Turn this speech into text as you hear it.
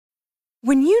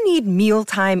When you need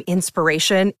mealtime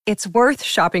inspiration, it's worth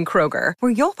shopping Kroger,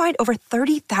 where you'll find over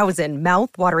 30,000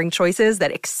 mouth-watering choices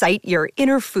that excite your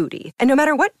inner foodie. And no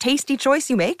matter what tasty choice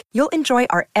you make, you'll enjoy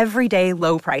our everyday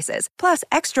low prices, plus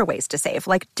extra ways to save,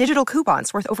 like digital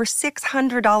coupons worth over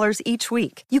 $600 each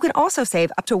week. You can also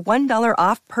save up to $1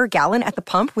 off per gallon at the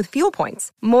pump with fuel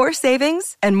points. More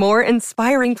savings and more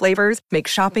inspiring flavors make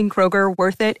shopping Kroger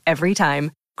worth it every time.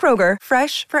 Kroger,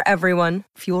 fresh for everyone.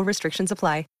 Fuel restrictions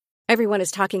apply. Everyone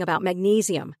is talking about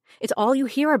magnesium. It's all you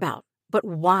hear about. But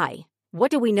why?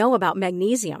 What do we know about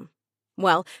magnesium?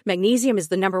 Well, magnesium is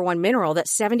the number one mineral that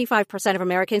 75% of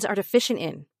Americans are deficient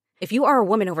in. If you are a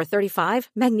woman over 35,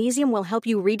 magnesium will help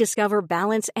you rediscover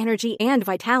balance, energy, and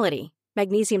vitality.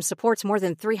 Magnesium supports more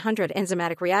than 300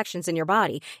 enzymatic reactions in your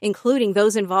body, including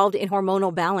those involved in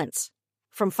hormonal balance.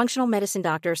 From functional medicine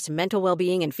doctors to mental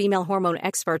well-being and female hormone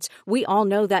experts, we all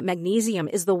know that magnesium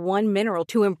is the one mineral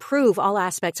to improve all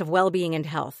aspects of well-being and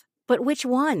health. But which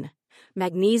one?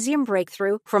 Magnesium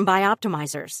Breakthrough from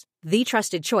Bioptimizers, the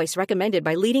trusted choice recommended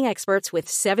by leading experts with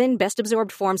 7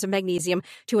 best-absorbed forms of magnesium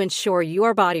to ensure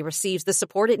your body receives the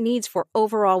support it needs for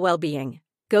overall well-being.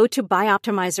 Go to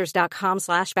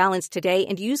bioptimizers.com/balance today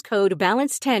and use code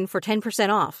BALANCE10 for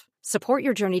 10% off. Support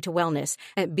your journey to wellness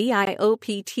at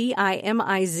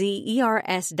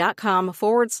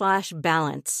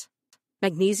bioptimizers.com/balance.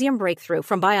 Magnesium Breakthrough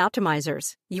from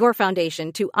Bioptimizers, your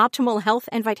foundation to optimal health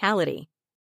and vitality.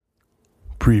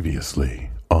 Previously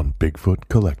on Bigfoot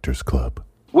Collectors Club.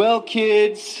 Well,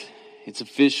 kids, it's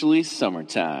officially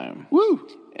summertime. Woo!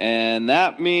 And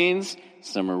that means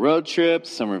summer road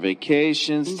trips, summer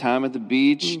vacations, time at the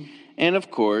beach, and of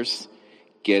course,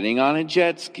 getting on a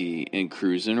jet ski and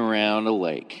cruising around a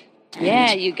lake.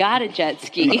 Yeah, you got a jet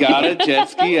ski. You got a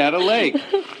jet ski at a lake.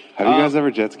 Have you guys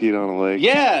ever jet skied on a lake?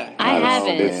 Yeah. I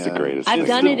haven't. It's the greatest. I've thing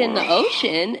done in it the in the world.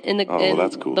 ocean, in the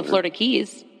that's cool, the man. Florida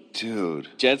Keys. Dude.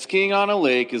 Jet skiing on a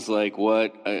lake is like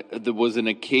what there was an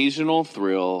occasional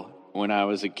thrill when I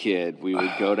was a kid. We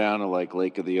would go down to like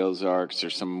Lake of the Ozarks or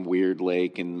some weird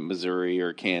lake in Missouri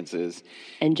or Kansas.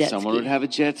 And jet Someone ski. would have a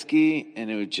jet ski,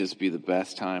 and it would just be the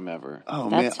best time ever. Oh,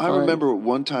 That's man. I fun. remember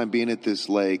one time being at this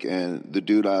lake, and the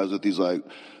dude I was with, he's like,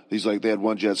 they had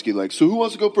one jet ski, like, so who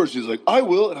wants to go first? He's like, I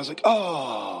will. And I was like,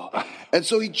 oh. And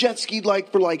so he jet skied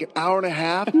like for like an hour and a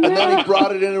half, and then he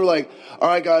brought it in, and we're like, all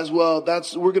right, guys, well,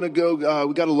 we're going to go,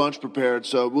 we got a lunch prepared,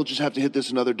 so we'll just have to hit this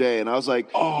another day. And I was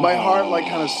like, my heart like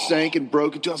kind of sank and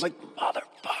broke into, I was like,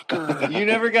 motherfucker. You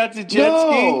never got to jet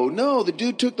ski? No, the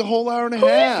dude took the whole hour and a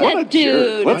half. That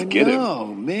dude. Let's get him. Oh,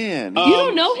 man. You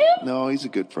don't know him? No, he's a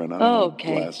good friend. I Oh, don't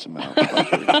okay. blast him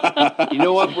out. You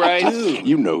know what, Bryce?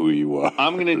 You know who you are.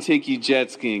 I'm going to take you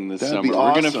jet skiing this That'd summer. be We're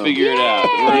going to awesome. figure it out.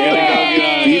 We're going to go get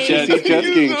on a jet BCC jet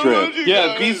skiing trip.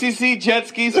 Yeah, BCC jet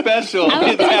ski special. I was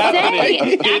It's going to say,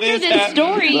 happening. It after is this happening.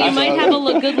 story, you might have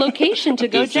a good location to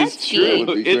go This jet is skiing.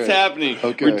 true. Would be It's great. happening.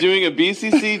 Okay. We're doing a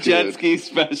BCC jet Good. ski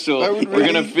special. I would We're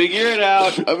going to really- figure it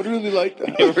out. I would really like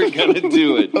that. And we're going to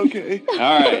do it. Okay. All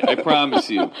right, I promise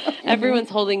you. Everyone's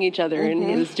holding each other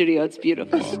in the studio. It's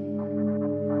beautiful.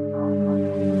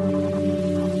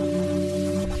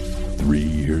 3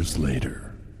 years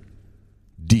later,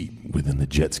 deep within the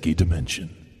jet ski dimension,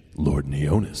 Lord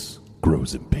Neonis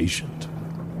grows impatient.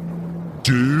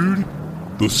 Dude,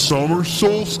 the summer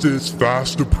solstice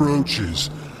fast approaches.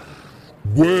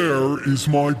 Where is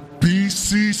my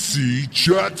BCC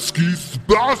jet ski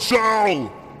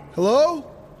special? Hello?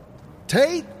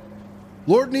 Tate?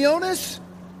 Lord Neonis?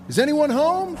 Is anyone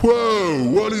home? Whoa,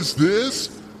 what is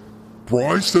this?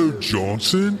 Bryce O.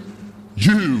 Johnson?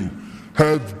 You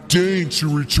have deigned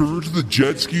to return to the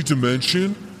jet ski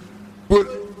dimension? But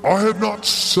I have not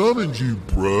summoned you,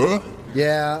 bruh.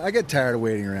 Yeah, I get tired of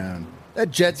waiting around.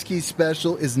 That jet ski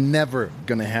special is never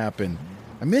gonna happen.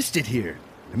 I missed it here.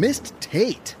 I missed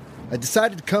Tate. I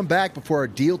decided to come back before our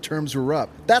deal terms were up.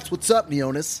 That's what's up,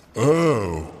 Neonis.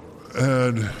 Oh,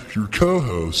 and your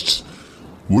co-hosts,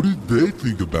 what did they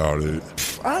think about it?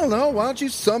 I don't know. Why don't you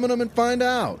summon them and find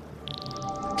out?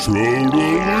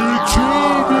 Totally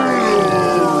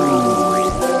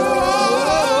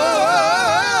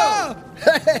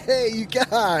Hey, you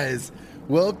guys.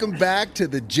 Welcome back to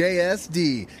the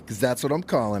JSD, because that's what I'm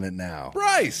calling it now.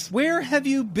 Bryce, where have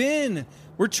you been?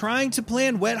 We're trying to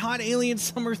plan Wet Hot Alien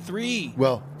Summer 3.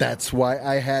 Well, that's why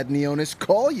I had Neonis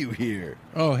call you here.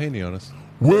 Oh, hey, Neonis.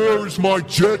 Where is my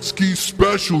jet ski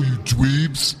special, you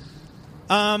dweebs?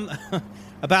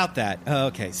 About that.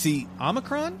 Okay, see,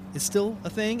 Omicron is still a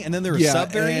thing, and then there are Yeah,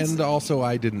 subvariants. and also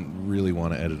I didn't really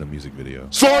want to edit a music video.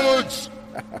 Silence!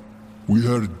 We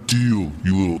had a deal,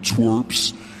 you little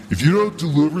twerps. If you don't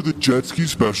deliver the jet ski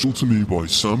special to me by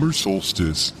summer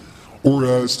solstice, or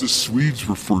as the Swedes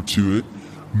refer to it,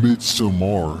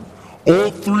 Midsommar.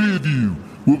 All three of you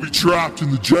will be trapped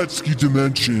in the jet ski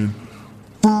dimension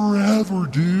forever,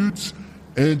 dudes.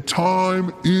 And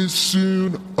time is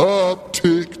soon up,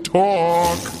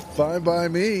 TikTok. Fine by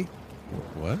me.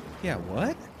 What? Yeah,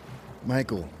 what?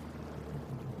 Michael,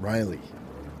 Riley,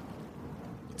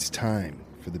 it's time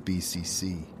for the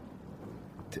BCC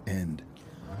to end.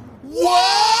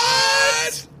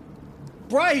 What?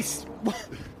 Bryce,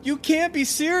 you can't be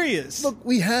serious. Look,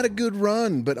 we had a good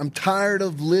run, but I'm tired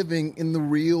of living in the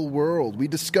real world. We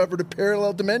discovered a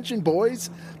parallel dimension, boys,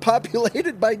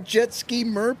 populated by jet ski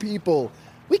mer people.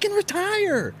 We can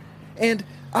retire. And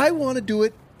I want to do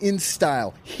it in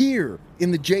style, here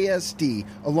in the JSD,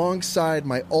 alongside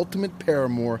my ultimate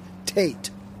paramour, Tate,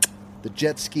 the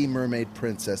jet ski mermaid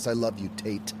princess. I love you,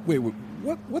 Tate. Wait,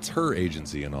 what's her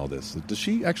agency in all this? Does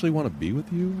she actually want to be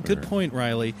with you? Good point,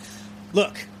 Riley.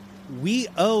 Look, we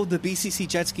owe the BCC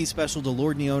Jet Ski special to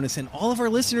Lord Neonis and all of our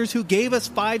listeners who gave us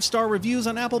 5-star reviews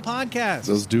on Apple Podcasts.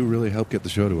 Those do really help get the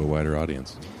show to a wider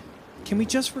audience. Can we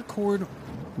just record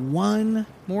one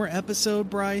more episode,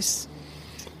 Bryce?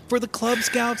 For the Club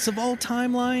Scouts of all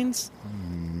timelines?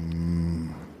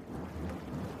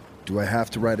 Do I have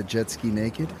to ride a jet ski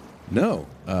naked? No,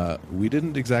 we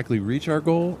didn't exactly reach our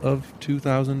goal of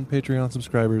 2,000 Patreon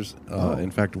subscribers.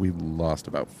 In fact, we lost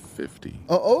about 50.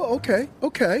 Okay.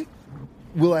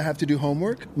 Will I have to do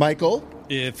homework? Michael?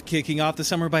 If kicking off the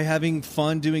summer by having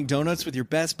fun doing donuts with your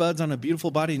best buds on a beautiful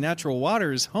body of natural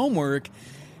water is homework,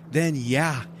 then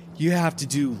yeah, you have to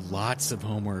do lots of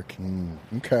homework.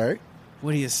 Okay.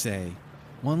 What do you say?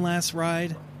 One last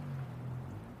ride?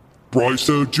 Bryce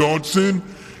O. Johnson,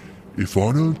 if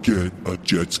I don't get a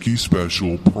jet ski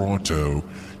special pronto,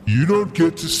 you don't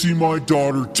get to see my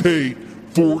daughter Tate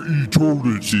for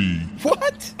eternity.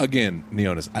 What? Again,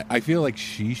 Neonis, I feel like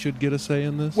she should get a say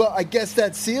in this. Well, I guess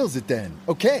that seals it then.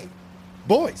 Okay.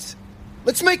 Boys,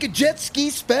 let's make a jet ski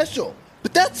special.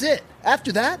 But that's it.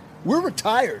 After that, we're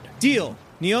retired. Deal.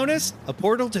 Neonis, a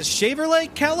portal to Shaver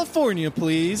Lake, California,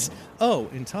 please. Oh,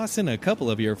 and toss in a couple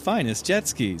of your finest jet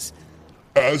skis.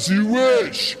 As you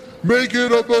wish. Make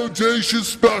it a bodacious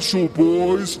special,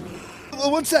 boys.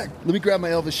 One sec. Let me grab my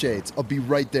Elvis shades. I'll be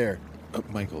right there.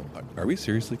 Michael, are we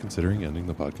seriously considering ending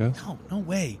the podcast? No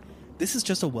way. This is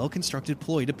just a well-constructed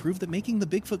ploy to prove that making the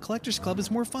Bigfoot Collectors Club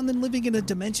is more fun than living in a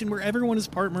dimension where everyone is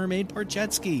part mermaid, part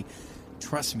jet ski.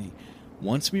 Trust me,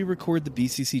 once we record the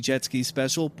BCC Jet Ski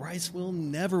special, Bryce will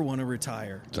never want to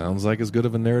retire. Sounds like as good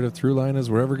of a narrative through line as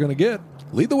we're ever going to get.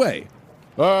 Lead the way.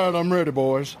 All right, I'm ready,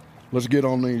 boys. Let's get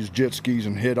on these jet skis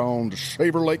and head on to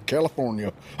Shaver Lake,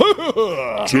 California.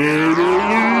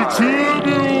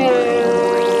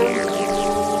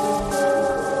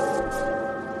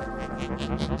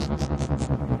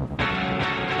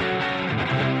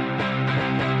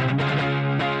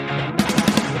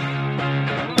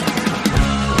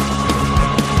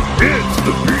 It's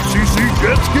the BCC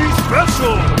Jet Ski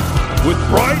Special with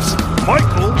Bryce,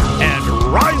 Michael, and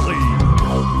Riley.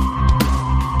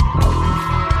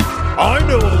 I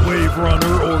know a wave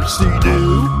runner or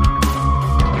sea-doo.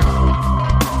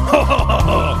 Ha ha ha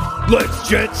ha! Let's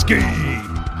jet ski!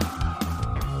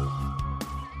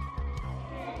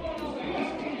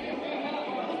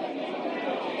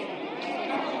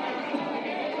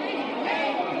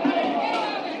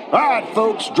 All right,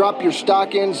 folks, drop your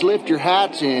stockings, lift your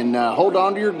hats, and hold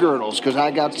on to your girdles, because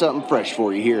I got something fresh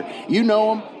for you here. You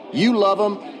know them,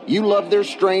 you love their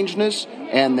strangeness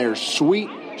and their sweet,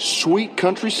 sweet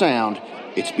country sound.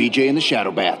 It's BJ and the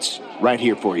Shadow Bats, right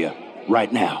here for you,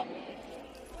 right now.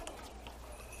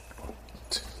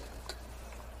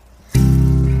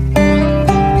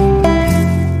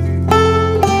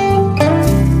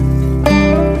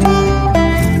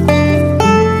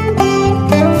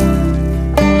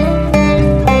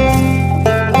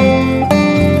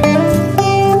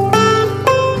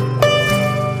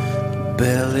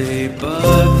 Belly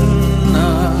button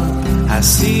up, I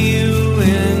see you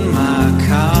in my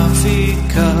coffee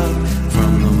cup.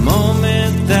 From the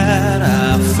moment that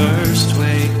I first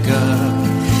wake up,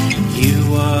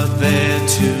 you are there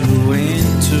to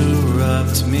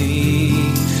interrupt me.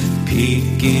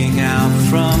 Peeking out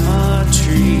from a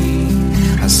tree,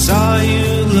 I saw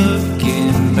you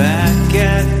looking back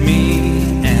at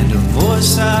me, and a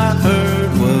voice I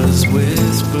heard was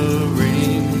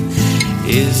whispering,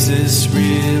 is this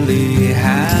really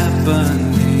happening?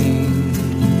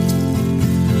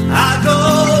 I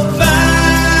go back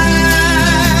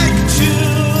to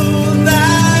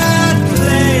that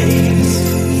place,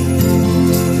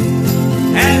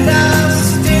 and I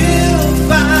still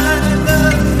find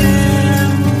an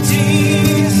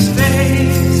empty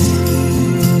space.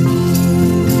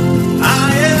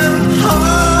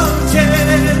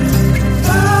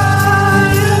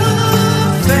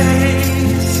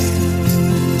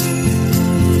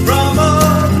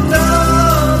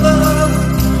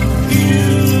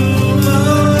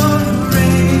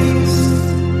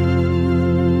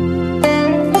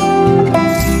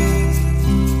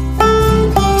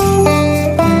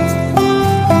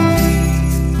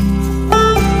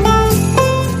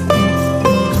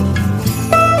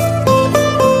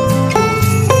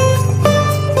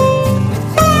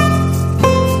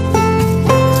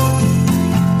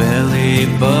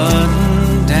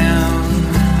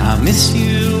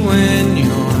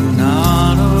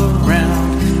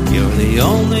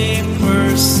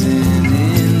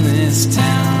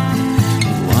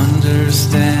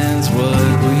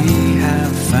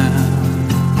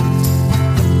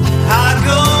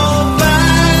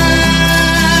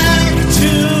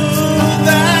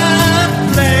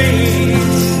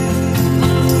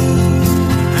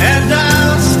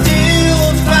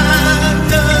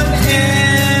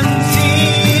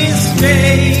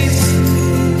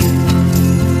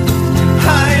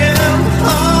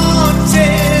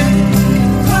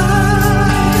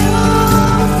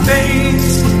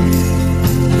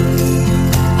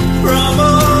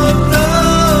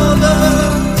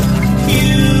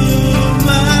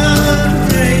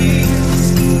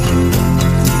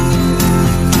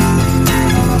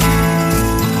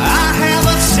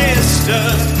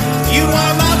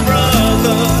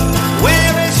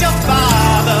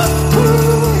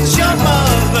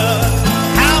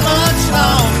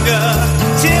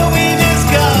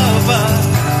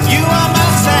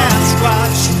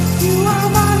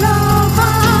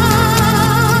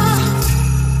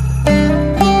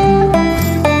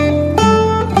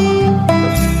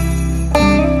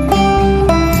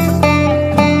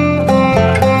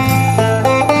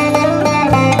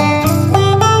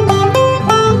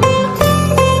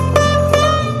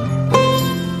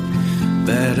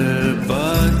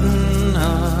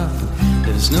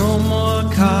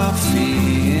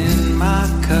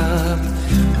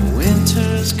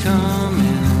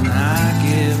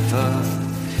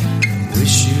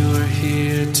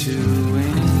 to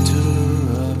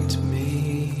interrupt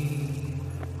me.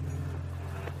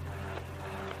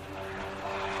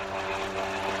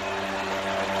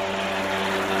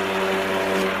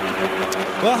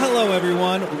 Well, hello,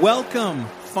 everyone. Welcome,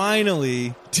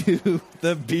 finally, to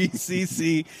the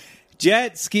BCC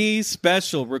Jet Ski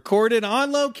Special, recorded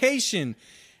on location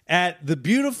at the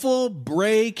beautiful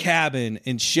Bray Cabin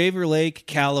in Shaver Lake,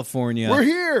 California. We're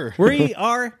here. We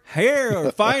are here.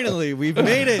 Finally, we've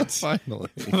made it. Finally.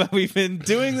 We've been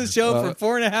doing the show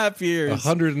for 4.5 years.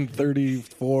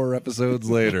 134 episodes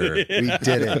later. We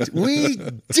did it. We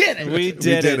did it. We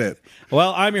did it.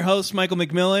 Well, I'm your host, Michael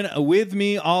McMillan. With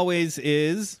me always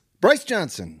is Bryce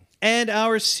Johnson. And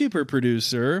our super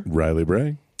producer, Riley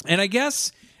Bray. And I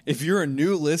guess if you're a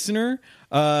new listener,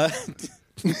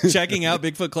 checking out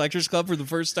Bigfoot Collectors Club for the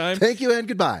first time. Thank you and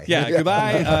goodbye. Yeah,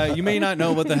 goodbye. You may not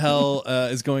know what the hell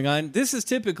is going on. This is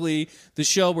typically the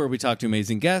show where we talk to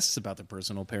amazing guests about their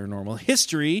personal paranormal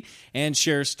history and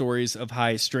share stories of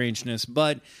high strangeness.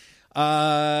 But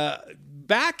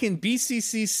back in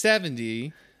BCC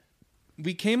 70,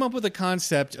 we came up with a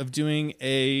concept of doing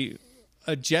a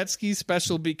jet ski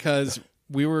special because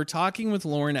we were talking with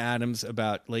Lauren Adams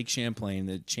about Lake Champlain,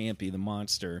 the Champy, the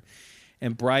monster.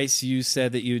 And Bryce, you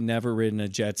said that you'd never ridden a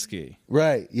jet ski.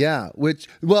 Right, yeah.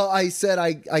 I said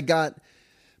I got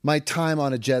my time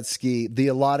on a jet ski. The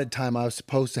allotted time I was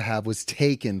supposed to have was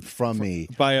taken from me.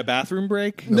 By a bathroom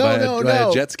break? No. By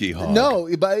a jet ski hog. No,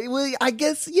 I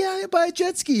guess, yeah, by a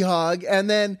jet ski hog. And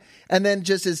then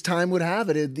just as time would have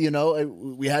it,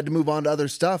 we had to move on to other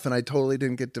stuff, and I totally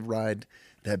didn't get to ride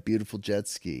that beautiful jet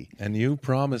ski. And you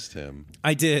promised him.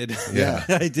 I did. Yeah.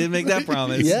 I did make that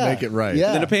promise. Yeah. Make it right.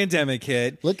 Yeah. Then a pandemic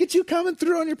hit. Look at you coming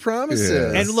through on your promises.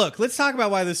 Yes. And look, let's talk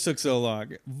about why this took so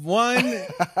long. One,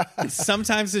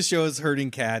 sometimes the show is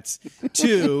hurting cats.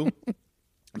 Two,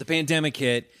 the pandemic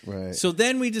hit. Right. So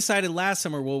then we decided last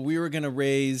summer, we were going to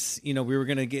raise, we were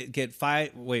going to get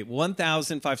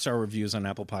 1,000 5-star reviews on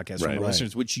Apple Podcasts from our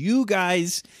listeners, which you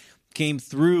guys came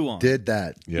through on. Did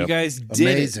that. Yep. You guys did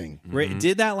amazing.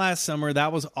 Did that last summer.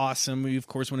 That was awesome. We, of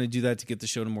course, want to do that to get the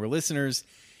show to more listeners.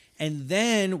 And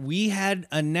then we had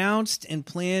announced and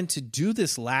planned to do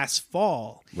this last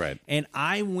fall. Right. And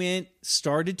I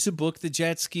started to book the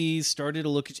jet skis, started to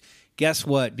look at... Guess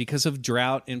what? Because of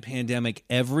drought and pandemic,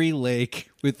 every lake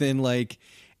within like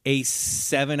a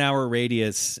 7-hour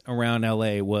radius around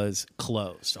LA was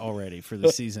closed already for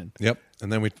the season. Yep.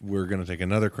 And then we were going to take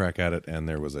another crack at it, and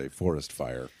there was a forest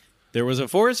fire. There was a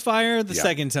forest fire the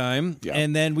second time, Yeah.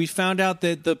 and then we found out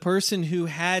that the person who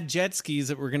had jet skis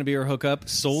that were going to be our hookup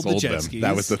sold the jet them. skis.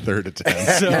 That was the third attempt.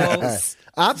 So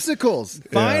Obstacles.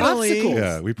 finally, Obstacles.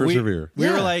 Yeah, we persevere. we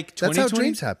were like, that's how 2020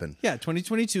 dreams happen. Yeah,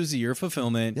 2022 is the year of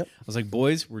fulfillment. Yep. I was like,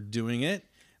 boys, we're doing it.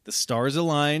 The stars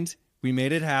aligned. We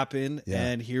made it happen,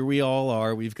 and here we all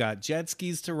are. We've got jet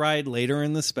skis to ride later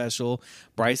in the special.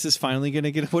 Bryce is finally going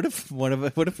to get. What if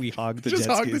we hog the Just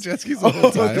jet hog skis? the jet skis the whole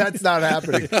time. That's not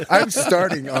happening. I'm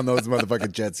starting on those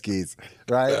motherfucking jet skis,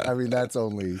 right? I mean, that's the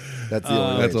only. That's way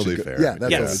only it should go. fair. Yeah,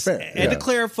 that's Yes. only fair. And to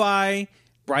clarify,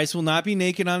 Bryce will not be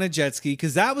naked on a jet ski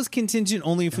because that was contingent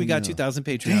only if we got 2,000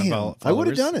 Patreon followers. I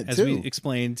would've done it, as too. we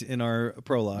explained in our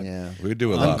prologue. Yeah. We would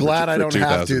do a I'm lot. glad for I don't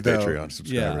have 2,000 to, though. Patreon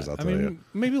subscribers, I'll tell you.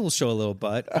 Maybe we'll show a little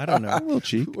butt. I don't know. A little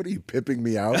cheek. What are you pipping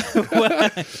me out?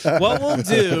 What we'll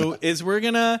do is we're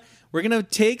gonna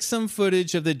take some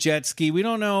footage of the jet ski. We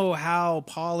don't know how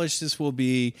polished this will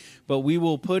be, but we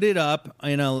will put it up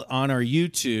on our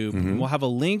YouTube. Mm-hmm. We'll have a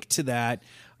link to that.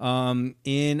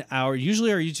 Usually our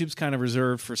YouTube's kind of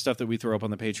reserved for stuff that we throw up on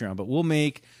the Patreon, but we'll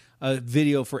make a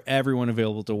video for everyone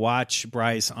available to watch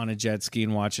Bryce on a jet ski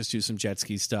and watch us do some jet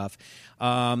ski stuff.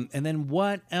 And then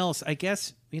what else? I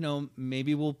guess,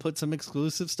 maybe we'll put some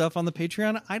exclusive stuff on the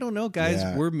Patreon. I don't know, guys.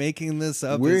 Yeah. We're making this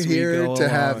up. We're as we here go to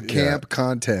have along. camp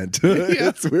content.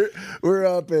 We're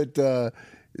up at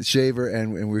Shaver,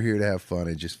 and we're here to have fun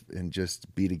and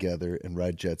just be together and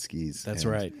ride jet skis. That's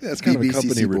and right. Yeah, it's kind of a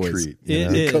company BCC boys. retreat.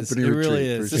 It is. Company It really retreat,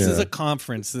 is. for This sure. is a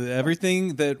conference.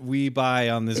 Everything that we buy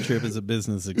on this trip is a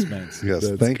business expense. Yes,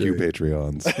 That's thank you, great.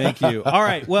 Patreons. Thank you. All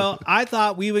right. Well, I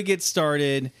thought we would get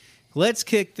started. Let's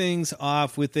kick things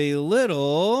off with a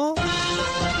little...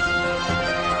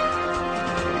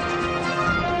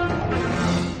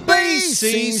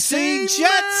 BCC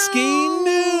Jet Ski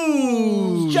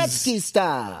News! Jet ski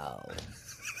style.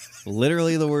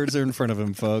 Literally, the words are in front of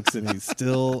him, folks, and he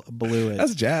still blew it.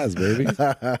 That's jazz, baby.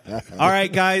 All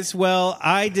right, guys. Well,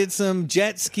 I did some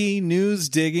jet ski news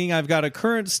digging. I've got a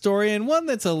current story and one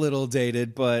that's a little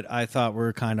dated, but I thought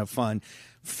were kind of fun.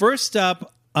 First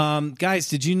up, Guys,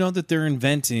 did you know that they're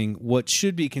inventing what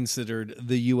should be considered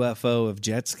the UFO of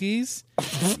jet skis?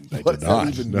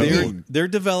 I did not. They're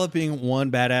developing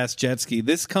one badass jet ski.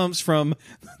 This comes from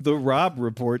the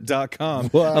RobReport.com, a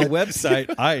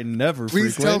website I never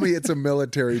Please frequent. tell me it's a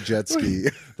military jet ski.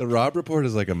 The Rob Report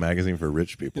is like a magazine for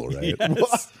rich people, right?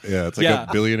 Yes. Yeah, it's like a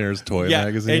billionaire's toy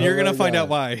magazine. And you're gonna find out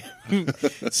why.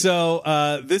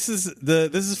 So this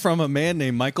is from a man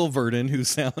named Michael Verdon, who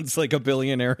sounds like a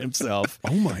billionaire himself.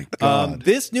 Oh my god!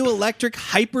 This new electric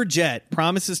hyperjet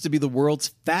promises to be the world's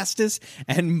fastest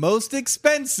and most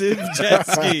expensive jet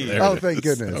ski. Oh, thank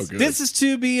goodness! So good. This is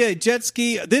to be a jet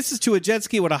ski. This is to a jet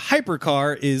ski what a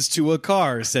hypercar is to a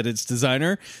car, said its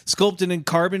designer. Sculpted in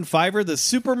carbon fiber, the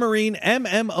Supermarine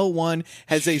MM01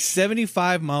 has a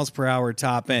 75 miles per hour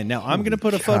top end. Now, I'm going to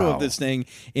put a photo of this thing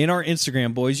in our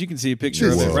Instagram, boys. You can see a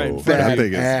picture of it right in front of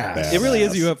you. It really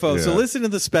is a UFO. Yeah. So listen to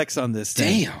the specs on this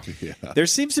thing. Damn. Yeah. There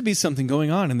seems to be something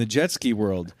going on in the jet ski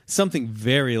world. Something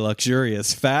very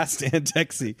luxurious, fast, and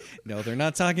sexy. No, they're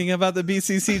not talking about the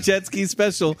BCC jet ski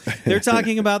special. They're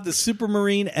talking about the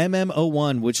Supermarine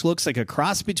MM01, which looks like a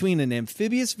cross between an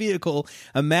amphibious vehicle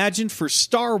imagined for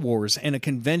Star Wars and a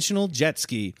conventional jet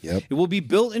ski. Yep. It will be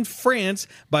built in France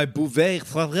by Bouvet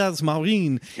Frères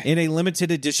Marine in a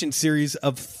limited edition series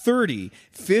of 30,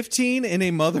 15 in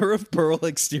a mother of pearl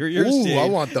exterior Ooh, shade. I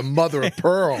want the mother of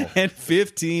pearl. And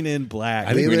 15 in black.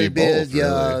 I think we need both,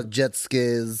 really. jet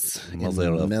skis. Guys,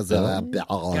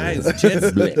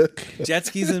 jet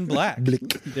skis in black.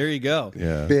 There you go.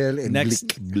 Yeah. Bill and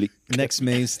Next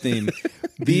May's theme.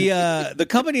 The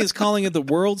company is calling it the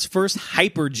world's first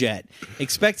hyperjet.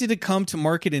 Expected to come to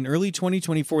market in early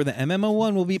 2024, the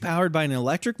MMO1 will be powered by an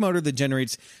electric motor that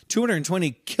generates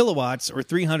 220 kilowatts or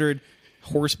 300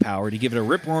 horsepower to give it a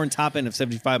rip-roaring top end of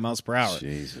 75 miles per hour.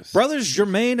 Jesus. Brothers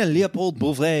Germain and Leopold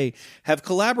Bouvet have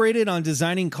collaborated on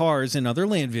designing cars and other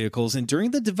land vehicles, and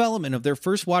during the development of their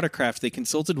first watercraft, they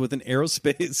consulted with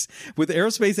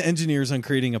aerospace engineers on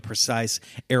creating a precise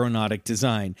aeronautic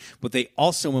design. But they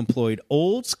also employed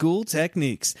old-school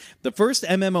techniques. The first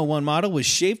MMO1 model was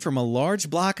shaped from a large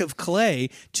block of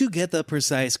clay to get the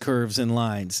precise curves and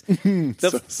lines.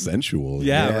 So sensual.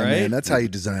 Yeah, right? Man, that's how you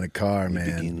design a car,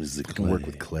 man. You can work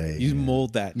with clay. You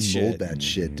mold that shit. Mold that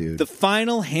shit, dude. The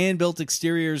final hand-built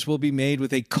exteriors will be made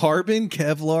with a carbon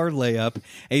Kevlar layup,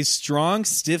 a strong,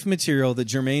 stiff material that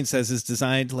Germain says is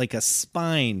designed like a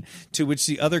spine to which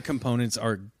the other components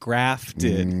are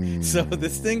grafted. So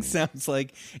this thing sounds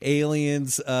like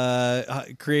aliens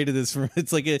created this from.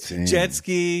 It's like a jet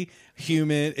ski.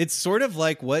 Human. It's sort of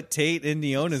like what Tate and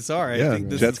Neonis are. Yeah, I think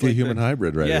this jet is ski like human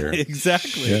hybrid right here. Yeah,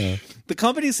 exactly. Yeah. The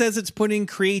company says it's putting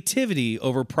creativity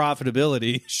over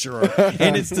profitability, sure,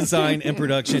 in its design and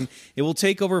production. It will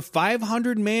take over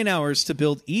 500 man-hours to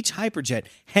build each hyperjet,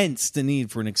 hence the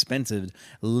need for an expensive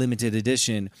limited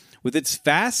edition. With its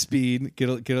fast speed,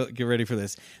 get ready for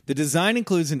this. The design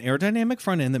includes an aerodynamic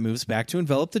front end that moves back to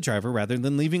envelop the driver rather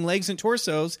than leaving legs and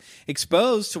torsos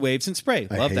exposed to waves and spray.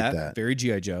 I Love hate that. that. Very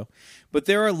G.I. Joe. But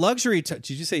there are luxury... Did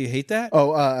you say you hate that?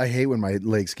 Oh, I hate when my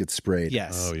legs get sprayed.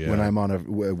 Yes. Oh, yeah. When I'm on a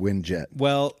wind jet.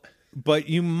 Well, but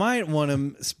you might want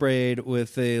them sprayed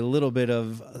with a little bit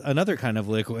of another kind of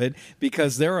liquid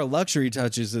because there are luxury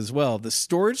touches as well. The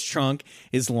storage trunk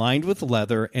is lined with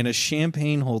leather and a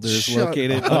champagne holder is Shut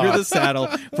located up. under the saddle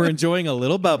for enjoying a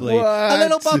little bubbly. What? A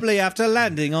little bubbly after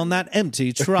landing on that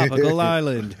empty tropical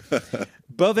island.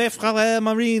 Bouvet Frères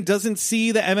Marine doesn't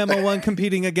see the MMO1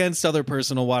 competing against other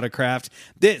personal watercraft.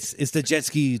 This is the jet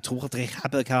ski to what a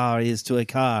hypercar is to a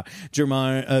car,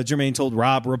 Germain told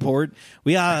Rob Report.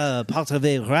 We are part of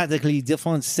a radically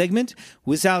different segment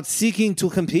without seeking to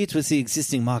compete with the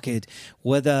existing market,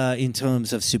 whether in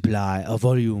terms of supply or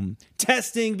volume.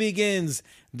 Testing begins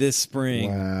this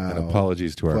spring. And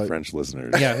apologies to our French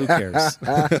listeners. Yeah, who cares?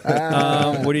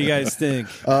 What do you guys think?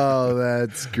 Oh,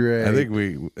 that's great. I think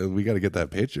we got to get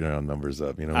that Patreon numbers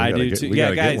up. You know, I do too. We Yeah, got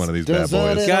to guys. get one of these bad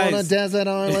Deserted boys. on a desert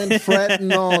island, fret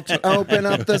not. Open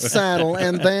up the saddle,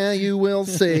 and there you will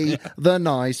see the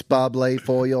nice bubbly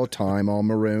for your time on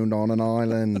marooned on an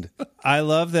island. I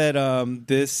love that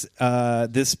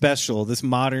this special, this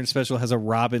modern special, has a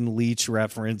Robin Leach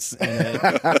reference in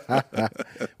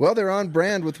it. Well, they're on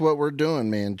brand with what we're doing,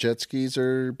 man. Jet skis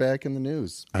are back in the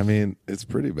news. I mean, it's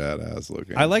pretty badass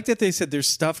looking. I like that they said there's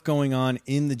stuff going on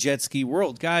in the jet ski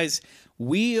world. Guys,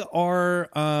 we are...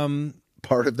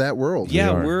 part of that world.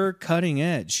 Yeah, we're cutting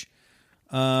edge.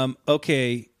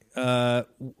 Okay, I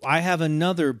have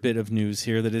another bit of news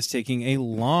here that is taking a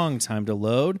long time to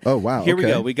load. Oh, wow. Here we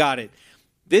okay. go. We got it.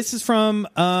 This is from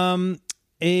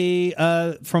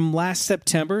from last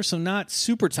September, so not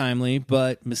super timely,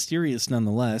 but mysterious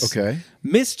nonetheless. Okay.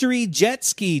 Mystery jet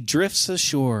ski drifts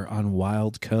ashore on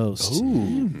Wild Coast.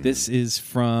 Ooh. This is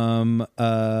from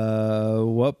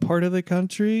what part of the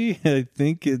country? I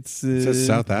think it says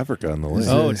South Africa on the list.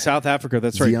 Oh, it's South Africa.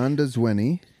 That's right.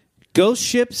 Ziandazweni. Ghost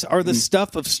ships are the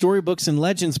stuff of storybooks and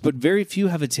legends, but very few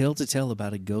have a tale to tell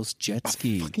about a ghost jet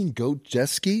ski. Fucking goat jet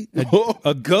ski?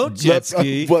 A goat jet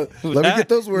ski? Let me get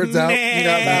those words out.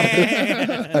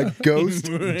 A ghost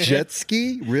jet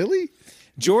ski? Really?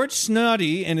 George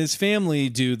Snoddy and his family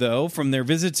do, though, from their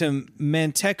visit to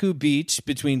Manteku Beach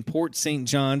between Port St.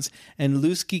 John's and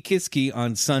Luskikiski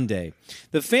on Sunday.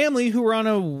 The family, who were on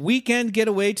a weekend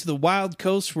getaway to the Wild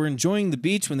Coast, were enjoying the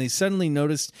beach when they suddenly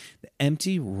noticed the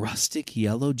empty, rustic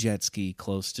yellow jet ski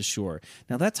close to shore.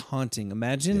 Now, that's haunting.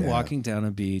 Imagine walking down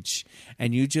a beach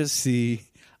and you just see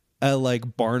a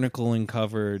barnacle and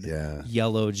covered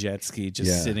yellow jet ski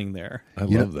just sitting there. I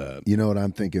love that. You know what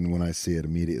I'm thinking when I see it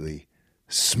immediately?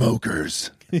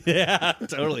 Smokers. Yeah,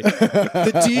 totally.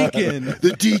 The Deacon.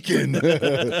 The Deacon.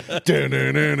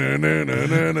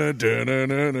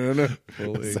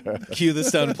 Cue the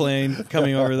stun plane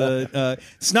coming over the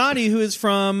Snoddy, who is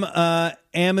from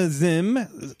Amazon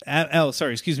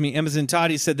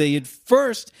Toddy, said they at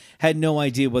first had no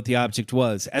idea what the object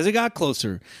was. As it got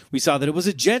closer, we saw that it was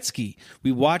a jet ski.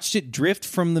 We watched it drift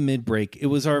from the mid-break. It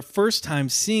was our first time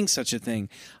seeing such a thing.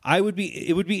 It would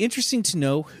be interesting to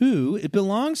know who it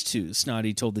belongs to,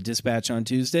 Snoddy told the Dispatch on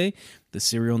Tuesday. The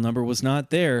serial number was not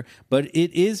there, but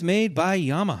it is made by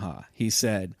Yamaha, he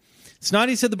said.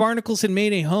 Snoddy said the barnacles had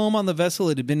made a home on the vessel.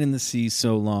 It had been in the sea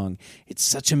so long. It's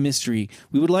such a mystery.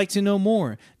 We would like to know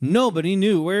more. Nobody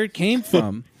knew where it came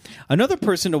from. Another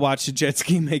person to watch the jet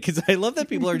ski make is, I love that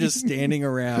people are just standing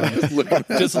around,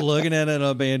 just looking at an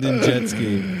abandoned jet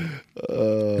ski.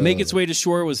 Make its way to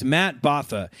shore was Matt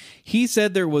Botha. He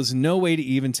said there was no way to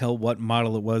even tell what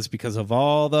model it was because of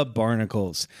all the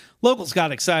barnacles. Locals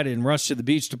got excited and rushed to the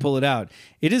beach to pull it out.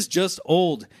 It is just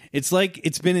old. It's like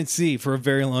it's been at sea for a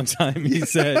very long time, he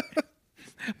said.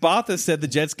 Botha said the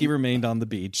jet ski remained on the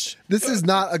beach. This is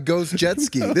not a ghost jet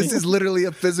ski. This is literally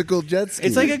a physical jet ski.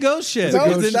 It's like a ghost ship.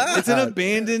 It's an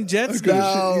abandoned jet ski.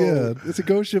 Yeah, it's a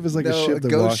ghost ship. Is like a ship that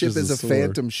ghost ship washes is a ashore.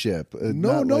 Phantom ship.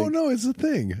 No, it's a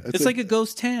thing. It's like a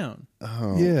ghost town.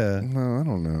 Oh, yeah. No, I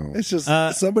don't know. It's just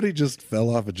somebody just fell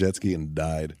off a jet ski and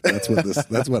died. That's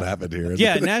what happened here.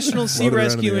 Yeah, National Sea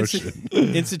Rescue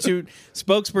Institute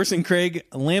spokesperson Craig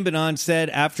Lambinon said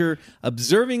after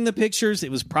observing the pictures, it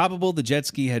was probable the jet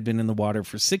ski had been in the water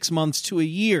for 6 months to a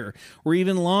year or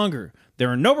even longer. There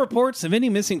are no reports of any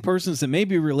missing persons that may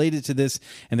be related to this,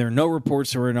 and there are no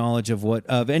reports or knowledge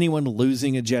of anyone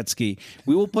losing a jet ski.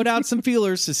 We will put out some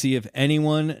feelers to see if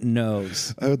anyone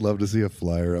knows. I would love to see a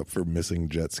flyer up for missing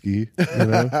jet ski. You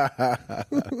know?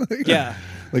 Yeah.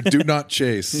 Like, do not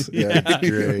chase. Yeah.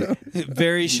 Great.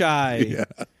 Very shy. Yeah.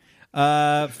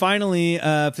 Finally,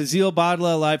 Fazil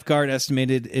Badla, lifeguard,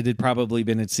 estimated it had probably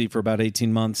been at sea for about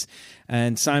 18 months.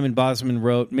 And Simon Bosman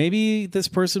wrote, maybe this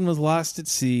person was lost at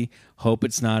sea. Hope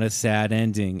it's not a sad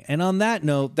ending. And on that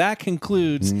note, that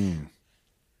concludes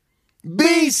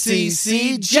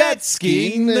BCC Jet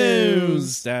Ski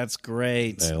News. That's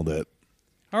great. Nailed it.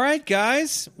 All right,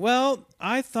 guys. Well,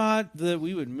 I thought that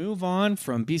we would move on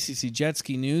from BCC Jet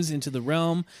Ski News into the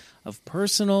realm of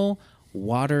personal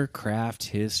watercraft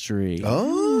history.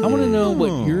 Oh. I want to know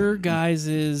what your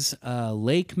guys'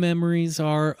 lake memories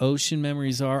are, ocean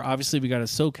memories are. Obviously, we got a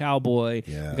SoCal boy.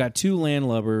 Yeah. We got two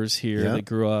landlubbers here that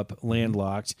grew up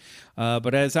landlocked.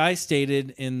 But as I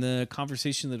stated in the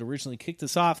conversation that originally kicked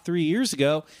us off 3 years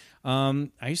ago, I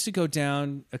used to go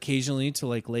down occasionally to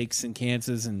lakes in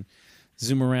Kansas and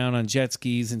zoom around on jet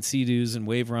skis and Sea-Doos and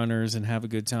wave runners and have a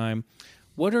good time.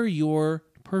 What are your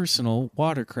personal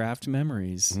watercraft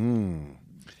memories? Man,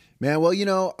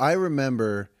 well, I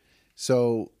remember,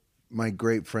 so my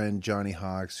great friend Johnny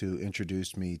Hawks, who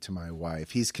introduced me to my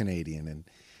wife, he's Canadian, and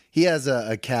he has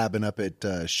a cabin up at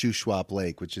Shuswap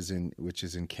Lake, which is in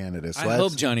Canada. So I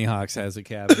hope Johnny Hawks has a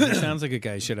cabin. He sounds like a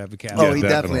guy who should have a cabin. Oh, he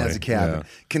definitely has a cabin. Yeah.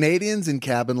 Canadians in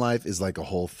cabin life is like a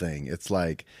whole thing. It's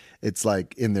like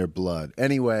in their blood.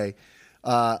 Anyway,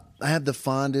 I have the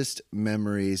fondest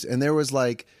memories, and there was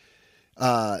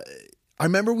I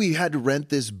remember we had to rent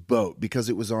this boat because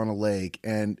it was on a lake,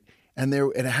 and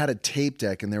it had a tape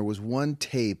deck, and there was one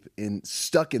tape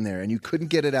stuck in there, and you couldn't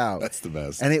get it out. That's the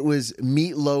best. And it was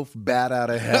Meatloaf, "Bat Out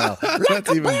of Hell."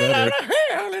 That's even better.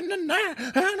 Hell in the night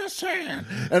and the sand.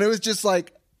 And it was just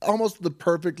like almost the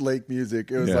perfect lake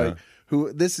music. It was like,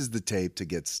 who this is the tape to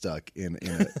get stuck in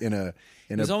a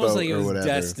It's boat almost like it or was whatever.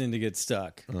 destined to get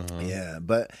stuck. Yeah,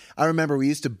 but I remember we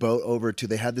used to boat over to.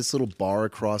 They had this little bar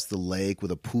across the lake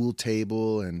with a pool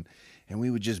table, and we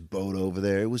would just boat over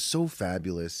there. It was so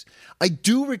fabulous. I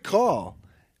do recall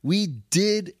we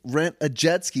did rent a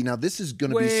jet ski. Now this is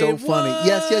going to be so funny.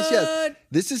 Yes.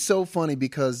 This is so funny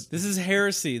because this is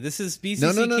heresy. This is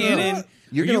BCC no. canon.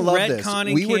 You're Are going to love this.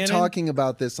 retconning We were canon? talking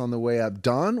about this on the way up.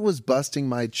 Dawn was busting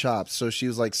my chops. So she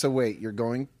was like, so wait, you're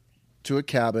going to a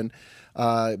cabin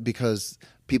because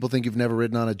people think you've never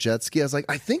ridden on a jet ski. I was like,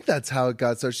 I think that's how it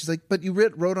got started. She's like, but you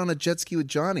rode on a jet ski with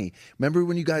Johnny. Remember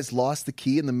when you guys lost the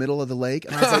key in the middle of the lake?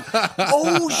 And I was like,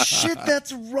 oh, shit,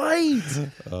 that's right.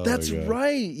 That's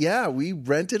right. Yeah, we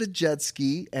rented a jet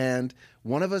ski and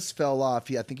one of us fell off.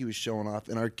 I think he was showing off.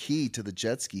 And our key to the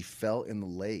jet ski fell in the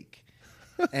lake.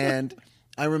 And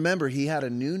I remember he had a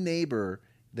new neighbor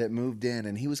that moved in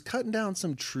and he was cutting down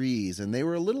some trees. And they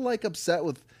were a little like upset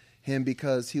with him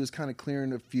because he was kind of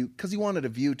clearing a few because he wanted a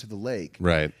view to the lake.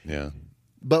 Right. Yeah.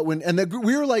 But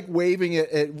we were like waving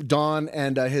at Don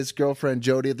and his girlfriend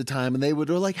Jody at the time, and they were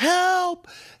like, "Help!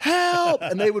 Help!"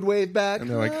 And they would wave back, and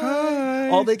they're like, "Hi!"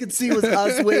 All they could see was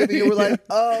us waving, and we're like,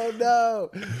 "Oh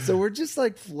no!" So we're just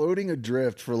like floating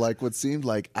adrift for like what seemed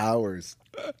like hours,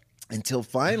 until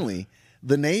finally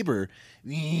the neighbor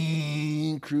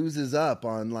cruises up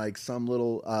on like some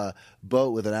little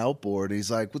boat with an outboard. And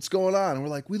he's like, "What's going on?" And we're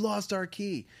like, "We lost our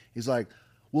key." He's like,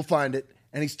 "We'll find it."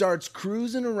 And he starts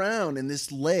cruising around in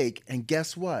this lake, and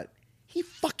guess what? He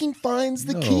fucking finds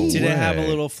the key. Did it have a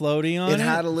little floaty on it? It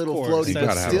had a little floaty,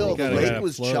 but still, the lake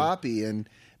was choppy, and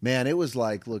man, it was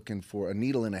like looking for a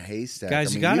needle in a haystack.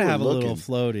 Guys, you got to have a little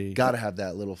floaty. Got to have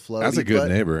that little floaty. That's a good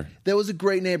neighbor. That was a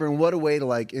great neighbor, and what a way to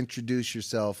like introduce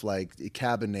yourself, like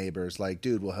cabin neighbors. Like,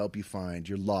 dude, we'll help you find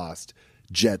your lost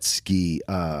jet ski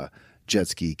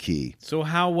key. So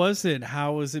how was it?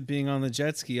 How was it being on the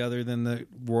jet ski other than the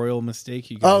royal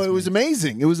mistake you guys Oh, it was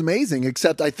amazing. It was amazing,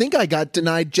 except I think I got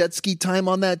denied jet ski time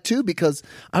on that too because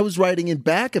I was riding in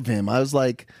back of him. I was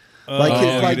like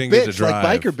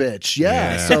biker bitch.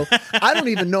 Yeah. So I don't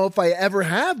even know if I ever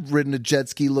have ridden a jet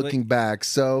ski looking back.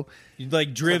 So you'd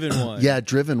like driven one. Yeah,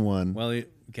 driven one. Well,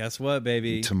 guess what,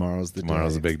 baby? Tomorrow's the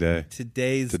big day.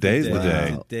 Today's the day.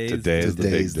 Today's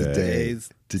the day.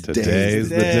 Today's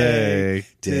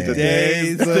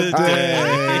the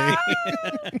day.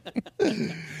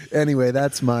 Anyway,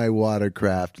 that's my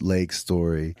watercraft lake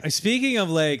story. Speaking of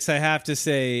lakes, I have to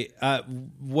say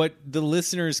what the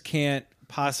listeners can't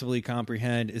possibly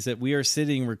comprehend is that we are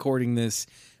sitting recording this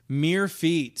mere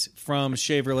feet from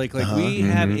Shaver Lake. Like we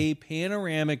have a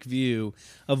panoramic view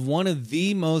of one of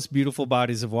the most beautiful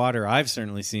bodies of water I've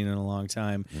certainly seen in a long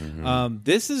time.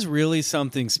 This is really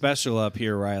something special up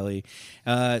here, Riley.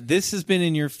 This has been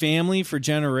in your family for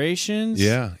generations.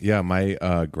 Yeah.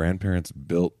 My grandparents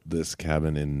built this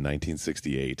cabin in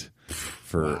 1968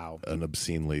 for an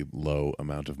obscenely low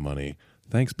amount of money.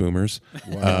 Thanks, boomers.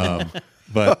 Wow.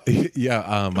 But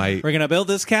yeah, we're gonna build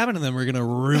this cabin and then we're gonna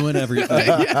ruin everything.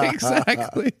 Yeah,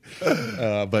 exactly.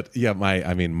 But yeah,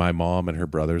 my mom and her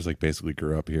brothers like basically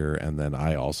grew up here, and then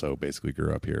I also basically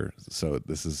grew up here. So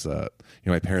this is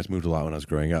my parents moved a lot when I was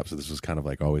growing up, so this was kind of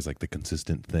like always like the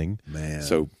consistent thing. Man,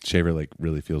 so Shaver Lake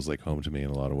really feels like home to me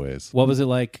in a lot of ways. What was it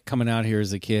like coming out here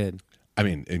as a kid? I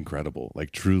mean, incredible,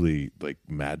 like truly, like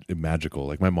magical.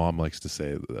 Like my mom likes to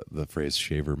say the phrase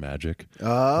 "shaver magic,"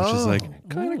 which is like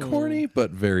kind of corny, but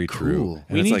very true.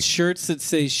 We need shirts that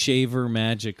say "shaver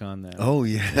magic" on them. Oh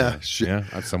yeah, I'm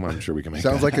sure we can make.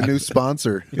 Sounds that. like a new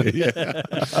sponsor. We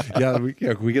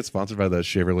get sponsored by the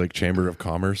Shaver Lake Chamber of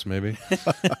Commerce, maybe.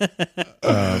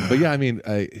 But yeah, I mean,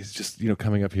 it's just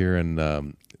coming up here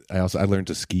and. I learned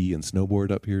to ski and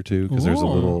snowboard up here too because there's a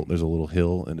little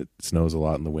hill and it snows a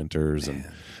lot in the winters. And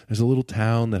there's a little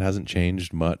town that hasn't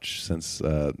changed much since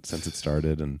it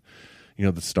started, and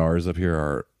the stars up here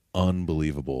are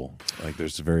unbelievable. Like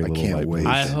there's very little light pollution.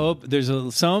 I hope there's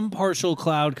some partial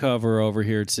cloud cover over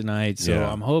here tonight, so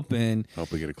I'm hoping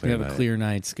we get a clear night. A clear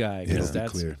night sky because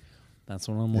that's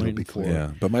what I'm waiting for.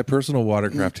 Yeah, but my personal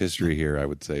watercraft history here, I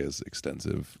would say, is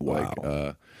extensive. Wow. Like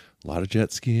a lot of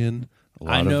jet skiing.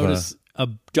 I noticed a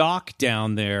dock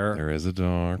down there. There is a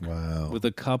dock. Wow. With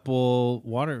a couple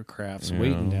watercrafts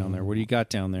waiting down there. What do you got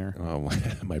down there? Oh,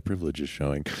 my privilege is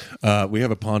showing. We have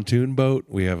a pontoon boat,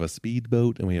 we have a speed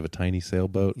boat, and we have a tiny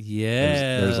sailboat.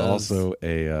 Yeah. There's also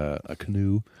a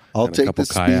canoe. I'll and a take couple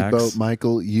the kayaks. speedboat,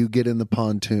 Michael. You get in the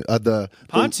pontoon.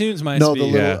 Pontoon's my no, speed. the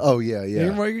little. Yeah. Oh yeah.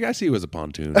 You guys see it was a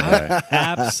pontoon. Right?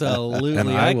 Absolutely. And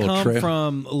I will come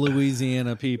from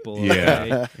Louisiana people.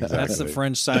 Yeah, okay? That's the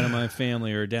French side of my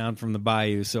family, or down from the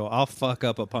bayou canoe, so I'll fuck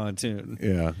up a pontoon.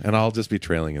 Yeah, and I'll just be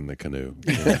trailing in the canoe.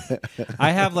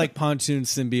 I have like pontoon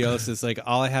symbiosis. Like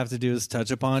all I have to do is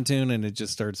touch a pontoon and it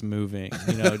just starts moving.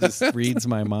 It just reads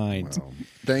my mind. Wow.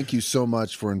 Thank you so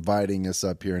much for inviting us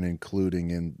up here and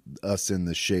including us in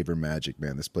the Shaver Magic,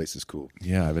 man. This place is cool.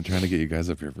 Yeah, I've been trying to get you guys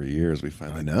up here for years. We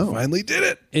finally did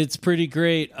it. It's pretty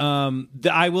great.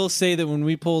 I will say that when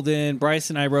we pulled in, Bryce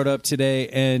and I rode up today,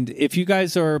 and if you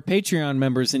guys are Patreon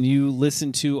members and you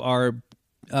listen to our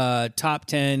top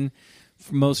 10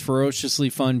 most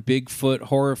ferociously fun Bigfoot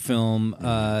horror film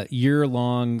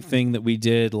year-long thing that we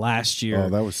did last year. Oh,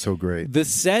 that was so great. The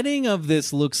setting of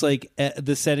this looks like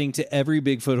the setting to every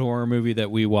Bigfoot horror movie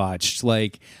that we watched.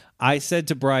 Like, I said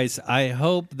to Bryce, I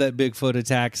hope that Bigfoot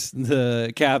attacks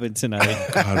the cabin tonight.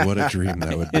 God, what a dream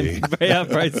that would be. Yeah,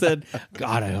 Bryce said,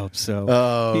 God, I hope so.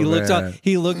 Oh,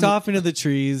 He looked off into the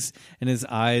trees, and his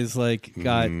eyes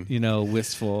got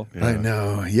wistful. Yeah. I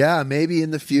know. Yeah, maybe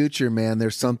in the future, man,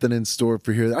 there's something in store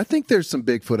for here. I think there's some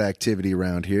Bigfoot activity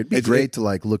around here. It'd be great to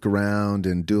look around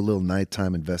and do a little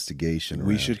nighttime investigation.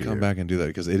 We should come back and do that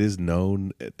because it is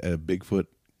known Bigfoot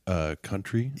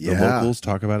country. The Yeah. locals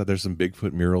talk about it. There's some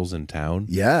Bigfoot murals in town.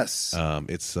 Yes.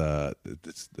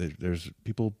 There's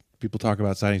people talk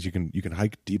about sightings. You can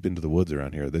hike deep into the woods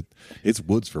around here. It's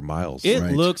woods for miles. It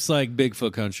looks like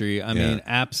Bigfoot country. I mean,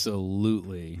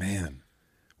 absolutely. Man.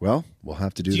 Well, we'll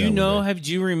have to do that. Do you know,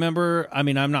 do you remember, I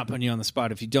mean, I'm not putting you on the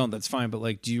spot. If you don't, that's fine.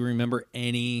 But do you remember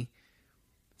any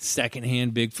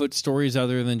secondhand Bigfoot stories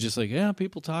other than just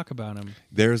people talk about him?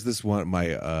 There's this one,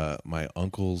 my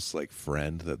uncle's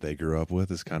friend that they grew up with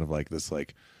is kind of like this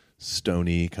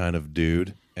stony kind of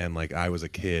dude, and I was a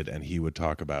kid and he would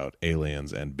talk about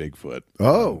aliens and Bigfoot.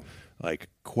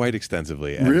 Quite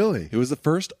extensively. And really? It was the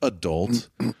first adult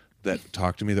that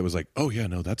talked to me that was like, oh yeah,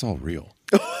 no, that's all real.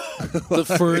 The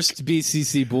first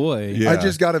BCC boy. Yeah. I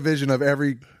just got a vision of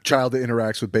every child that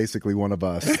interacts with basically one of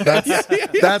us.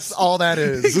 That's all that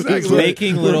is. Exactly.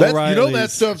 Making little Rileys. You know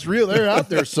that stuff's real. They're out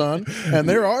there, son. And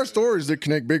there are stories that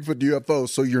connect Bigfoot to UFOs,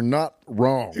 so you're not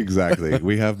wrong. Exactly.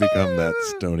 We have become that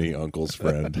stony uncle's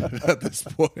friend at this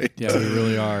point. Yeah, we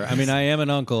really are. I mean, I am an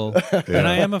uncle, and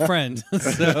I am a friend.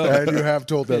 So. And you have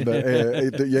told them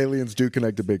that the aliens do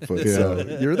connect to Bigfoot. Yeah.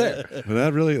 So you're there. But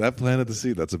that planted the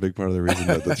seed. That's a big part of the reason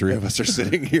that the three of us are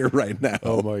sitting here right now.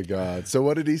 Oh my God! So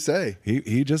what did he say?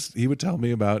 He would tell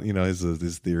me about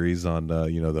his theories on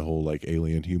the whole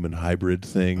alien human hybrid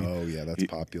thing. Oh yeah, that's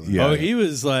popular. Yeah, oh, he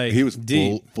was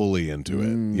fully into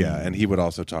it. Yeah, and he would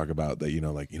also talk about that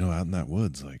out in that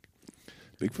woods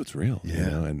Bigfoot's real.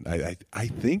 Yeah, and I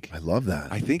think I love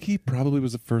that. I think he probably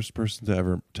was the first person to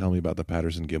ever tell me about the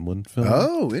Patterson-Gimlin film.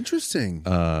 Oh, interesting.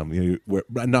 Not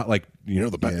I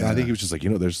think he was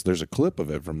just there's a clip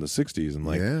of it from the '60s,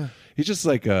 and he's just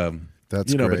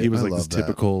that's great. But he was this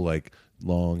typical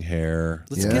long hair.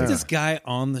 Let's get this guy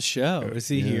on the show. Is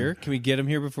he here? Can we get him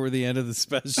here before the end of the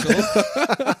special?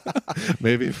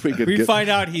 Maybe if we could find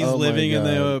out he's living in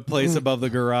the place above the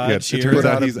garage. It turns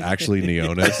out he's actually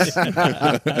Neonis.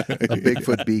 A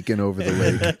Bigfoot beacon over the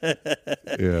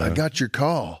lake. Yeah. I got your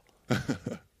call.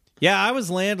 Yeah, I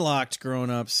was landlocked growing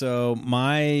up, so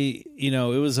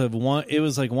it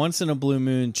was like once in a blue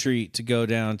moon treat to go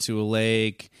down to a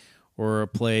lake or a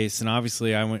place, and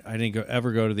obviously I didn't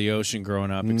ever go to the ocean growing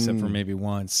up except for maybe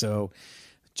once. So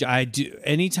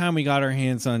anytime we got our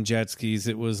hands on jet skis,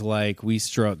 it was like we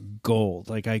struck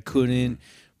gold. I couldn't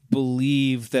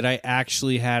believe that I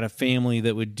actually had a family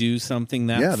that would do something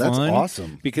that fun. Yeah, that's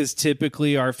awesome. Because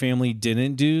typically our family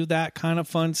didn't do that kind of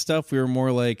fun stuff. We were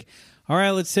more like, all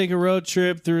right, let's take a road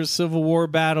trip through a Civil War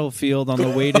battlefield on the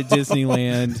way to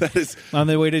Disneyland, on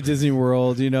the way to Disney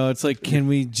World. It's like, can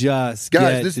we just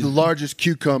this is the largest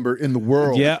cucumber in the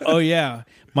world. Yeah. Oh, yeah.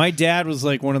 My dad was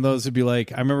one of those who'd be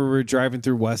like, I remember we were driving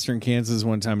through Western Kansas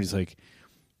one time. He's like,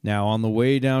 now on the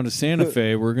way down to Santa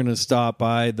Fe, we're going to stop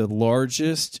by the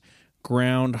largest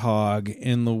groundhog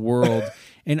in the world.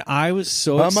 And I was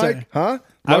so excited. Mike?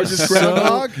 Largest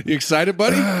groundhog? You excited,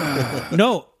 buddy?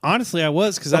 No, honestly, I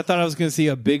was, because I thought I was going to see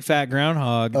a big fat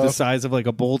groundhog the size of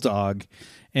a bulldog.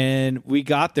 And we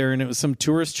got there, and it was some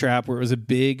tourist trap where it was a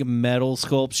big metal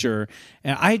sculpture.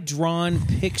 And I had drawn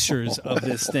pictures of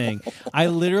this thing. I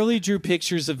literally drew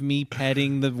pictures of me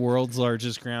petting the world's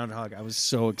largest groundhog. I was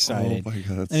so excited. Oh my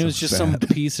God, that's and it was just some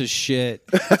piece of shit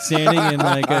standing in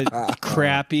a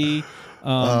crappy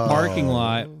parking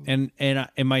lot, and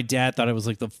my dad thought it was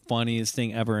like the funniest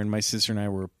thing ever, and my sister and I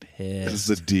were pissed. This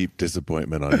is a deep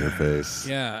disappointment on your face.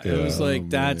 Yeah, it was like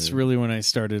that's really when I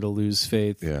started to lose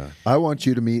faith. Yeah, I want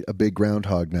you to meet a big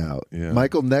groundhog now. Yeah.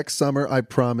 Michael, next summer, I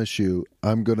promise you,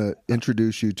 I'm going to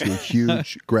introduce you to a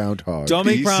huge groundhog. Don't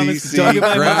make promises. BCC Don't give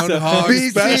my Groundhog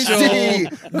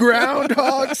BCC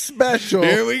Groundhog Special.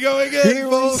 Here we go again. Here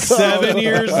we go. 7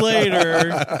 years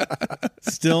later,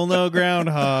 still no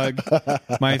groundhog.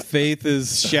 My faith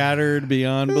is shattered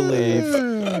beyond belief.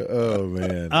 Oh,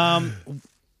 man.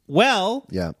 Well,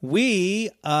 yeah.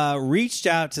 We reached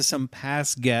out to some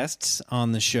past guests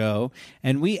on the show,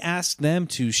 and we asked them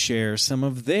to share some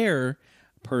of their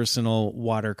personal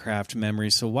watercraft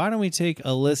memories. So why don't we take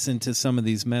a listen to some of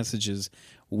these messages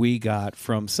we got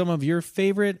from some of your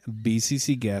favorite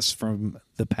BCC guests from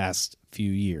the past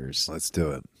few years. Let's do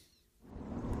it.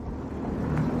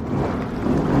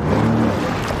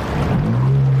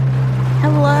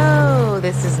 Hello,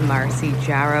 this is Marcy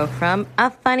Jarrow from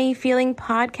A Funny Feeling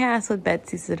Podcast with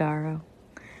Betsy Sidaro.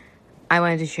 I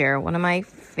wanted to share one of my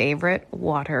favorite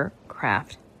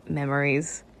watercraft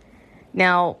memories.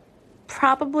 Now,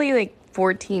 probably like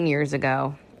 14 years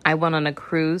ago, I went on a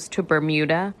cruise to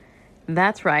Bermuda.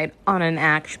 That's right, on an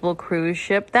actual cruise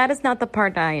ship. That is not the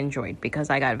part I enjoyed because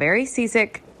I got very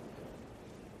seasick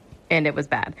and it was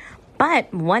bad.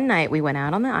 But one night we went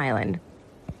out on the island.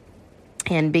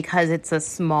 And because it's a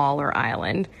smaller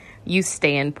island, you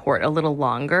stay in port a little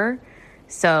longer.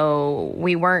 So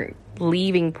we weren't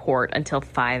leaving port until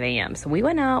 5 a.m. So we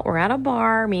went out, we're at a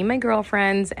bar, me and my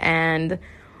girlfriends, and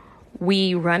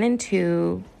we run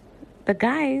into the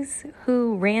guys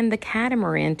who ran the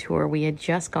catamaran tour we had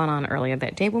just gone on earlier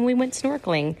that day when we went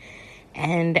snorkeling.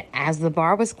 And as the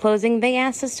bar was closing, they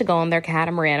asked us to go on their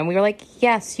catamaran. And we were like,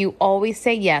 yes, you always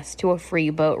say yes to a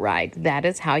free boat ride. That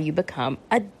is how you become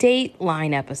a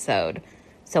Dateline episode.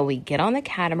 So we get on the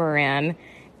catamaran,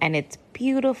 and it's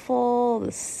beautiful.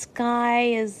 The sky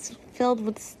is filled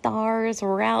with stars.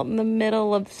 We're out in the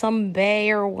middle of some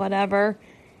bay or whatever.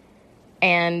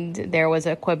 And there was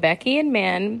a Quebecian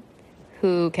man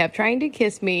who kept trying to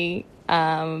kiss me.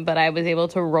 But I was able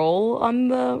to roll on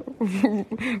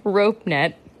the rope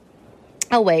net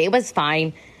away. It was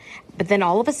fine. But then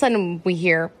all of a sudden we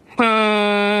hear,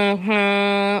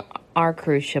 our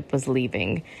cruise ship was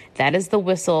leaving. That is the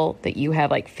whistle that you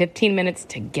have like 15 minutes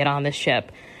to get on the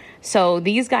ship. So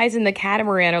these guys in the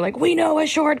catamaran are like, we know a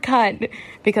shortcut,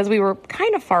 because we were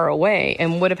kind of far away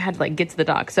and would have had to like get to the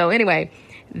dock. So anyway,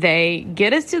 they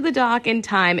get us to the dock in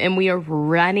time, and we are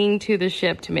running to the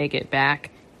ship to make it back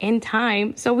in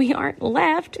time so we aren't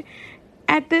left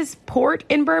at this port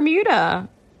in Bermuda.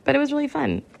 But it was really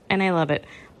fun, and I love it.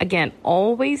 Again,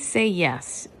 always say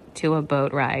yes to a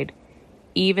boat ride,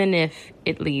 even if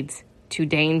it leads to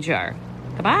danger.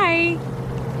 Goodbye.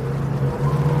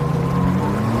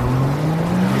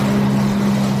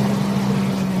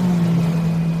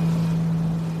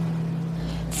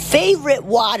 Favorite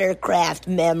watercraft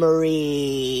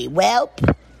memory? Well,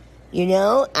 you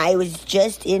know, I was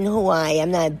just in Hawaii.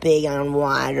 I'm not big on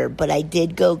water, but I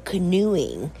did go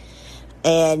canoeing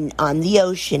and on the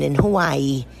ocean in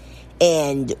Hawaii,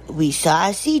 and we saw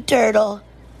a sea turtle,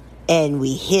 and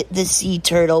we hit the sea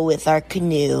turtle with our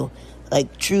canoe,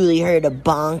 like truly heard a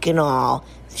bonk and all.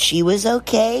 She was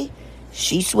okay.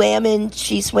 She swam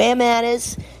at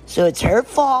us, so it's her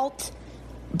fault,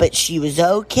 but she was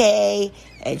okay,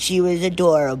 and she was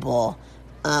adorable.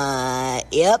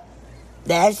 Yep.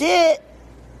 That's it.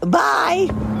 Bye.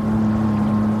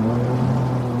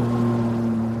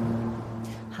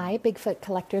 Hi, Bigfoot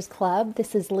Collectors Club.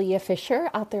 This is Leah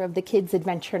Fisher, author of the kids'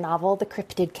 adventure novel, The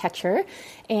Cryptid Catcher.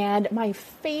 And my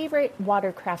favorite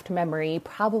watercraft memory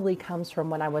probably comes from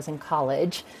when I was in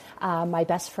college. My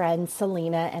best friend,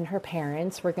 Selena, and her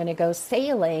parents were going to go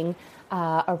sailing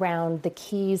around the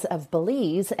Keys of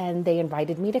Belize, and they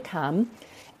invited me to come.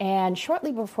 And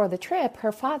shortly before the trip,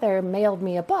 her father mailed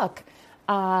me a book.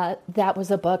 That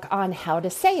was a book on how to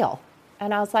sail.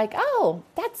 And I was like, oh,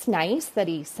 that's nice that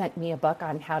he sent me a book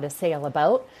on how to sail a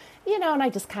boat. You know, and I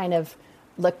just kind of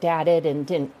looked at it and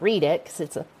didn't read it because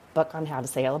it's a book on how to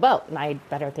sail a boat. And I had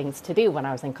better things to do when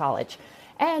I was in college.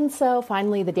 And so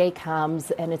finally the day comes,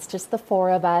 and it's just the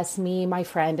four of us, me, my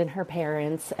friend, and her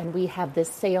parents. And we have this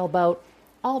sailboat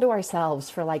all to ourselves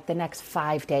for like the next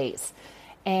 5 days.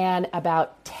 And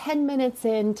about 10 minutes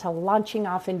into launching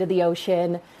off into the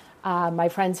ocean, my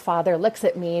friend's father looks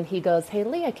at me and he goes, hey,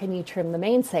 Leah, can you trim the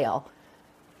mainsail?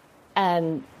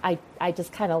 And I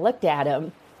just kind of looked at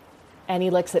him, and he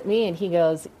looks at me and he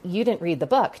goes, you didn't read the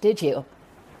book, did you?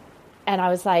 And I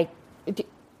was like,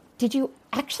 did you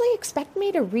actually expect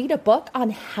me to read a book on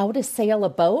how to sail a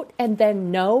boat and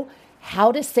then know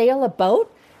how to sail a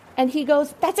boat? And he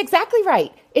goes, that's exactly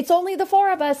right. It's only the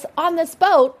 4 of us on this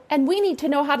boat, and we need to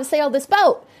know how to sail this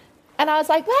boat. And I was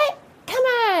like, what? Come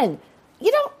on.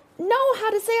 You don't know how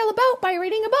to sail a boat by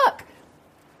reading a book.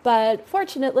 But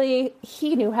fortunately,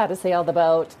 he knew how to sail the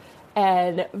boat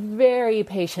and very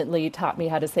patiently taught me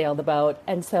how to sail the boat.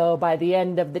 And so by the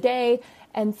end of the day,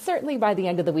 and certainly by the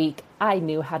end of the week, I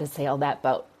knew how to sail that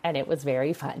boat. And it was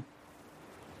very fun.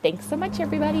 Thanks so much,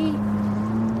 everybody.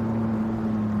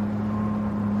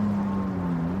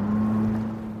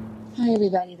 Hi,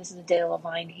 everybody. This is Adele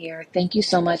Levine here. Thank you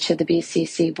so much to the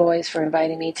BCC boys for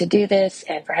inviting me to do this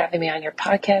and for having me on your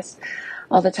podcast.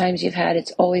 All the times you've had,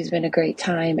 it's always been a great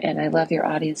time, and I love your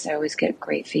audience. I always get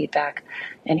great feedback,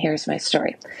 and here's my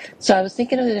story. So I was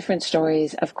thinking of the different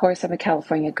stories. Of course, I'm a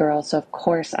California girl, so of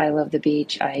course I love the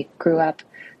beach. I grew up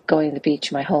going to the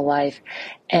beach my whole life,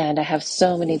 and I have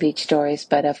so many beach stories,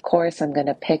 but of course I'm going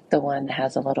to pick the one that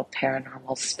has a little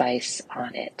paranormal spice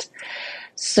on it.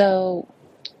 So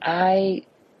I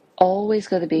always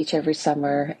go to the beach every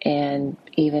summer and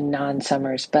even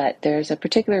non-summers, but there's a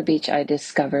particular beach I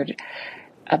discovered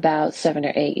about 7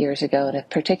 or 8 years ago in a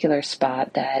particular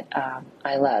spot that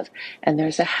I love. And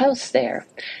there's a house there.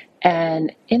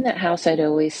 And in that house, I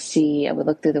would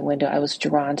look through the window. I was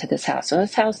drawn to this house. So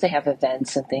this house, they have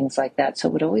events and things like that. So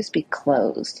it would always be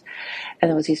closed. And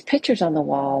there was these pictures on the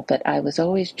wall, but I was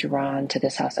always drawn to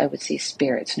this house. I would see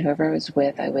spirits. And whoever I was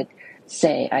with, I would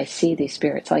say, I see these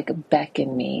spirits like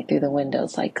beckon me through the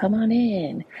windows, like, come on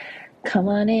in.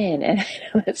 And I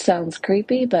know it sounds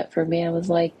creepy, but for me, I was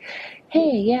like,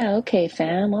 hey, yeah, okay,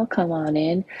 fam, I'll come on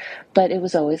in. But it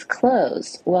was always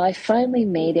closed. Well, I finally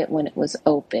made it when it was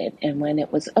open. And when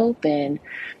it was open,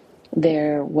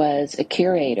 there was a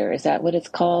curator. Is that what it's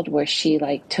called? Where she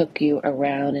took you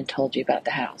around and told you about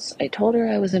the house. I told her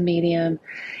I was a medium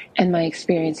and my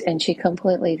experience, and she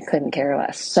completely couldn't care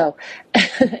less. So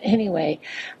anyway,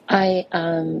 I,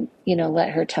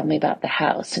 let her tell me about the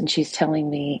house, and she's telling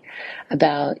me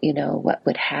about, what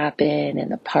would happen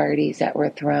and the parties that were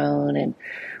thrown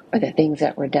or the things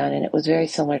that were done. And it was very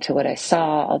similar to what I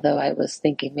saw, although I was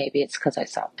thinking maybe it's because I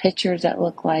saw pictures that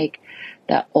look like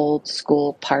that old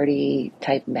school party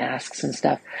type masks and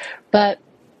stuff. But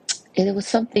it was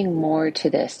something more to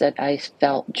this that I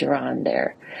felt drawn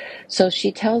there. So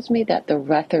she tells me that the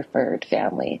Rutherford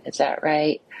family, is that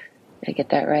right? Did I get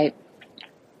that right?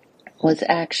 Was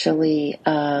actually,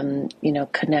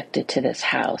 connected to this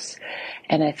house.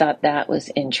 And I thought that was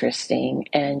interesting.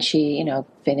 And she,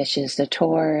 finishes the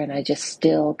tour, and I just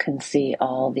still can see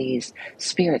all these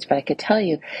spirits. But I could tell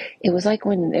you, it was like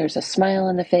when there's a smile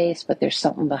on the face, but there's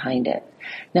something behind it.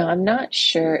 Now, I'm not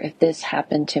sure if this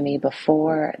happened to me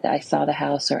before I saw the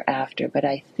house or after, but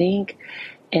I think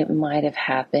it might have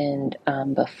happened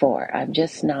before. I'm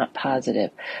just not positive.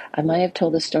 I might have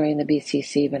told the story in the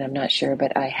BCC, but I'm not sure.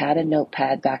 But I had a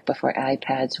notepad back before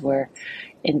iPads were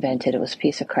invented. It was a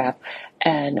piece of crap.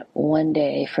 And one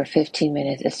day for 15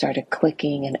 minutes, it started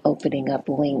clicking and opening up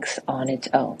links on its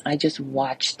own. I just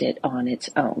watched it on its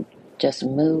own, just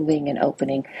moving and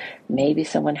opening. Maybe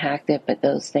someone hacked it, but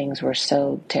those things were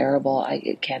so terrible,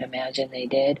 I can't imagine they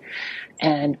did.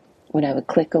 And when I would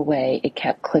click away, it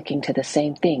kept clicking to the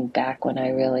same thing. Back when I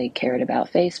really cared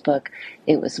about Facebook,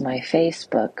 it was my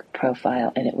Facebook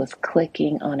profile, and it was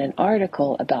clicking on an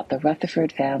article about the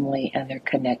Rutherford family and their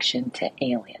connection to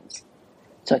aliens.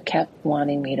 So it kept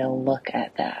wanting me to look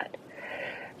at that.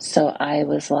 So I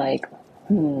was like,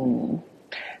 and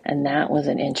that was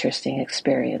an interesting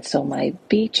experience. So my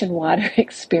beach and water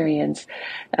experience,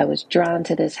 I was drawn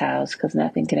to this house because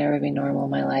nothing can ever be normal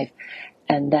in my life.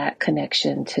 And that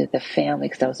connection to the family,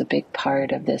 because that was a big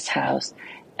part of this house,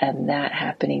 and that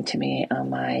happening to me on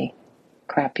my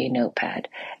crappy notepad.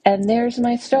 And there's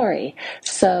my story.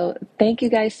 So thank you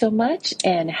guys so much,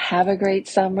 and have a great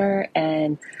summer,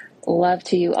 and love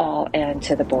to you all and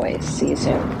to the boys. See you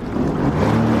soon.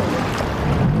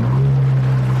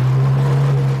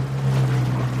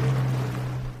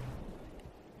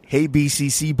 Hey,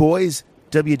 BCC boys.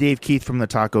 W. Dave Keith from the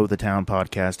Taco the Town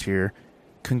podcast here.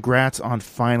 Congrats on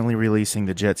finally releasing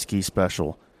the jet ski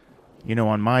special.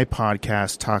 On my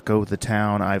podcast, Taco the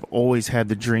Town, I've always had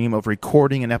the dream of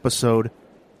recording an episode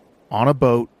on a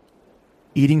boat,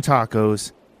 eating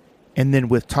tacos, and then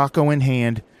with taco in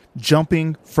hand,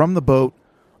 jumping from the boat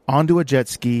onto a jet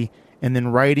ski, and then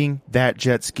riding that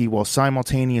jet ski while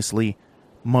simultaneously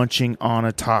munching on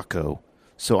a taco.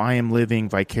 So I am living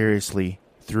vicariously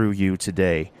through you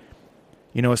today.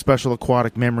 A special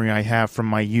aquatic memory I have from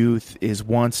my youth is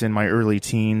once in my early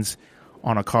teens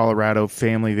on a Colorado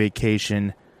family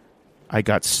vacation, I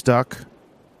got stuck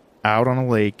out on a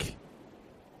lake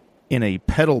in a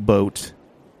pedal boat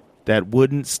that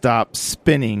wouldn't stop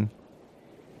spinning,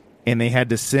 and they had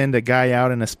to send a guy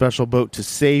out in a special boat to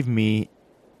save me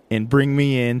and bring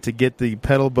me in to get the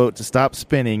pedal boat to stop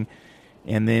spinning.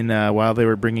 And then while they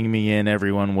were bringing me in,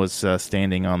 everyone was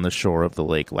standing on the shore of the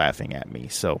lake laughing at me.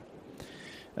 So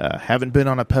haven't been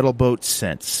on a pedal boat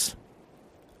since.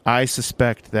 I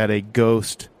suspect that a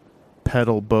ghost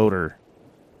pedal boater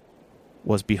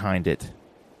was behind it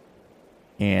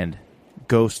and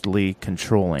ghostly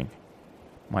controlling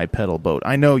my pedal boat.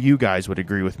 I know you guys would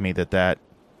agree with me that that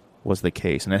was the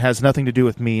case, and it has nothing to do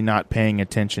with me not paying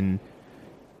attention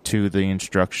to the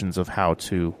instructions of how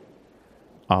to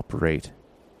operate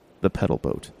the pedal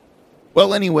boat.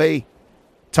 Well, anyway,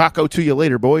 taco to you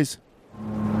later, boys.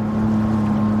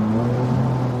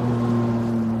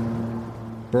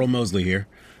 Burl Mosley here.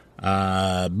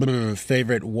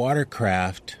 Favorite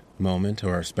watercraft moment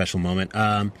or special moment.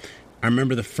 I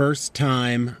remember the first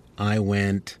time I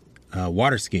went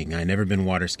water skiing. I'd never been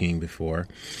water skiing before.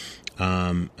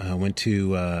 I went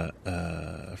to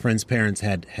a friend's parents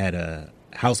had a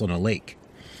house on a lake,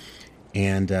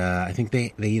 and I think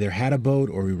they either had a boat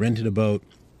or we rented a boat.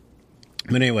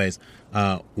 But anyways,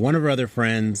 one of our other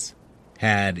friends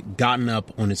had gotten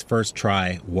up on his first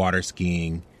try water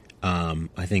skiing.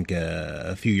 I think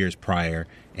a few years prior,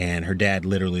 and her dad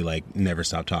literally like never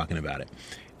stopped talking about it.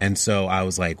 And so I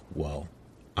was like, well,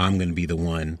 I'm going to be the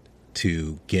one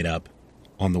to get up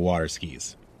on the water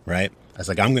skis, right? I was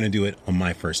like, I'm going to do it on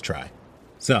my first try.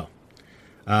 So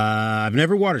I've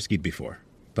never water skied before,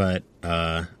 but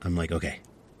I'm like, okay,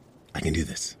 I can do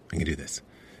this. I can do this.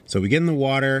 So we get in the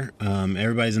water.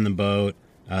 Everybody's in the boat.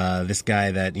 This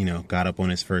guy that, got up on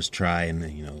his first try, and,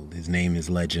 his name is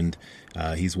Legend.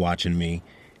 He's watching me,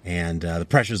 and the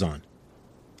pressure's on.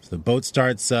 So the boat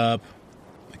starts up.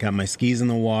 I got my skis in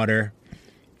the water.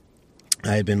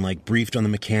 I had been, briefed on the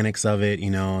mechanics of it.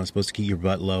 I was supposed to keep your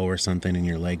butt low or something and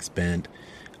your legs bent.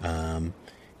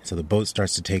 So the boat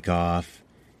starts to take off,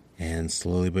 and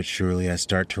slowly but surely I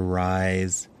start to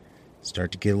rise,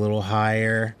 start to get a little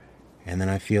higher. And then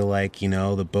I feel like,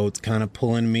 the boat's kind of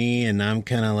pulling me, and I'm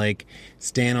kind of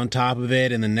staying on top of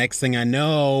it. And the next thing I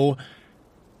know,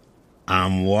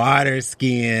 I'm water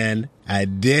skiing. I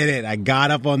did it. I got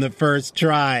up on the first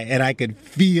try, and I could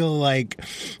feel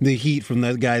the heat from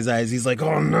that guy's eyes. He's like,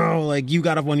 oh no, you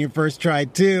got up on your first try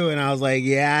too. And I was like,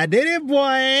 yeah, I did it,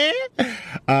 boy.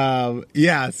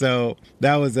 So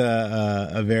that was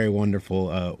a very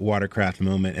wonderful watercraft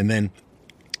moment. And then,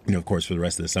 of course, for the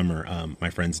rest of the summer, my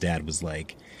friend's dad was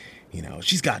like,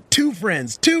 she's got two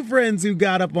friends who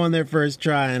got up on their first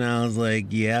try. And I was like,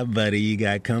 yeah, buddy, you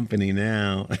got company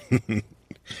now.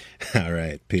 All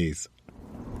right, peace.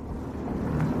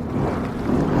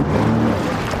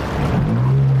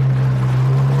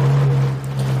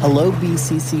 Hello,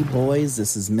 BCC boys.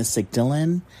 This is Mystic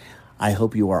Dylan. I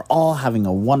hope you are all having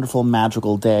a wonderful,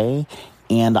 magical day.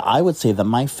 And I would say that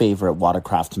my favorite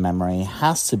watercraft memory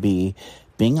has to be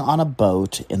being on a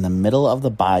boat in the middle of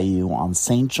the bayou on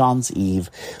St. John's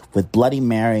Eve with Bloody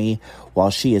Mary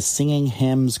while she is singing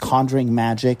hymns, conjuring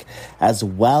magic, as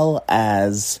well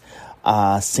as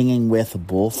singing with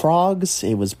bullfrogs.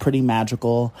 It was pretty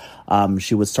magical.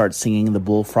 She would start singing, the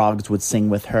bullfrogs would sing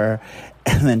with her,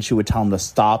 and then she would tell them to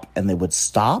stop, and they would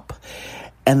stop.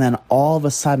 And then all of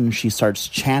a sudden she starts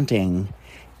chanting,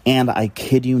 and I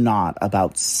kid you not,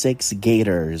 about 6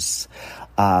 gators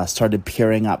started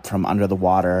peering up from under the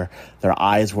water. Their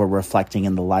eyes were reflecting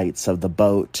in the lights of the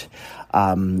boat.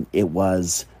 It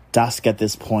was dusk at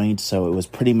this point, so it was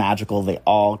pretty magical. They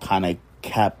all kind of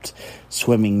kept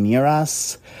swimming near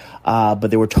us, but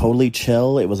they were totally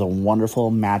chill. It was a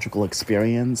wonderful, magical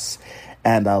experience.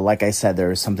 And like I said, there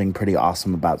was something pretty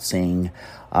awesome about seeing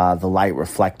the light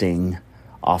reflecting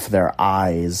off their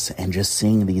eyes and just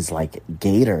seeing these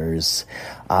gators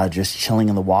just chilling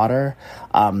in the water,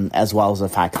 as well as the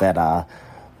fact that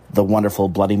the wonderful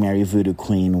Bloody Mary Voodoo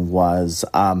Queen was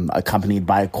accompanied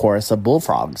by a chorus of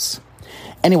bullfrogs.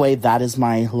 Anyway, that is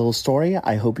my little story.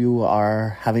 I hope you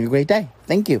are having a great day.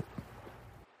 Thank you.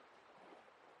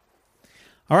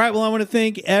 All right. Well, I want to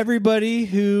thank everybody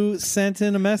who sent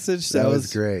in a message. That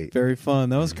was great. Very fun.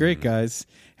 That was great, guys.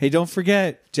 Hey, don't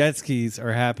forget, jet skis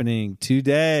are happening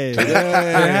today. They're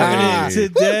happening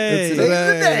today. Today's the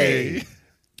day.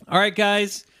 All right,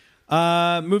 guys.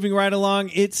 Moving right along,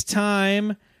 it's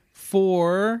time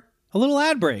for a little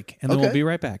ad break, and then we'll be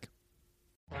right back.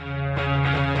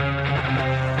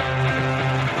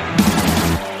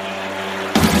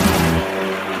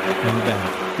 Welcome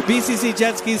back. The BCC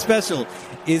Jet Ski Special.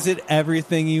 Is it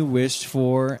everything you wished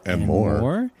for and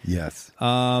more? Yes.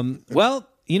 Well,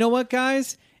 you know what,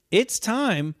 guys? It's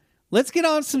time. Let's get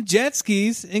on some jet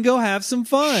skis and go have some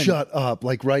fun. Shut up.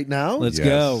 Like right now? Let's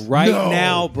go. Right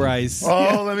now, Bryce.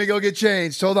 Oh, let me go get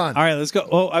changed. Hold on. All right, let's go.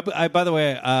 Oh, I by the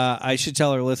way, I should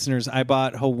tell our listeners, I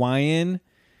bought Hawaiian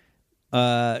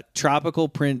tropical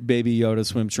print Baby Yoda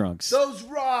swim trunks. Those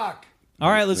rock. All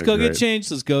right, let's They're go great. get changed.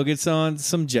 Let's go get on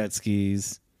some jet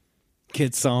skis.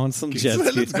 Get on some jet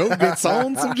skis. Let's go get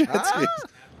on some jet skis.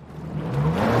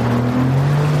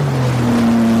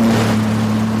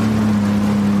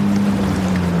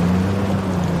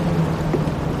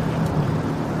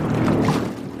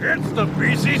 It's the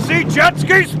BCC Jet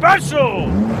Ski Special!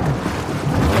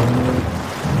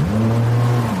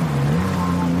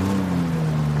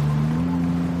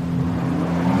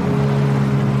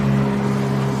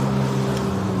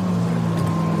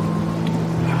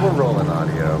 We're rolling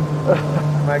audio.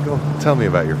 Michael, tell me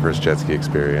about your first jet ski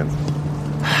experience.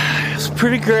 It's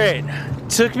pretty great.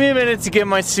 Took me a minute to get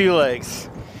my sea legs.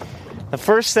 The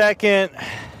first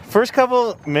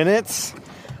couple minutes,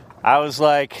 I was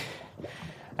like,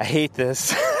 I hate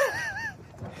this.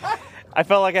 I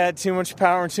felt like I had too much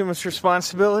power and too much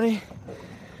responsibility.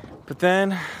 But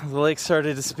then the lake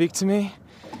started to speak to me,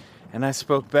 and I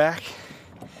spoke back.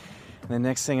 And the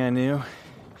next thing I knew,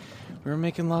 we were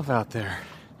making love out there.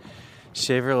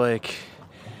 Shaver Lake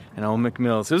and Old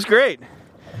McMills. It was great.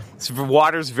 The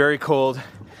water's very cold.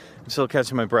 I'm still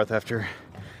catching my breath after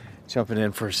jumping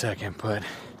in for a second, but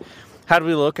how do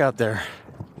we look out there?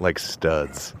 Like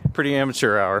studs. Pretty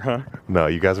amateur hour, huh? No,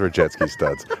 you guys were jet ski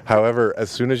studs. However, as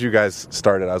soon as you guys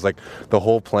started, I was like, the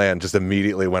whole plan just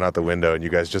immediately went out the window, and you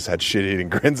guys just had shit-eating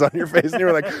grins on your face, and you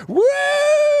were like, woo,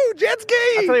 jet ski!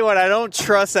 I'll tell you what, I don't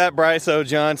trust that Bryce O.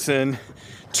 Johnson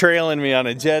trailing me on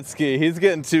a jet ski. He's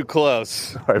getting too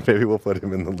close. All right, maybe we'll put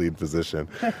him in the lead position.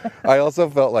 I also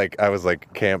felt like I was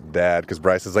like camp dad because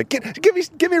Bryce is like, give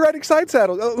me riding side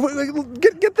saddle. Oh,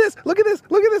 get this. Look at this.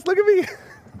 Look at this. Look at me.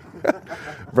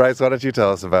 Bryce, why don't you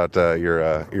tell us about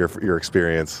your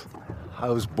experience? I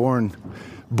was born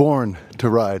to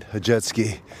ride a jet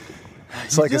ski.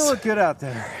 It's You do look good out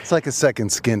there. It's like a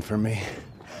second skin for me.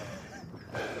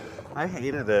 I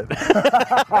hated it. That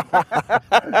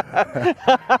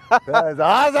is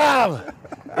awesome.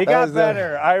 It got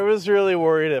better. I was really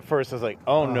worried at first. I was like,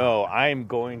 oh no, I'm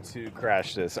going to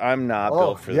crash this. I'm not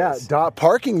built for this.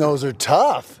 Parking those are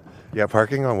tough. Yeah,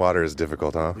 parking on water is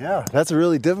difficult, huh? Yeah, that's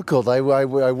really difficult. I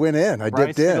went in. I Bryce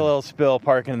dipped did in. a little spill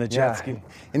parking the jet ski.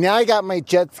 And now I got my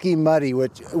jet ski muddy,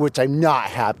 which I'm not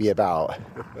happy about.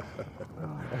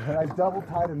 I double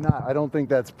tied a knot. I don't think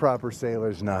that's proper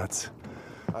sailor's knots.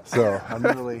 So I'm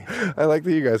really. I like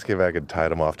that you guys came back and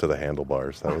tied them off to the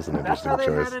handlebars. That was an That's interesting how they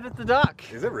choice. had it at the dock.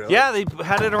 Is it really? Yeah, they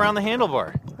had it around the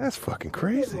handlebar. That's fucking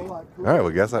crazy. All right, well,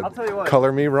 guess I'll tell you what.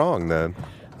 color me wrong then.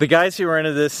 The guys who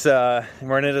rented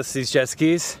us these jet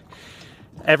skis,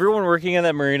 everyone working in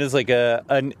that marina is like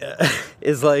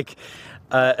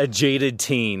a jaded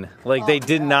teen. Like they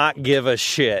did not give a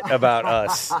shit about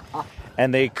us,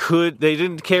 and they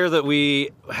didn't care that we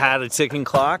had a ticking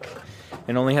clock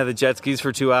and only had the jet skis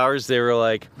for 2 hours. They were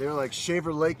like,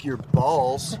 Shaver Lake your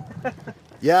balls.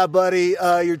 Yeah, buddy,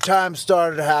 your time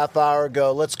started a half hour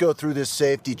ago. Let's go through this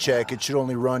safety check. It should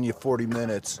only run you 40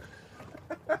 minutes.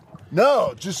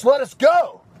 No, just let us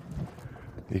go.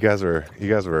 You guys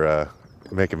were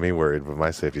making me worried with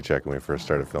my safety check when we first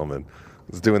started filming. I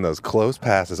was doing those close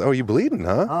passes. Oh, you bleeding,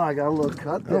 huh? Oh, I got a little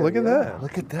cut there. Oh, look at that.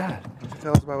 Look at that.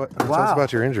 Tell us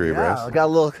about your injury, Bryce. I got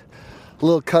a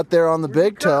little cut there on the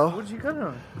big toe. what'd you cut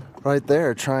on? Right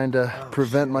there, trying to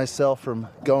prevent myself from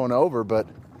going over, but...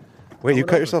 Wait, you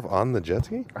cut yourself on the jet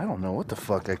ski? I don't know what the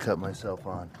fuck I cut myself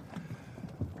on.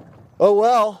 Oh,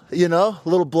 well, a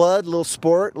little blood, a little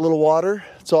sport, a little water.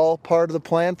 It's all part of the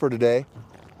plan for today.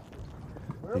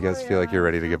 You guys feel like you're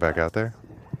ready to get back out there?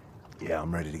 Yeah,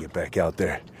 I'm ready to get back out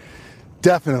there.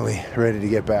 Definitely ready to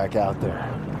get back out there.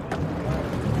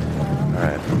 All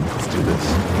right, let's do this.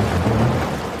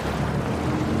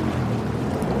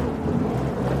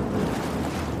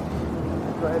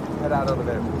 Go ahead and head out over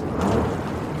there.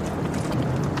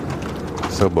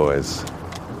 So, boys,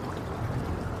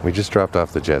 we just dropped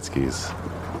off the jet skis.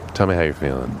 Tell me how you're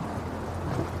feeling.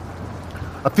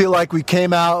 I feel like we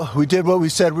came out, we did what we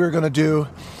said we were going to do.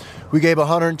 We gave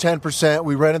 110%.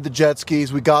 We rented the jet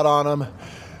skis. We got on them.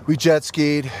 We jet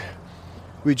skied.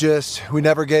 We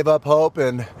never gave up hope,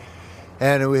 and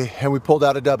we pulled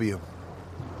out a W.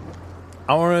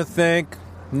 I want to thank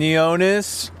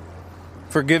Neonis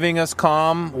for giving us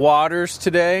calm waters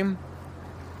today,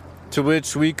 to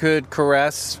which we could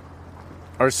caress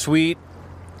our sweet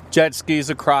jet skis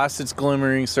across its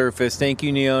glimmering surface. Thank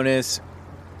you, Neonis.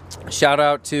 Shout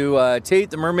out to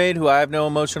Tate the mermaid, who I have no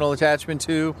emotional attachment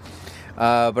to.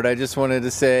 But I just wanted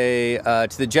to say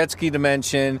to the jet ski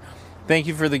dimension, thank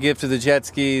you for the gift of the jet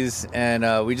skis.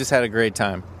 And we just had a great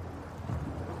time.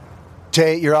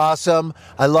 Tate, you're awesome.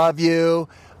 I love you.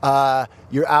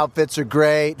 Your outfits are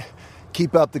great.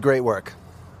 Keep up the great work.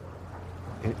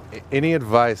 Any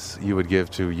advice you would give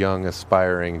to young,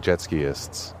 aspiring jet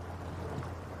skiists?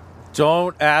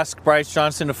 Don't ask Bryce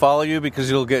Johnson to follow you because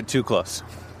you'll get too close.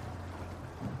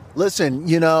 Listen,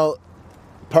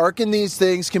 parking these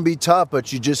things can be tough,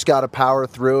 but you just got to power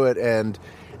through it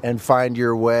and find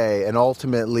your way. And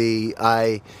ultimately,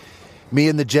 me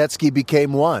and the jet ski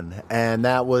became one, and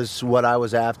that was what I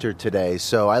was after today.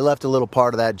 So I left a little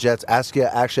part of that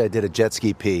Actually, I did a jet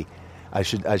ski pee. I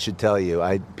should tell you,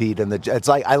 I peed in the. It's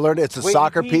like I learned it's a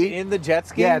soccer you peed pee in the jet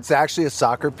ski. Yeah, it's actually a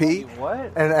soccer pee.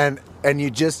 What? And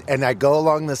I go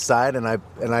along the side and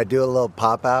I do a little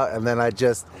pop out, and then I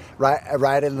just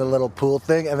right in the little pool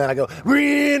thing, and then I go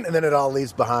and then it all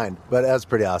leaves behind. But that was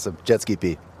pretty awesome. Jet ski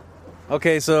pee.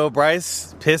 Okay, so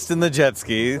Bryce pissed in the jet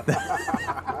ski.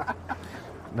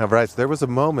 Now, Bryce, there was a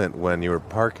moment when you were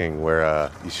parking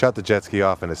where you shut the jet ski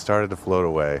off and it started to float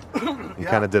away. You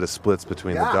kind of did a splits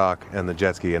between the dock and the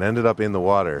jet ski and ended up in the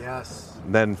water. Yes.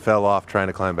 Then fell off trying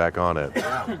to climb back on it.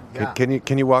 Yeah.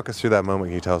 Can you walk us through that moment?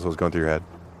 Can you tell us what was going through your head?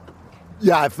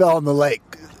 Yeah, I fell in the lake.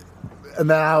 And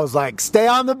then I was like, stay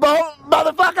on the boat,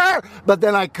 motherfucker! But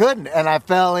then I couldn't, and I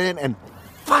fell in, and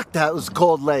fuck, that was a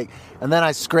cold lake. And then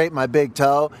I scraped my big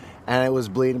toe, and it was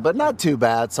bleeding, but not too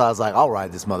bad. So I was like, I'll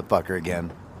ride this motherfucker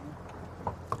again.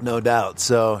 No doubt.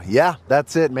 So, yeah,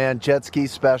 that's it, man. Jet ski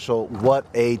special. What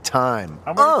a time.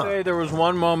 I'm going to say there was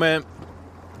one moment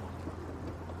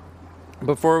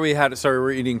before we had to start, we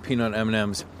were eating peanut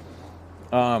M&Ms,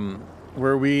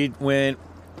 where we went,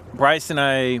 Bryce and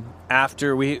I,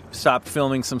 after we stopped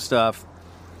filming some stuff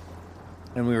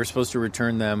and we were supposed to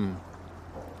return them,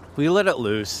 we let it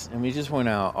loose and we just went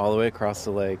out all the way across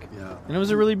the lake. Yeah. And it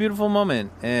was a really beautiful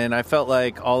moment. And I felt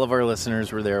like all of our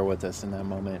listeners were there with us in that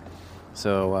moment.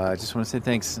 So I just want to say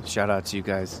thanks. Shout out to you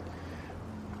guys.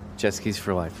 Jet skis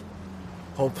for life.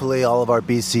 Hopefully all of our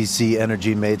BCC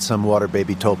energy made some water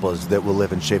baby topas that will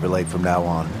live in Shaver Lake from now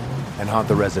on and haunt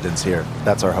the residents here.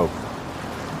 That's our hope.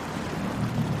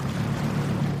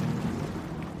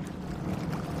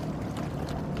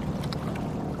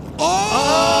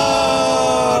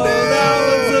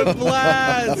 That was a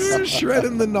blast! You're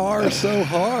shredding the gnar so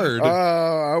hard.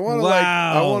 I want to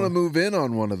I want to move in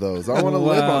on one of those. I want to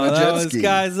live on a jet ski.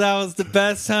 Guys, that was the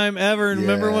best time ever. And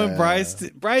remember when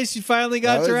Bryce, you finally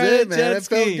got to ride a jet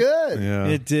ski. It felt good. Yeah.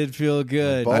 It did feel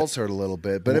good. My balls hurt a little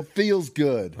bit, but it feels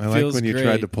good. I like when you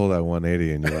tried to pull that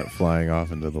 180 and you went flying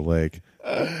off into the lake.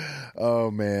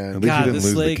 Oh man! At least you didn't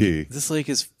lose lake, the key. This lake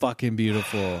is fucking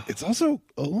beautiful. It's also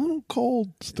a little cold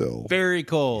still. Very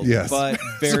cold, yes, but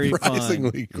very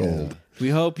surprisingly fun. cold. Yeah. We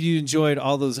hope you enjoyed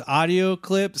all those audio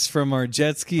clips from our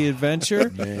jet ski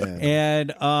adventure.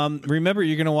 And remember,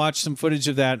 you're going to watch some footage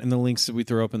of that in the links that we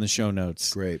throw up in the show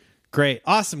notes. Great.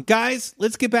 Awesome. Guys,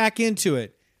 let's get back into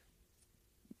it.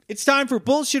 It's time for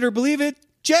Bullshit or Believe It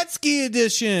Jet Ski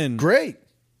Edition. Great.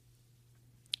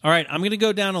 All right, I'm going to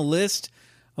go down a list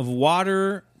of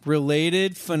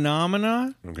water-related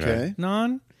phenomena. Okay.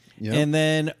 Yep. And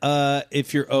then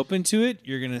if you're open to it,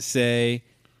 you're going to say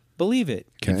believe it.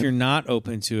 Okay. If you're not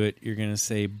open to it, you're going to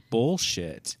say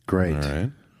bullshit. Great. All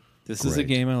right. This is a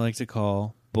game I like to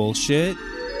call Bullshit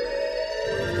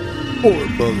or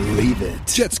Believe It.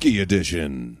 Jet Ski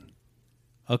Edition.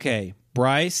 Okay,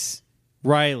 Bryce,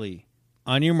 Riley,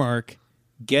 on your mark,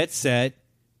 get set,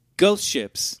 ghost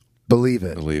ships. Believe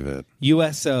it. Believe it.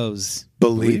 USOs.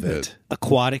 Believe it.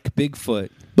 Aquatic Bigfoot.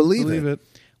 Believe it.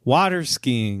 Water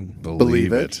skiing.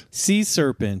 Believe it. Sea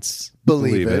serpents.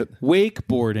 Believe it.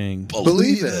 Wakeboarding.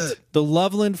 Believe it. The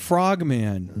Loveland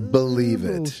Frogman. Believe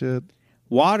it. Bullshit.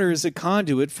 Water is a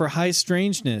conduit for high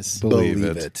strangeness. Believe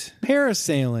it.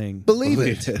 Parasailing. Believe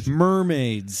it.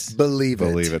 Mermaids. Believe it.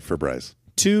 Believe it for Bryce.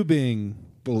 Tubing.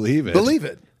 Believe it. Believe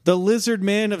it. The Lizard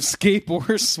Man of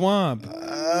Skateboard Swamp.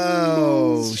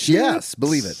 Oh, yes.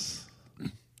 Believe it.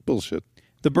 Bullshit.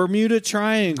 The Bermuda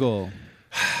Triangle.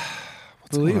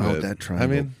 Believe going on it. with that triangle?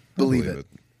 I mean, Believe it.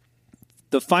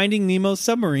 The Finding Nemo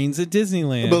submarines at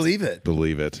Disneyland. Believe it.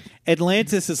 Believe it.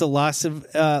 Atlantis is a lost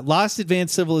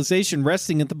advanced civilization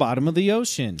resting at the bottom of the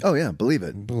ocean. Oh, yeah. Believe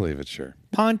it. Believe it, sure.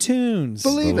 Pontoons.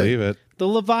 Believe it. The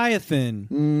Leviathan.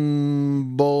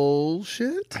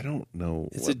 Bullshit. I don't know.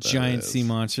 It's what a that giant is. sea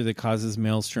monster that causes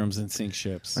maelstroms and sinks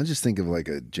ships. I just think of like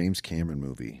a James Cameron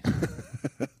movie.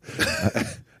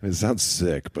 It sounds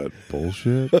sick, but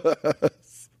bullshit.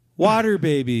 Water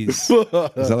babies. Is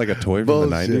that like a toy from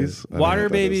the 90s? Water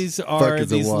babies are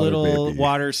these little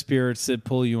water spirits that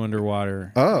pull you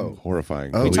underwater. Oh,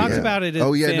 horrifying. We talked about it at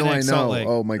Fan X Salt Lake.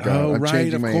 Oh my god! Oh, I'm right,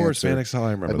 changing of my course, answer. Fan X Salt,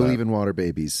 I remember I believe that. in water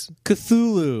babies.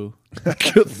 Cthulhu.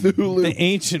 Cthulhu. The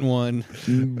ancient one.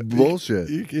 Bullshit.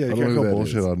 You I can't don't know go who that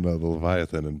bullshit is. on the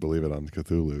Leviathan and believe it on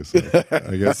Cthulhu. So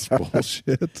I guess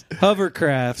bullshit.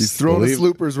 Hovercrafts. He's throwing the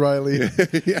sloopers, Riley.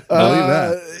 Yeah, believe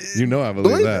that. You know I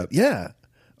believe that. it. Yeah.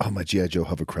 Oh, my G.I. Joe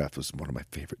hovercraft was one of my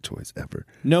favorite toys ever.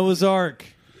 Noah's Ark.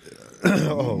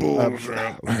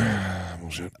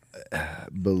 Bullshit.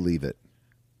 Believe it.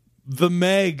 The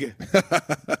Meg.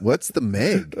 What's the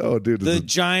Meg? Oh, dude, The it's a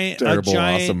giant, terrible, a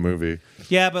giant, awesome movie.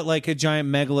 Yeah, but like a giant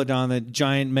megalodon. The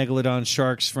giant megalodon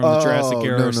sharks from the Jurassic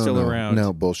era are still around.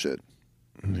 No, bullshit.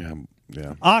 Yeah.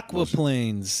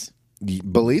 Aquaplanes.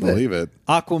 Believe it.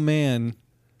 Aquaman.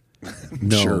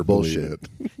 No, Sure, bullshit.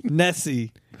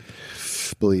 Nessie.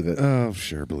 Believe it. Oh,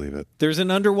 sure, believe it. There's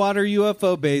an underwater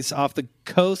UFO base off the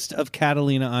coast of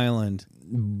Catalina Island.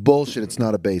 Bullshit. It's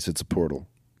not a base. It's a portal.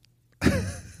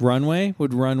 Runway?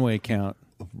 Would runway count?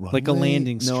 Like a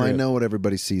landing strip? No, I know what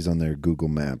everybody sees on their Google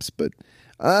Maps, but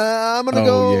I'm going to Oh,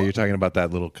 go. yeah, you're talking about that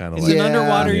little kind of It's like... an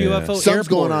underwater UFO Something's airport.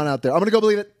 going on out there. I'm going to go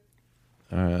believe it.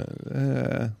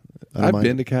 I've mind.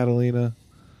 been to Catalina.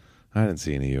 I didn't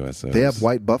see any USOs. They have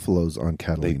white buffaloes on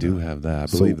Catalina. They do have that. I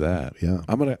So, believe that. yeah.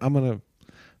 I'm gonna.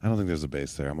 I don't think there's a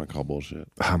base there. I'm gonna call bullshit.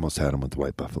 I almost had them with the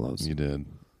white buffaloes. You did.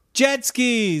 Jet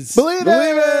skis. Believe it.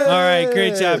 All right,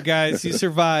 great job, guys. You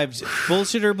survived.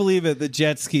 Bullshit or believe it, the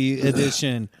jet ski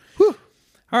edition. All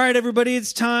right, everybody,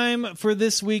 it's time for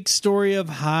this week's story of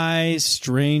high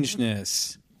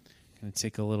strangeness. Gonna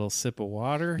take a little sip of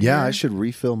water. Yeah, here. I should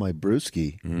refill my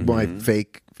brewski, my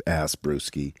fake ass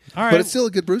brewski. All right. But it's still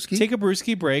a good brewski. Take a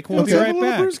brewski break. We'll be Okay. right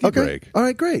back. Okay. break. All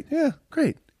right, great. Yeah.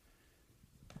 Great.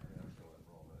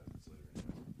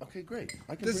 Okay, great.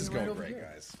 This is going great,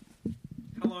 guys.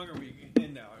 How long are we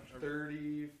in now?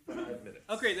 35 minutes.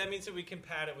 Okay, that means that we can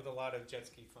pad it with a lot of jet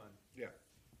ski fun. Yeah.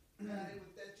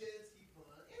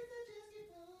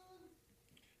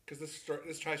 Because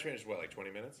this high strange is what, like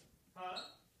 20 minutes? Huh?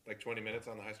 Like 20 minutes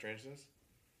on the high strangeness?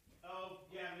 Oh,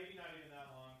 yeah, maybe not even that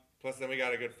long. Plus, then we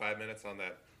got a good 5 minutes on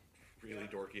that really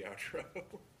dorky outro.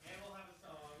 And we'll have a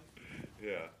song.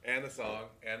 Yeah, and the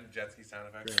song and jet ski sound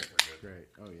effects. Great. We're good. Great.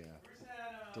 Oh, yeah. Where's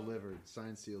that? Delivered.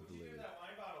 Signed, sealed, Here's delivered. that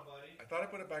wine bottle, buddy. I thought I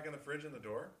put it back in the fridge in the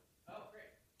door. Oh,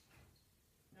 great.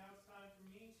 Now it's time for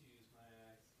me to use my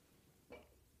axe.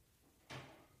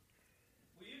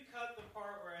 Will you cut the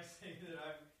part where I say that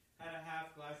I've had a half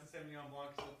glass of Sauvignon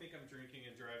Blanc because I think I'm drinking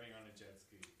and driving on a jet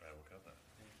ski? I will cut that.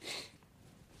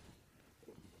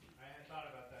 I had thought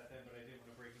about that then, but I didn't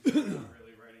want to break into it. I'm not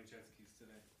really riding jet skis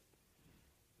today.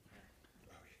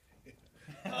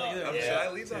 Should I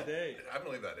leave that? I'm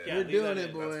gonna leave that in. Yeah, We're leave doing that it,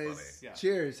 in. boys. That's funny. Yeah.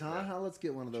 Cheers, huh? Let's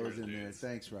get one of those Cheers, in there. dudes.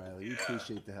 Thanks, Riley. We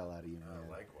appreciate the hell out of you, man.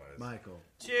 Likewise. Michael.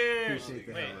 Cheers! Appreciate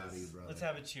the Wait, hell out of you, brother. let's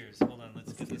have a cheers. Hold on,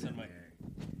 let's get this on my...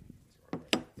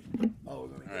 Oh, All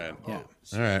right.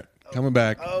 All right. Coming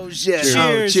back. Oh, shit.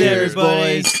 Cheers,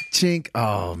 everybody. boys. Chink.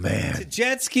 Oh, man. To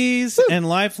jet skis and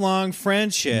lifelong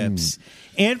friendships.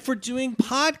 And for doing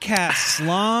podcasts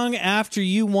long after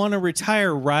you want to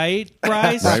retire, right,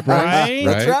 Bryce? Right, Bryce?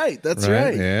 That's right. That's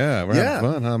right. Yeah, we're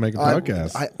having fun, huh? Making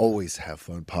podcasts. I always have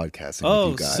fun podcasting with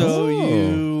Oh, you guys. so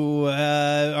you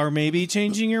are maybe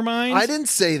changing your mind? I didn't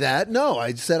say that. No,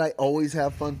 I said I always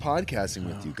have fun podcasting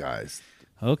with you guys.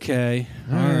 Okay.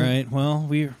 All right. Well,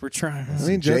 we're trying. I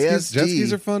mean, jet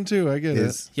skis are fun too. I get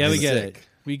it. Yeah, we get it.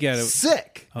 We get it.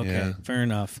 Sick. Okay, Yeah. fair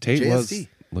enough. Tate was JSD.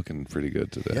 looking pretty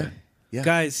good today. Yeah.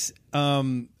 Guys,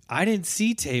 I didn't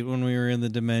see Tate when we were in the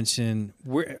dimension.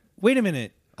 Wait a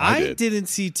minute. I didn't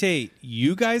see Tate.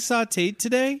 You guys saw Tate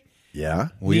today? Yeah.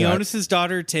 Leonis's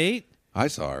daughter, Tate? I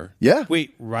saw her. Yeah.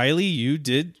 Wait, Riley, you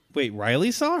did? Wait,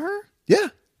 Riley saw her? Yeah.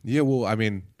 Yeah, well, I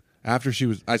mean, after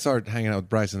I saw her hanging out with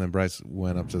Bryce, and then Bryce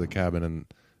went up to the cabin,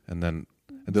 and then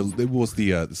it was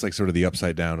it's like sort of the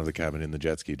upside down of the cabin in the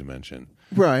jet ski dimension,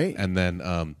 Right. and then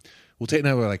well, Tate and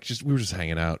I were like we were just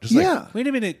hanging out, just Yeah. Wait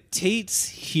a minute. Tate's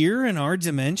here in our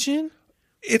dimension?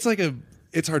 it's like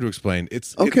it's hard to explain.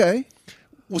 It's Okay.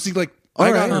 well, see, like All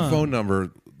I got right. her phone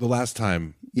number the last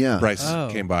time Yeah. Bryce Oh.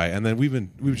 came by, and then we've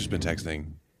just been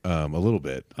texting a little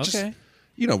bit. Just, Okay.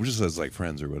 just as like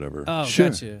friends or whatever. Oh, Sure.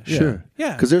 gotcha. Sure.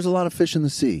 Yeah. Because there's a lot of fish in the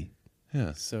sea.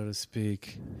 Yeah. So to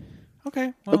speak.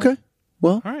 Okay. Well, Okay.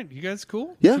 Well, all right. You guys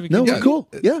cool? yeah. Should we No, continue? we're cool.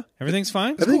 Yeah. Everything's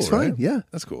fine? Everything's cool, fine. right? Yeah.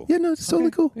 That's cool. Yeah, no, it's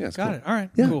totally cool. Yeah, it's Got cool. it. All right.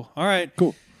 Yeah. Cool. All right.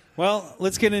 Cool. Well,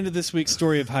 let's get into this week's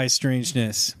story of high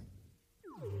strangeness.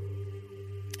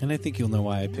 And I think you'll know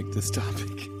why I picked this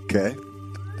topic. Okay.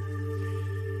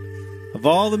 Of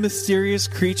all the mysterious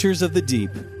creatures of the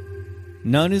deep,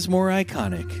 none is more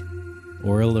iconic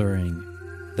or alluring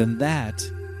than that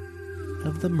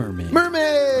of the mermaid.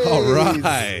 Mermaid! All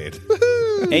right.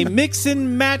 A mix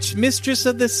and match mistress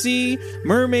of the sea,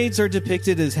 mermaids are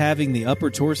depicted as having the upper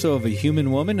torso of a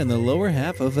human woman and the lower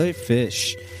half of a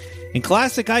fish. In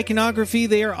classic iconography,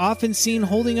 they are often seen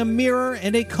holding a mirror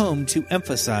and a comb to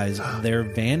emphasize their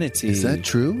vanity. Is that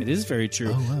true? It is very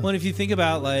true. Oh, wow. Well, and if you think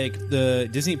about like the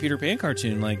Disney Peter Pan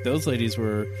cartoon, like those ladies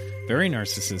were very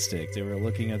narcissistic. They were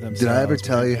looking at themselves. Did I ever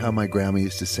tell you how my grandma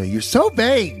used to say, "You're so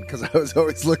vain," because I was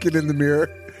always looking in the mirror.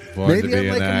 Wanted Maybe to be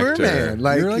I'm like an a actor. merman.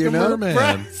 Like, You're like you a know?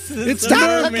 merman. It's Stop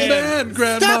merman. Man,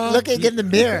 Grandma. Stop looking in the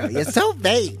mirror. You're so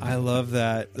vain. I love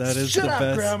that. That is Shut the up,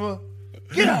 best. Grandma.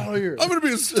 Get out of here. I'm going to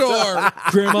be a star.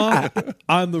 Grandma,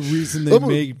 I'm the reason they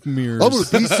make mirrors. I'm going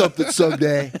to be something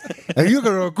someday, and you're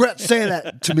going to regret saying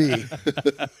that to me.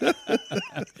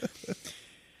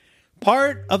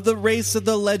 Part of the race of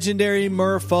the legendary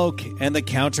merfolk and the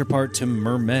counterpart to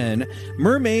mermen,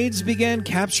 mermaids began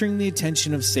capturing the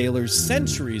attention of sailors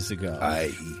centuries ago,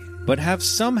 but have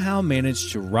somehow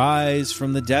managed to rise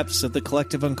from the depths of the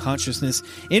collective unconsciousness,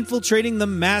 infiltrating the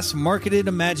mass-marketed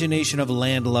imagination of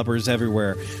landlubbers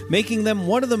everywhere, making them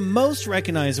one of the most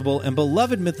recognizable and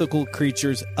beloved mythical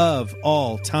creatures of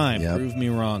all time. Prove me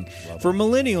wrong. For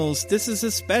millennials, this is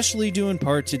especially due in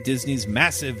part to Disney's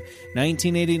massive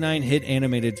 1989 hit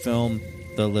animated film,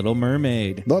 The Little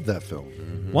Mermaid. Love that film.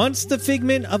 Once the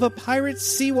figment of a pirate's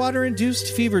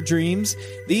seawater-induced fever dreams,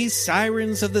 these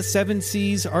sirens of the seven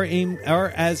seas are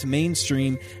as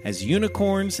mainstream as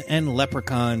unicorns and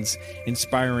leprechauns,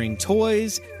 inspiring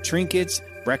toys, trinkets,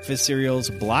 breakfast cereals,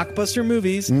 blockbuster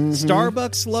movies,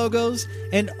 Starbucks logos,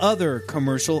 and other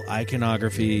commercial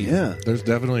iconography. Yeah. There's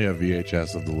definitely a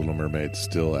VHS of The Little Mermaid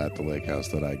still at the lake house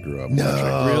that I grew up No.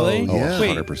 watching. Really? Oh, Yeah.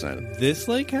 100%. This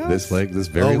lake house? This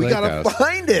very we lake gotta house.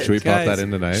 find it. Should we pop Guys, that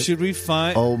in tonight? Should we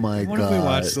find... Oh, my what God. if we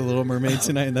watch The Little Mermaid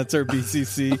tonight and that's our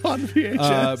BCC On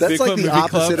VHS. That's Bigfoot like the Movie Club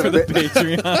opposite for of the it.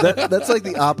 Patreon. That's like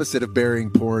the opposite of burying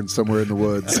porn somewhere in the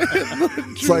woods.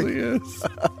 It's like,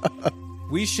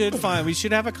 We should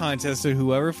have a contest so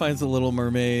whoever finds the Little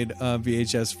Mermaid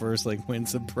VHS first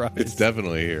wins a prize. It's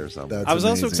definitely here somewhere. I was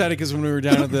also excited because when we were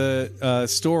down at the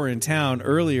store in town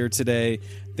earlier today,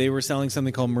 they were selling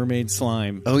something called mermaid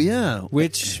slime. oh yeah.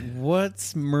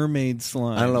 What's mermaid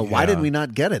slime? I don't know. Why did we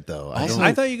not get it though? I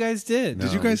thought you guys did.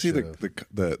 Did you guys see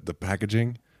the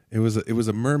packaging? It was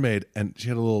a mermaid, and she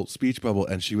had a little speech bubble,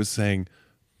 and she was saying,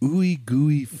 "Ooey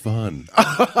gooey fun."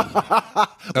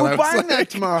 We're buying that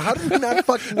tomorrow. How did we not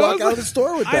fucking walk out of the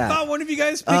store with that? I thought one of you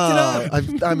guys picked it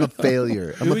up. I'm a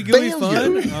failure. I'm Gooey a gooey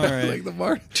failure. fun? All right. Like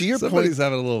the To your somebody's point,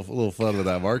 having a little fun with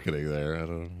that marketing there. I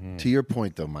don't know. to your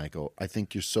point though, Michael, I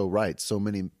think you're so right. So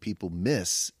many people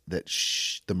miss that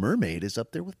the mermaid is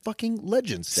up there with fucking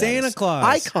legend status. Santa Claus,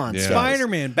 icon, Yeah. status.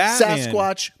 Spider-Man, Batman,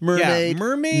 Sasquatch, mermaid,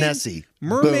 mermaid, Nessie.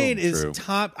 Mermaid Boom. is True.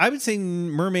 top. I would say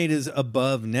mermaid is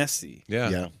above Nessie.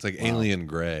 Yeah, it's like Alien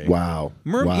Gray. Wow.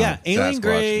 Yeah, Alien Sasquatch,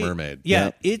 Gray, mermaid. Yeah,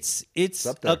 Yep. it's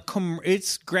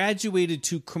it's graduated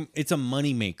to it's a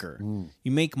money maker.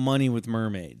 You make money with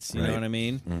mermaids. You know what I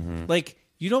mean? Like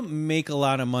you don't make a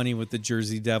lot of money with the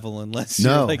Jersey Devil unless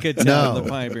you're like a town of the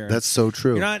Pine Barrens. That's so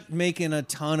true. You're not making a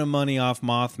ton of money off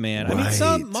Mothman. I mean,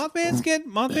 some Mothman's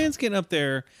getting up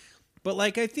there. But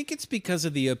like, I think it's because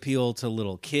of the appeal to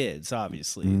little kids.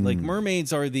 Obviously, like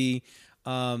mermaids are the,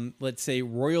 let's say,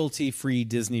 royalty-free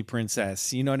Disney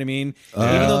princess. You know what I mean?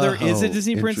 Even though there is a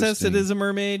Disney princess that is a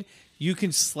mermaid, you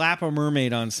can slap a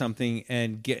mermaid on something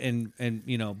and get and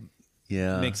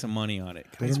make some money on it.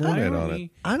 Put a mermaid on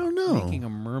it. I don't know. Making a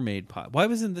mermaid pot. Why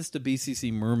wasn't this the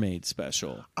BCC mermaid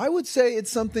special? I would say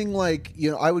it's something like,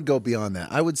 I would go beyond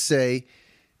that. I would say,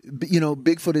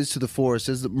 Bigfoot is to the forest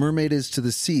as the mermaid is to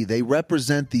the sea. They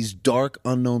represent these dark,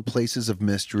 unknown places of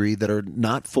mystery that are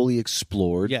not fully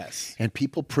explored. Yes. And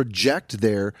people project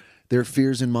their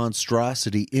fears and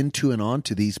monstrosity into and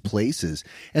onto these places.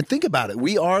 And think about it.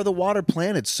 We are the water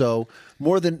planet, so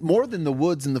more than the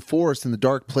woods and the forest and the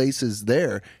dark places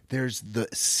there's the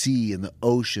sea and the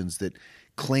oceans that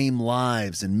claim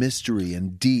lives and mystery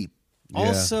and deep.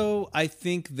 Also, I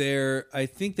think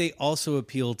they also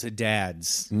appeal to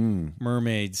dads,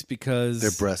 mermaids, because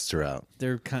Their breasts are out.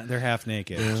 they're half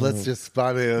naked. Let's just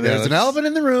spot it. There's an elephant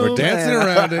in the room. We're dancing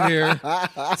around in here.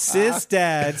 Cis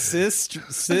dads, cis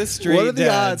straight What are the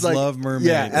dads odds? love mermaids.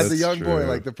 Yeah, as a That's young boy, true.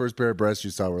 like the first pair of breasts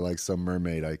you saw were like some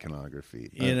mermaid iconography.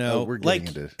 We're getting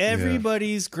into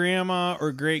everybody's grandma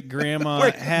or great grandma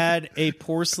had a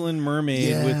porcelain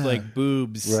mermaid with like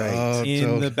boobs Right.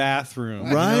 in the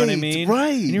bathroom. Right. You know what I mean? Right,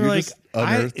 right. And You're just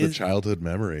unearthed the childhood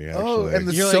memory. Actually. Oh, and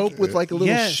the soap with like a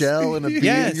little shell and a bead.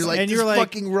 Yes. And you're like, and this you're like,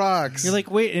 fucking rocks. You're like,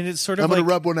 wait, and it's sort of I'm like gonna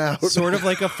rub one out. Sort of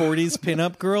like a 40s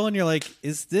pinup girl, and you're like,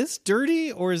 is this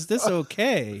dirty or is this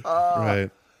okay? Right.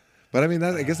 But I mean,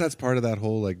 I guess that's part of that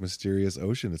whole like mysterious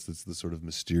ocean. It's the sort of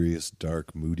mysterious,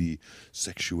 dark, moody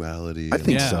sexuality. I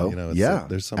think so. You know, Yeah,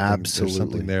 there's something. absolutely. There's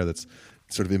something there that's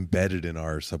sort of embedded in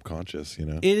our subconscious. You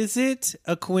know, Is it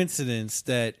a coincidence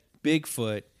that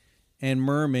Bigfoot and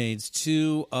mermaids,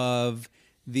 two of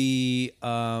the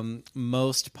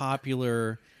most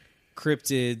popular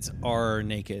cryptids, are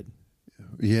naked?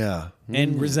 Yeah.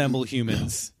 And resemble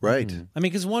humans. Right. I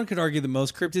mean, because one could argue that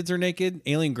most cryptids are naked.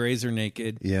 Alien greys are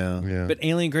naked. Yeah. But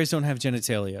alien greys don't have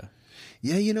genitalia.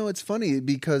 Yeah, you know, it's funny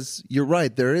because you're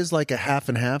right. There is like a half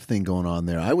and half thing going on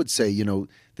there. I would say, you know,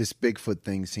 this Bigfoot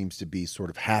thing seems to be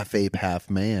sort of half ape, half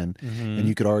man. Mhm. And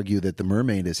you could argue that the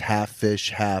mermaid is half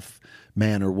fish, half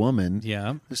man or woman.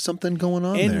 Yeah. There's something going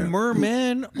on And there.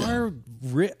 mermen are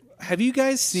have you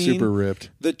guys seen Super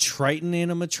ripped. the Triton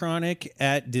animatronic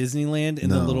at Disneyland in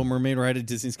the No. Little Mermaid ride at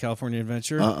Disney's California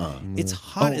Adventure? It's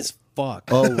hot as fuck.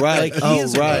 Oh, right. Like, he Oh,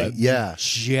 is right. Yeah.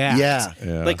 jacked.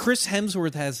 Yeah. Like Chris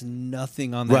Hemsworth has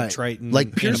nothing on that Right. Triton.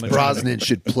 Like Pierce animatronic. Brosnan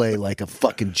should play like a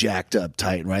fucking jacked up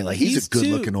Titan, right? Like he's a good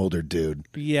looking too- older dude.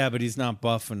 Yeah, but he's not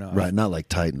buff enough. Right. Not like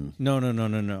Titan. No.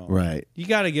 Right. You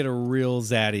got to get a real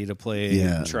zaddy to play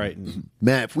Yeah. Triton.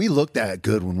 Man, if we looked that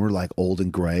good when we're like old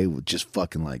and gray with just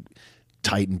fucking like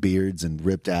Titan beards and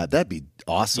ripped out, that'd be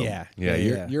awesome. Yeah.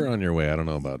 You're on your way. I don't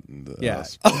know about Yeah.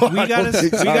 us. We gotta know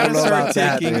start about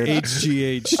that, taking dude.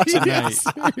 HGH tonight.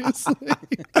 Seriously.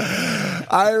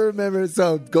 I remember,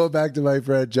 so going back to my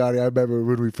friend Johnny, I remember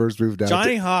when we first moved down.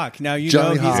 Johnny to, Hawk. Now you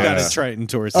Johnny know he's Hawk. got Yeah. a Triton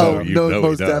torso. Oh, you no, know he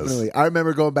most does. definitely. I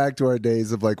remember going back to our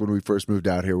days of like when we first moved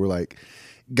out here. We're like,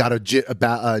 got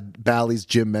a Bally's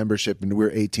gym membership, and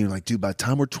we're 18. Like, dude, by the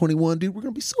time we're 21, dude, we're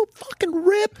gonna be so fucking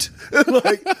ripped.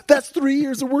 Like, that's 3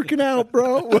 years of working out,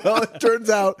 bro. Well, it turns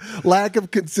out lack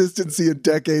of consistency, and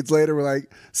decades later, we're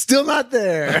like, still not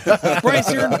there.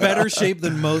 Bryce, you're in better shape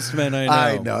than most men I know.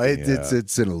 I know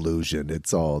it's an illusion.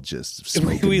 It's all just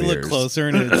smoke and We look mirrors. closer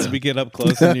and we get up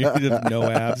close and you have no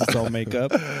abs. It's all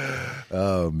makeup.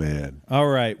 Oh man. All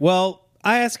right. Well,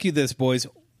 I ask you this, boys.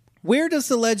 Where does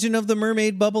the legend of the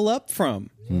mermaid bubble up from?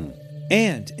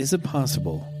 And is it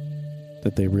possible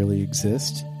that they really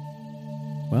exist?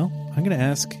 Well, I'm going to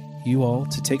ask you all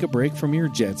to take a break from your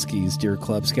jet skis, dear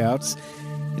Club Scouts.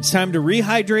 It's time to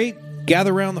rehydrate,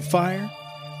 gather around the fire,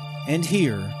 and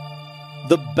hear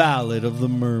the Ballad of the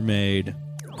Mermaid.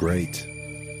 Great.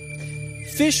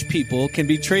 Fish people can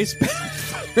be traced back.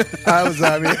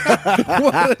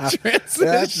 What a transition.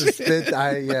 That's a spit.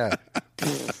 Yeah.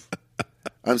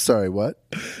 I'm sorry, what?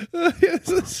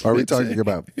 Are we talking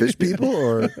about fish people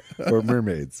or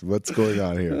mermaids? What's going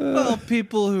on here? Well,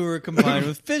 people who are combined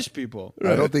with fish people.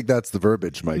 I don't think that's the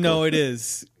verbiage, Michael. No, it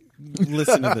is.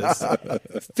 Listen to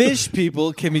this. Fish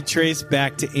people can be traced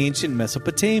back to ancient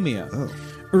Mesopotamia.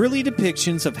 Early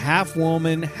depictions of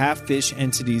half-woman, half-fish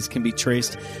entities can be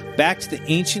traced back to the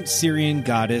ancient Syrian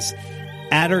goddess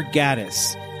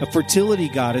Atargatis, a fertility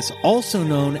goddess also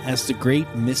known as the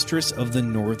Great Mistress of the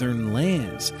Northern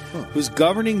Lands, whose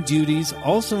governing duties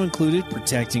also included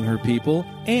protecting her people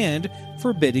and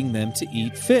forbidding them to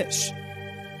eat fish.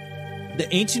 The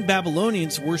ancient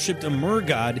Babylonians worshipped a mer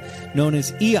god known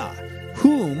as Ea,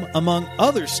 whom, among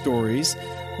other stories,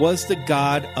 was the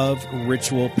god of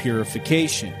ritual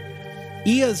purification.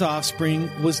 Ea's offspring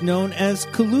was known as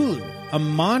Kululu, a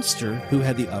monster who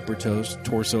had the upper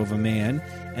torso of a man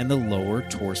and the lower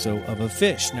torso of a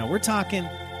fish. Now, we're talking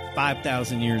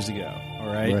 5,000 years ago,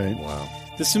 all right? Right. Wow.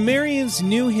 The Sumerians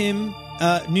knew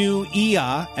Ea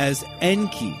as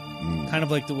Enki, kind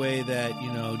of like the way that,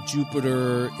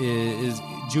 Jupiter is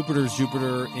Jupiter's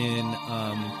Jupiter in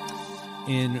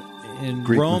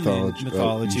Greek Roman mythology.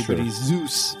 mythology, Oh, sure. but he's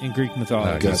Zeus in Greek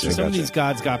mythology. Gotcha, So some of gotcha. these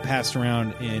gods got passed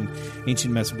around in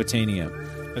ancient Mesopotamia.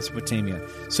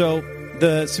 So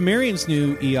the Sumerians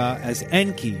knew Ea as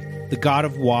Enki, the god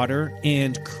of water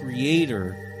and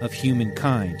creator of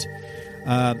humankind.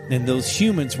 And those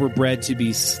humans were bred to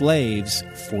be slaves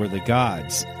for the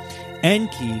gods.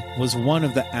 Enki was one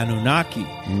of the Anunnaki,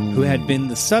 who had been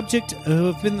the subject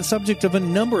of a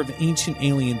number of ancient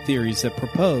alien theories that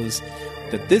propose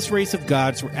that this race of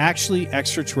gods were actually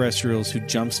extraterrestrials who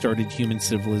jump-started human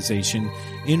civilization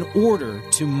in order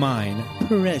to mine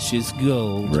precious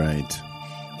gold. Right.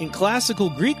 In classical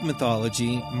Greek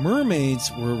mythology,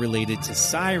 mermaids were related to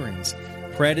sirens,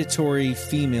 predatory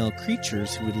female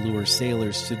creatures who would lure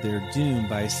sailors to their doom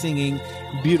by singing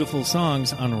beautiful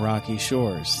songs on rocky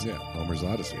shores. Yeah, Homer's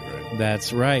Odyssey, right?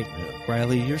 That's right.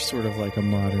 Riley, you're sort of like a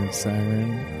modern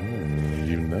siren.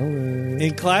 You know it.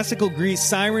 In classical Greece,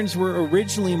 sirens were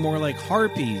originally more like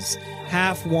harpies,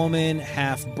 half woman,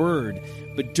 half bird.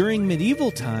 But during medieval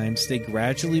times, they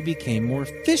gradually became more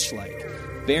fish-like,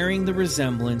 bearing the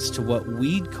resemblance to what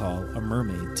we'd call a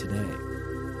mermaid today.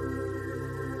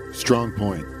 Strong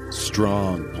point.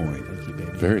 Strong point. Thank you,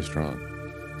 baby. Very strong.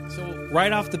 So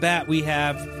right off the bat, we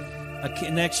have a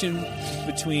connection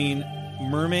between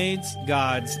mermaids,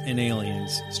 gods, and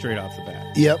aliens straight off the bat.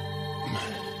 Yep.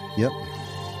 Yep.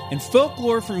 In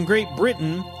folklore from Great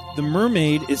Britain, the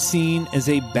mermaid is seen as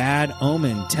a bad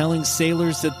omen, telling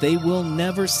sailors that they will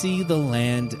never see the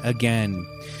land again.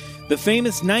 The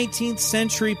famous 19th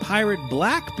century pirate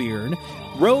Blackbeard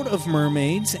wrote of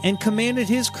mermaids and commanded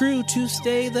his crew to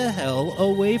stay the hell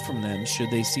away from them should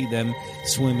they see them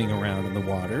swimming around in the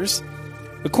waters.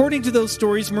 According to those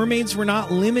stories, mermaids were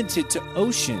not limited to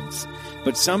oceans,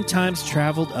 but sometimes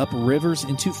traveled up rivers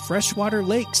into freshwater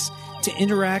lakes to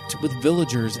interact with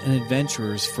villagers and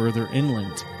adventurers further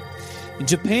inland. In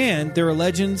Japan, there are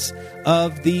legends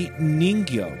of the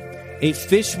Ningyo, a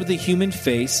fish with a human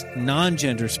face,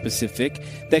 non-gender specific,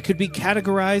 that could be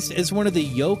categorized as one of the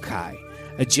yokai,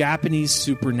 a Japanese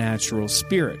supernatural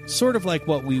spirit, sort of like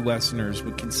what we Westerners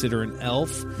would consider an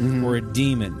elf or a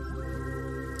demon.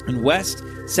 In West,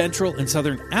 Central, and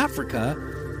Southern Africa,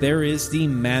 there is the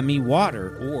Mami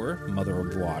Water, or Mother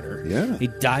of Water, a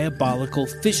diabolical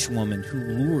fish woman who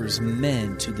lures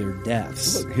men to their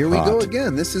deaths. Look, here we go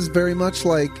again. This is very much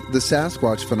like the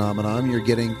Sasquatch phenomenon. You're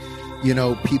getting,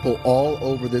 people all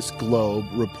over this globe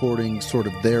reporting sort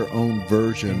of their own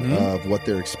version of what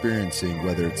they're experiencing,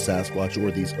 whether it's Sasquatch or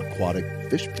these aquatic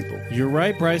fish people. You're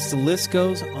right, Bryce. The list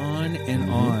goes on and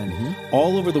on.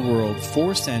 All over the world,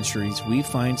 for centuries, we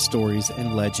find stories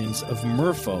and legends of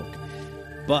merfolk.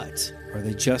 But are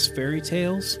they just fairy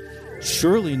tales?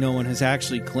 Surely no one has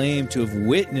actually claimed to have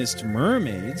witnessed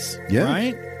mermaids,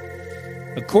 right?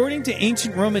 According to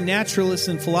ancient Roman naturalist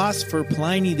and philosopher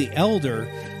Pliny the Elder,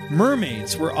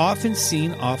 mermaids were often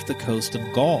seen off the coast of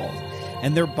Gaul,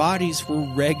 and their bodies were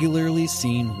regularly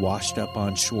seen washed up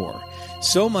on shore.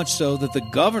 So much so that the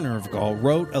governor of Gaul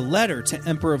wrote a letter to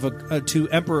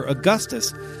Emperor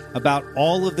Augustus about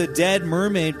all of the dead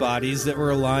mermaid bodies that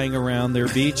were lying around their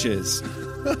beaches.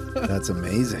 That's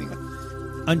amazing.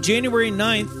 On January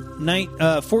 9th,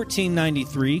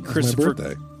 1493,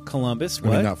 Christopher Columbus... I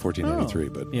mean, not 1493,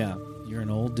 but... Yeah, you're an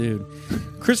old dude.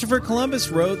 Christopher Columbus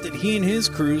wrote that he and his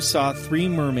crew saw 3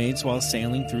 mermaids while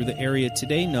sailing through the area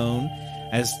today known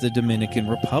as the Dominican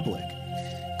Republic.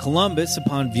 Columbus,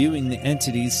 upon viewing the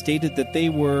entities, stated that they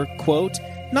were, quote,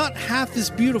 not half as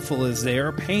beautiful as they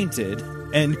are painted,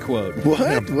 end quote.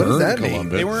 What? What does that mean?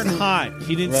 They weren't hot.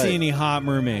 He didn't see any hot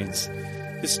mermaids.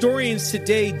 Historians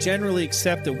today generally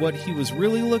accept that what he was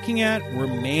really looking at were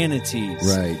manatees.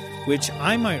 Right. Which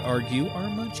I might argue are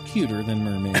much cuter than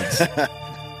mermaids.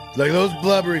 Like those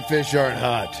blubbery fish aren't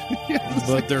hot.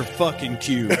 But they're fucking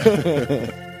cute.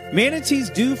 Manatees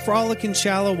do frolic in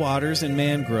shallow waters and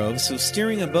mangroves, so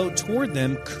steering a boat toward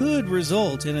them could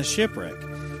result in a shipwreck,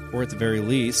 or at the very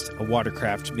least, a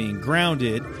watercraft being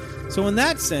grounded. So in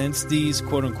that sense, these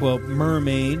quote-unquote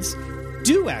mermaids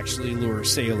do actually lure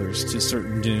sailors to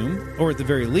certain doom, or at the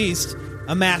very least,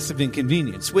 a massive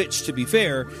inconvenience, which, to be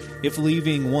fair, if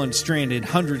leaving one stranded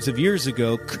hundreds of years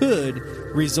ago, could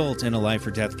result in a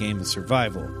life-or-death game of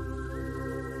survival.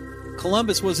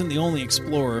 Columbus wasn't the only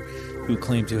explorer who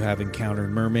claimed to have encountered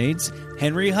mermaids.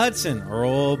 Henry Hudson, our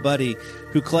old buddy,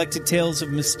 who collected tales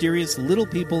of mysterious little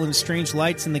people and strange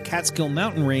lights in the Catskill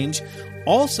mountain range,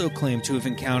 also claimed to have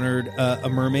encountered a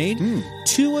mermaid.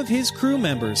 2 of his crew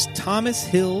members, Thomas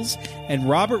Hills and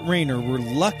Robert Rayner,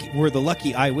 were the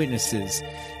lucky eyewitnesses.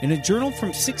 In a journal from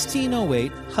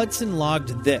 1608, Hudson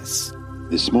logged this.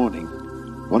 This morning,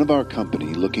 one of our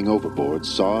company looking overboard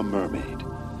saw a mermaid,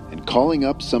 and calling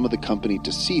up some of the company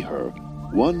to see her,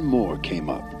 one more came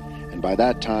up, and by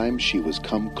that time she was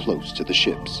come close to the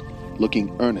ships,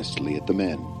 looking earnestly at the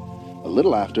men. A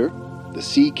little after, the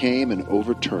sea came and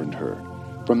overturned her.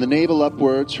 From the navel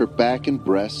upwards, her back and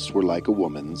breasts were like a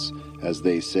woman's, as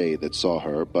they say that saw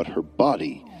her, but her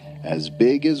body as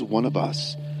big as one of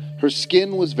us. Her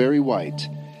skin was very white,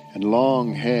 and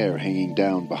long hair hanging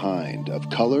down behind, of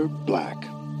color black.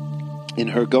 In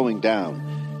her going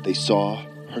down, they saw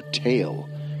her tail,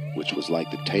 which was like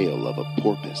the tail of a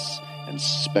porpoise, and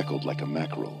speckled like a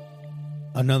mackerel.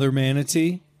 Another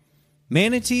manatee?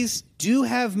 Manatees do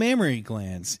have mammary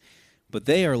glands, but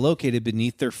they are located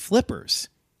beneath their flippers,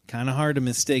 kind of hard to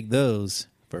mistake those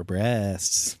for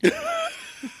breasts.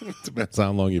 Depends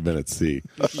how long you've been at sea.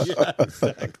 Yeah,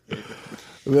 exactly.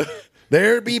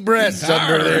 There be breasts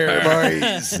under there,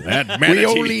 boys. That manatee. We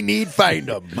only need find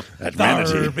them. That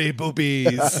There be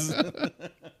boobies.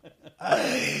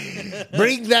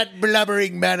 Bring that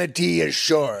blubbering manatee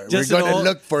ashore. Just We're an going to old-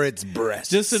 look for its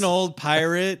breasts. Just an old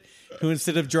pirate who,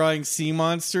 instead of drawing sea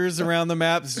monsters around the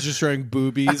map, is just drawing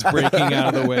boobies breaking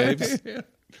out of the waves.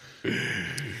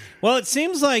 Well, it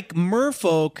seems like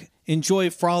merfolk enjoy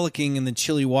frolicking in the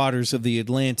chilly waters of the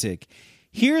Atlantic.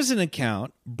 Here's an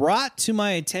account brought to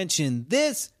my attention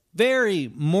this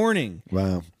very morning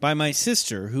by my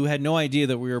sister, who had no idea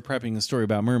that we were prepping a story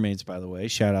about mermaids, by the way.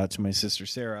 Shout out to my sister,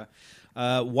 Sarah.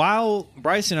 While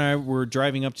Bryce and I were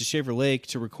driving up to Shaver Lake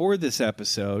to record this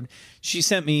episode, she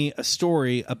sent me a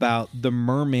story about the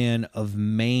Merman of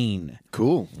Maine.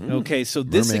 Cool. Okay, so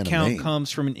this Merman of account Maine.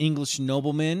 comes from an English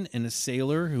nobleman and a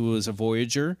sailor who was a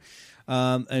voyager,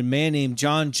 a man named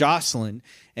John Jocelyn.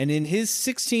 And in his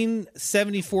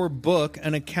 1674 book,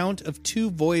 An Account of Two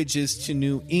Voyages to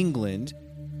New England,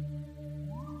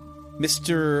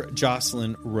 Mr.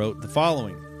 Jocelyn wrote the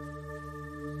following.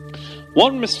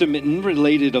 One Mr. Mitten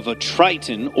related of a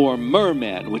triton or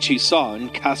merman which he saw in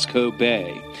Casco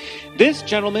Bay. This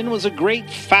gentleman was a great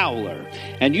fowler,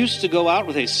 and used to go out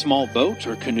with a small boat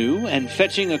or canoe, and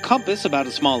fetching a compass about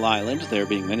a small island, there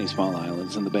being many small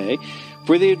islands in the bay,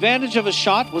 for the advantage of a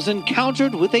shot, was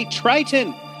encountered with a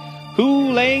triton,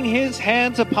 who, laying his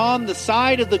hands upon the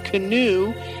side of the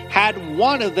canoe, had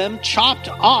one of them chopped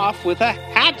off with a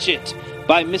hatchet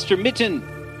by Mr. Mitten,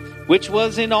 which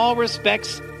was in all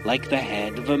respects like the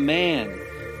head of a man.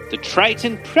 The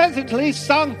triton presently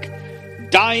sunk,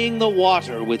 dyeing the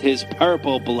water with his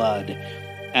purple blood,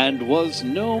 and was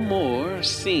no more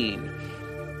seen.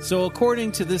 So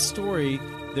according to this story,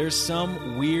 there's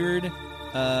some weird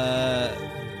merman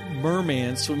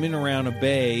swimming around a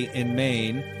bay in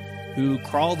Maine who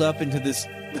crawled up into this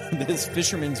this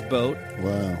fisherman's boat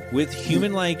with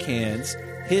human-like hands,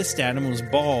 hissed at him, was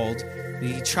bald.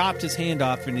 He chopped his hand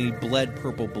off and he bled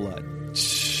purple blood.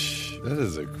 That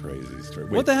is a crazy story.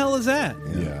 What the hell is that?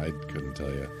 Yeah, I couldn't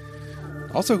tell you.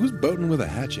 Also, who's boating with a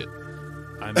hatchet?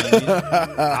 I mean,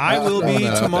 I will be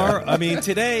tomorrow. I mean,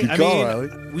 today. Good I call, mean, Riley.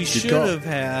 we Good should call. have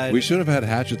had. We should have had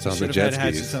hatchets on the jet skis.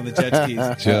 Hatchets on the jet skis.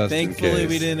 Just in Thankfully, case.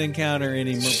 we didn't encounter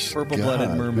any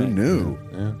purple-blooded mermen. Who knew?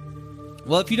 Yeah.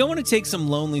 Well, if you don't want to take some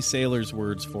lonely sailor's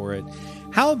words for it,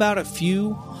 how about a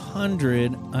few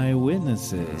hundred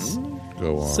eyewitnesses?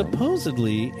 Go on.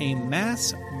 Supposedly, a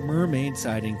mass mermaid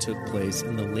sighting took place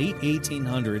in the late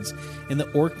 1800s in the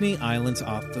Orkney Islands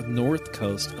off the north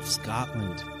coast of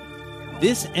Scotland.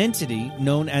 This entity,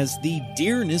 known as the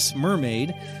Deerness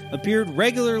Mermaid, appeared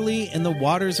regularly in the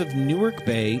waters of Newark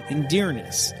Bay in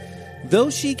Deerness. Though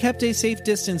she kept a safe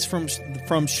distance from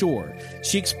shore,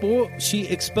 she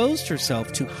exposed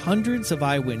herself to hundreds of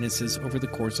eyewitnesses over the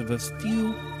course of a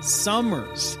few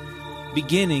summers,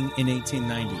 beginning in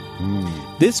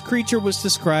 1890. This creature was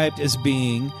described as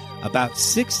being about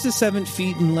 6 to 7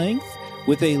 feet in length,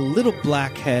 with a little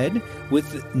black head,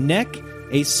 with neck,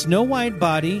 a snow-white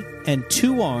body, and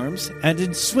 2 arms, and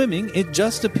in swimming it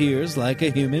just appears like a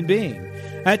human being.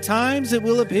 At times it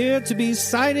will appear to be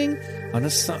sighting on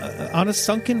a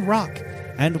sunken rock,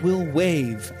 and will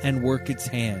wave and work its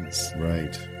hands.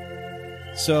 Right.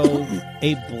 So,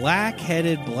 a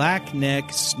black-headed,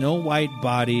 black-necked,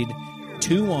 snow-white-bodied,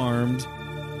 2-armed,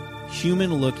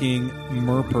 human-looking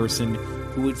merperson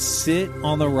who would sit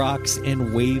on the rocks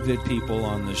and wave at people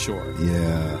on the shore.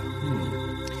 Yeah.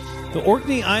 The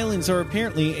Orkney Islands are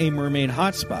apparently a mermaid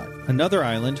hotspot. Another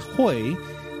island, Hoy,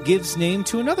 gives name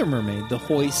to another mermaid, the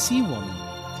Hoy Sea Woman.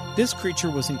 This creature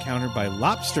was encountered by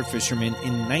lobster fishermen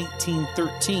in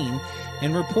 1913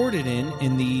 and reported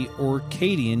in the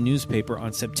Orcadian newspaper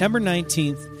on September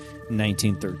 19th,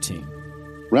 1913.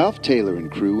 Ralph Taylor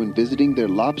and crew, when visiting their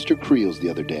lobster creels the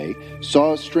other day,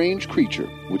 saw a strange creature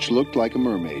which looked like a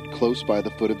mermaid close by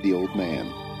the foot of the old man.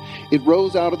 It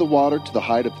rose out of the water to the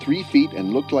height of 3 feet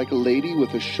and looked like a lady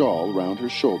with a shawl round her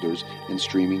shoulders and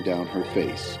streaming down her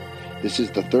face. This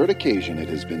is the 3rd occasion it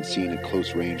has been seen at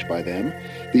close range by them.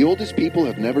 The oldest people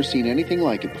have never seen anything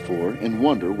like it before and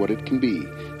wonder what it can be.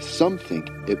 Some think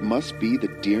it must be the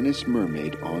Deerness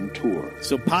Mermaid on tour.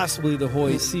 So possibly the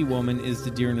Hoy Sea Woman is the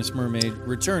Deerness Mermaid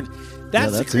returned.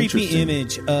 That's, that's a creepy interesting.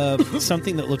 image of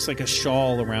something that looks like a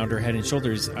shawl around her head and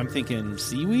shoulders. I'm thinking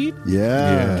seaweed?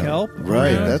 Yeah. Kelp?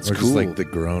 Right, around? that's or cool. just like the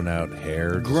grown out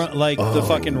hair. Like the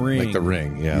fucking ring. Like the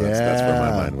ring. Yeah, that's where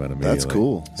my mind went immediately. That's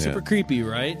cool. Super creepy,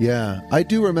 right? Yeah, I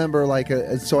do remember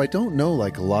so I don't know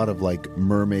like a lot of like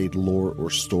mermaid lore or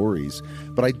stories,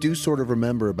 but I do sort of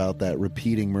remember about that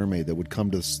repeating mermaid that would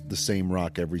come to the same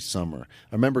rock every summer.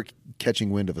 I remember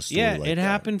catching wind of a story Yeah, like it that.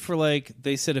 happened for like,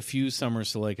 they said a few summers,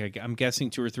 so like I'm guessing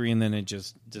 2 or 3, and then it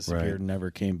just disappeared Right. and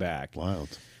never came back.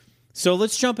 Wild. So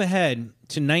let's jump ahead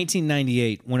to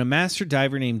 1998 when a master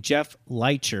diver named Jeff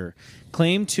Leitcher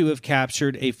claimed to have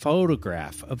captured a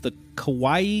photograph of the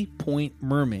Kauai Point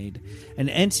mermaid, an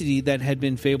entity that had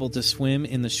been fabled to swim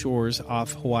in the shores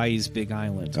off Hawaii's Big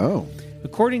Island. Oh.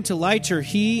 According to Leitcher,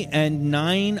 he and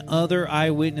 9 other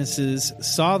eyewitnesses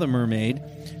saw the mermaid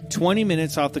 20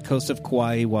 minutes off the coast of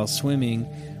Kauai while swimming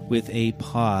with a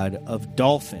pod of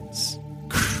dolphins.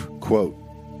 Quote,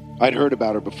 I'd heard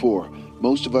about her before.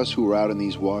 Most of us who are out in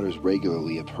these waters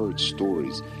regularly have heard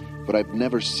stories, but I've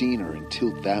never seen her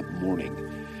until that morning.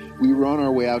 We were on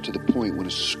our way out to the point when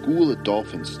a school of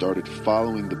dolphins started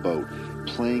following the boat,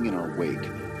 playing in our wake.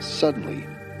 Suddenly,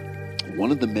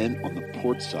 one of the men on the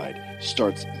port side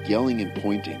starts yelling and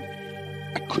pointing.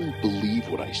 I couldn't believe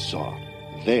what I saw.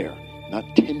 There,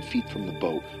 not 10 feet from the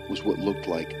boat, was what looked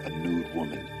like a nude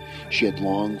woman. She had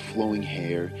long, flowing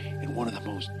hair and one of the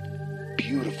most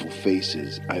beautiful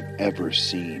faces I've ever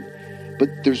seen. But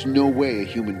there's no way a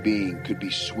human being could be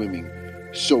swimming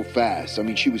so fast. I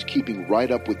mean, she was keeping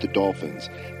right up with the dolphins.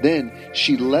 Then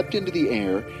she leapt into the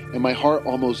air, and my heart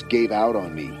almost gave out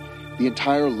on me. The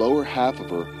entire lower half of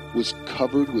her was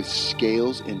covered with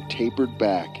scales and tapered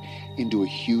back into a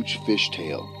huge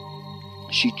fishtail.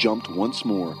 She jumped once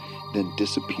more, then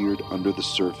disappeared under the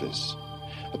surface.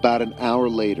 About an hour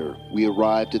later, we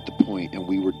arrived at the point and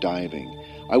we were diving.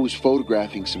 I was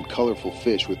photographing some colorful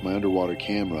fish with my underwater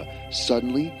camera.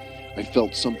 Suddenly, I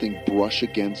felt something brush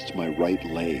against my right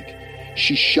leg.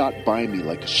 She shot by me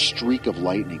like a streak of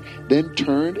lightning, then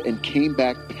turned and came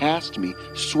back past me,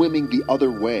 swimming the other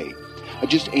way. I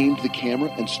just aimed the camera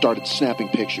and started snapping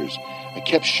pictures. I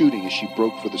kept shooting as she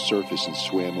broke for the surface and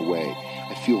swam away.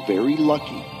 I feel very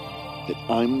lucky that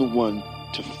I'm the one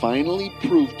to finally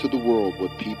prove to the world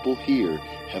what people here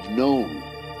have known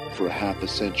for half a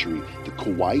century. The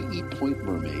Kauai Point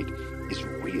mermaid is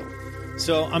real.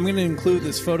 So I'm going to include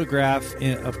this photograph,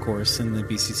 of course, in the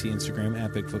BCC Instagram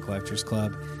at Bigfoot Collectors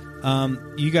Club.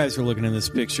 You guys are looking at this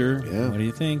picture. Yeah. What do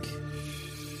you think?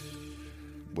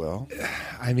 Well,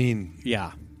 I mean,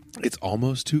 yeah, it's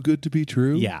almost too good to be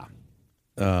true. Yeah.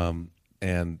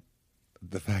 And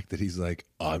the fact that he's like,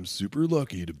 I'm super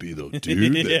lucky to be the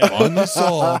dude that finally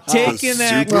saw taking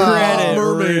that super credit,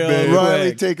 mermaid real babe.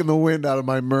 Riley taking the wind out of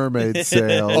my mermaid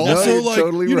sail. Also, No, you're like,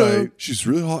 totally you know, right. she's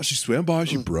really hot. She swam by.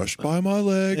 She brushed by my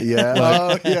leg. Yeah.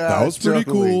 Like, Oh, yeah, that was pretty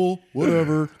definitely. cool.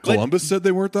 Whatever. Columbus said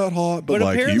they weren't that hot, but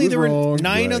like apparently he was there were wrong.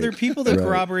 9 other people that Right.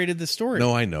 corroborated the story.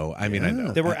 No, I know. I mean, I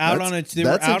know. They were out on a That's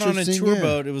interesting, tour yeah.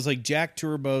 boat. It was like Jack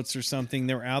Tour Boats or something.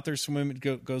 They were out there swimming,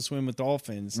 go swim with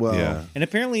dolphins. Well, Yeah. and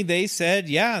apparently they said,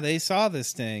 yeah, they saw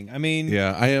this thing. I mean,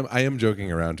 Yeah, I am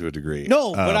joking around to a degree.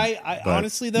 no, but I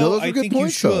honestly though, those are I good think you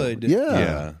points, though. should.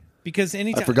 Yeah. Because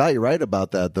anytime I forgot you're right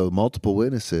about that, though. Multiple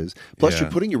witnesses. Plus, Yeah.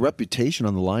 you're putting your reputation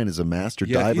on the line as a master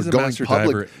Yeah, diver. he's a Going master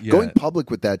public, diver. Yeah. going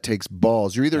public with that takes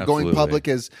balls. You're either Absolutely. going public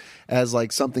as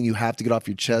like something you have to get off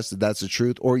your chest that that's the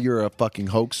truth, or you're a fucking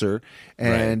hoaxer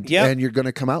and Yep. and you're going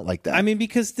to come out like that. I mean,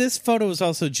 because this photo is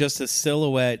also just a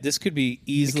silhouette. This could be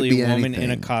easily be a woman in a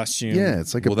anything. costume. Yeah,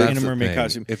 it's like a in big- a that's the mermaid thing.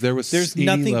 costume. If there was there's any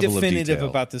nothing level of definitive detail.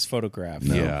 about this photograph.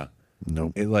 Yeah.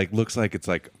 Nope. It like looks like it's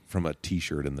like from a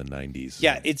T-shirt in the 90s.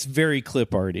 Yeah, it's very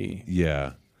clip arty.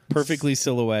 Yeah. Perfectly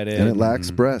silhouetted. and it lacks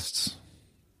breasts.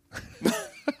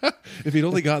 If he'd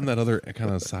only gotten that other kind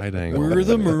of side angle. We're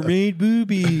the mermaid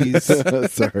boobies.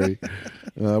 Sorry.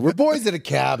 We're boys in a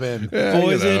cabin.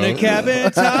 Boys in a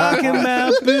cabin talking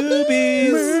about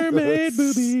boobies. Mermaid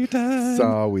booby time.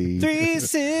 Sorry. 3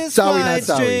 cis Sorry, not white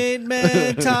sorry. straight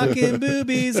men talking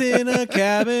boobies in a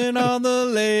cabin on the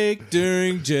lake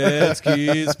during jet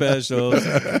ski specials.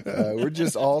 We're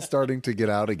just all starting to get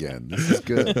out again. This is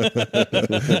good.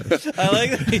 I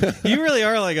like that. You really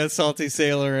are like a salty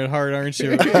sailor at heart, aren't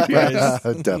you? Guys?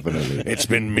 Definitely. It's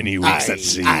been many weeks at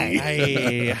sea.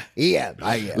 Aye. Yeah.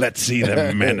 Let's see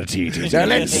the manatee today.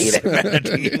 Let's see the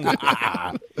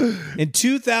manatee. In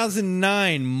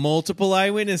 2009, multiple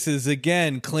eyewitnesses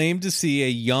again claimed to see a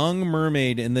young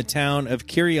mermaid in the town of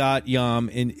Kiryat Yam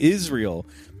in Israel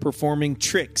performing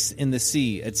tricks in the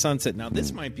sea at sunset. Now,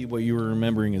 this might be what you were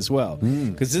remembering as well,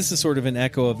 because this is sort of an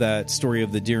echo of that story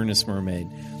of the Dearness mermaid.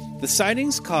 The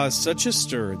sightings caused such a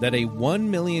stir that a $1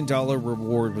 million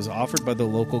reward was offered by the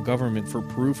local government for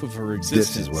proof of her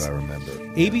existence. This is what I remember.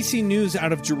 ABC News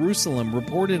out of Jerusalem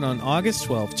reported on August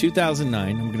 12,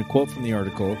 2009, I'm going to quote from the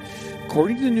article,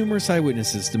 according to numerous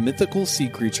eyewitnesses, the mythical sea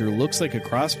creature looks like a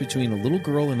cross between a little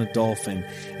girl and a dolphin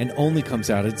and only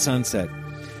comes out at sunset.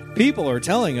 People are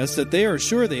telling us that they are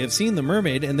sure they have seen the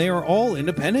mermaid and they are all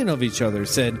independent of each other,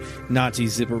 said Nati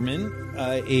Zipperman,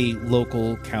 a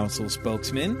local council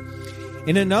spokesman.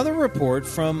 In another report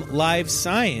from Live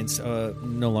Science,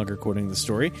 no longer quoting the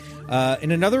story,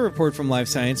 in another report from Live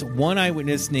Science, one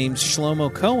eyewitness named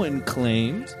Shlomo Cohen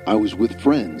claimed, I was with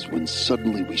friends when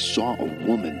suddenly we saw a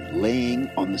woman laying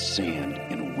on the sand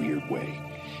in a weird way.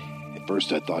 At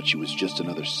first I thought she was just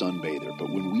another sunbather,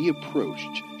 but when we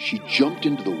approached, she jumped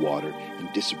into the water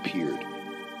and disappeared.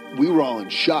 We were all in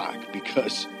shock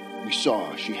because we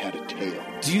saw she had a tail.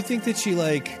 do you think that she,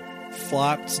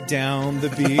 flopped down the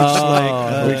beach We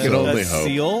can only a hope.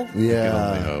 seal? We can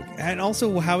only hope. And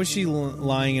also, how is she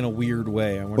lying in a weird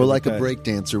way? I wonder Or what like a that- break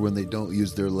dancer when they don't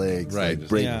use their legs. Right. Like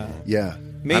break, Yeah. yeah.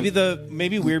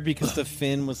 Maybe weird because the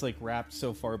fin was wrapped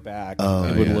so far back.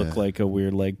 It would look like a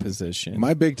weird leg position.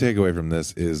 My big takeaway from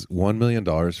this is $1 million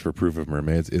for proof of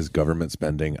mermaids is government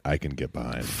spending I can get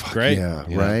behind. Great. Yeah,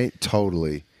 right?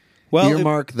 Totally. Well,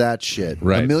 earmark that shit.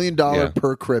 Right. $1 million Yeah.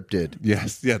 per cryptid.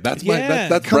 Yes, yeah, that's Yeah.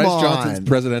 that's Come Bryce on. Johnson's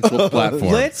presidential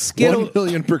platform. Let's get $1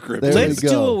 million per cryptid. There Let's we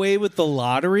go. do away with the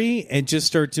lottery and just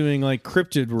start doing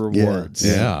cryptid rewards.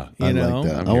 Yeah. You I know, like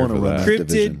that. I'm I here want to for run that. that cryptid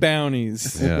division.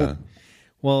 bounties. Yeah.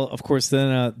 Well, of course,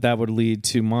 then that would lead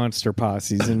to monster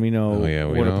posses, and we know Oh, yeah,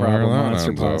 we what a know problem where that monster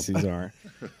ends up. posses are.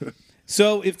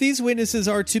 So, if these witnesses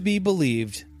are to be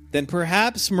believed, then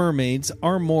perhaps mermaids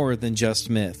are more than just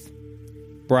myth.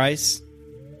 Bryce,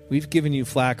 we've given you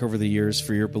flack over the years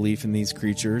for your belief in these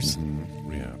creatures,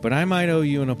 Yeah. but I might owe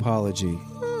you an apology.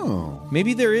 Oh,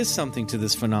 Maybe there is something to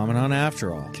this phenomenon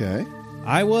after all. okay.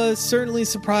 I was certainly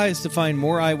surprised to find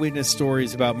more eyewitness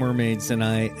stories about mermaids than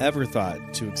I ever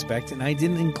thought to expect, and I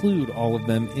didn't include all of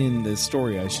them in this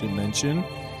story, I should mention.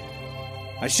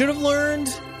 I should have learned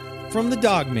from the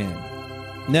Dogman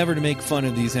never to make fun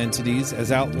of these entities,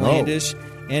 as outlandish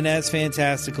and as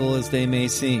fantastical as they may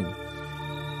seem.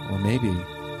 Or maybe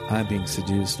I'm being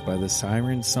seduced by the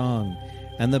siren song,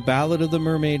 and the ballad of the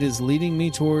mermaid is leading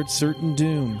me towards certain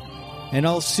doom. And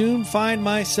I'll soon find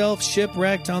myself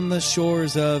shipwrecked on the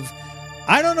shores of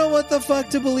I don't know what the fuck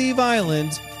to believe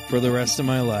island for the rest of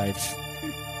my life.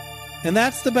 And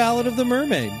that's the Ballad of the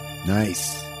Mermaid.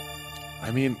 Nice.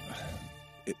 I mean,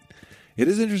 it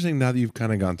is interesting now that you've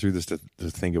kind of gone through this to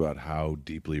think about how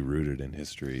deeply rooted in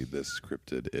history this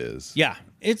cryptid is. Yeah,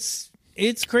 it's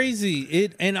crazy.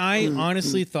 And I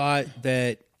honestly thought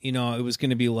that, it was going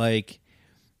to be like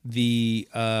the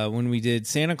when we did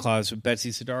Santa Claus with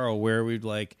Betsy Sidaro, where we'd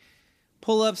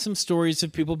pull up some stories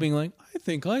of people being like, I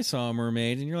think I saw a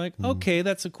mermaid, and you're like, okay,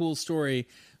 that's a cool story,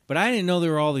 but I didn't know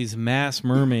there were all these mass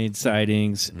mermaid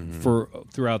sightings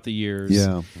throughout the years.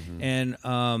 Yeah. And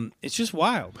it's just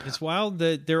wild. It's wild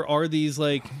that there are these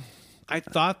I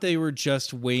thought they were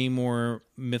just way more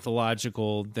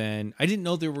mythological than I didn't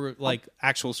know there were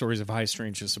actual stories of high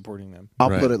strangeness supporting them. I'll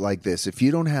put it like this. If you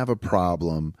don't have a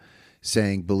problem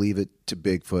saying believe it to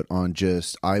Bigfoot on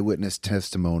just eyewitness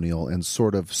testimonial and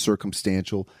sort of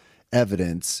circumstantial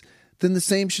evidence, then the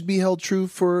same should be held true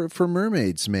for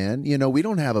mermaids, man. We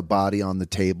don't have a body on the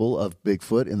table of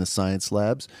Bigfoot in the science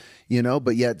labs,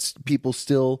 but yet people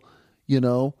still,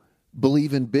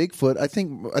 believe in Bigfoot. I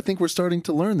think we're starting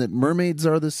to learn that mermaids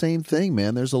are the same thing,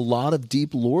 man. There's a lot of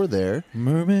deep lore there.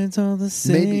 Mermaids are the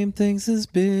same things as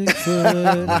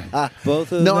Bigfoot.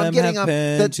 Both of I'm them getting have off-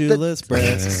 pendulous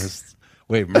breasts.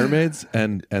 Wait, mermaids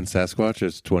and Sasquatch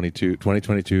is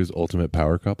 2022's ultimate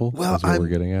power couple? Well, That's what we're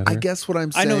getting at I here? guess what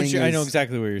I'm I saying know I know is-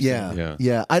 exactly what you're yeah, saying.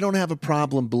 Yeah. I don't have a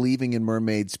problem believing in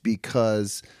mermaids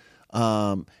because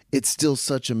it's still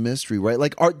such a mystery, right?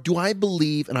 Do I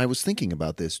believe, and I was thinking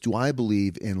about this, do I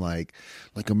believe in like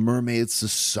a mermaid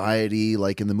society,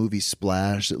 like in the movie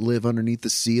Splash, that live underneath the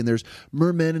sea, and there's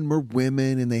mermen and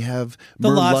merwomen, and they have The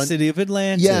lost city of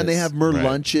Atlantis. Yeah, and they have mer Right.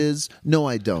 lunches. No,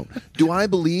 I don't. Do I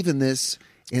believe in this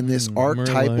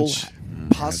archetypal, lunch.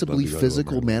 possibly I'd love to go to a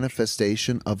physical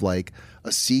manifestation of a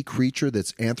sea creature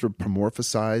that's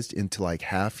anthropomorphized into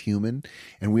half human,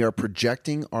 and we are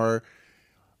projecting our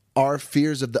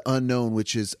fears of the unknown,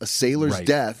 which is a sailor's Right.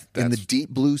 death in the That's- deep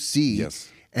blue sea, Yes.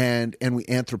 and we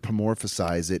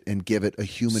anthropomorphize it and give it a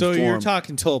human So form. you're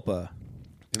talking Tulpa.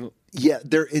 Yeah,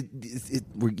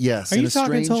 yes. Are in you a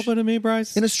talking strange, Tulpa to me,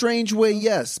 Bryce? in a strange way,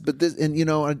 yes. But this, and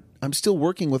I'm still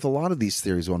working with a lot of these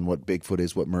theories on what Bigfoot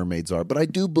is, what mermaids are. But I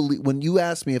do believe, when you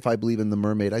ask me if I believe in the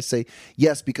mermaid, I say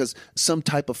yes, because some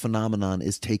type of phenomenon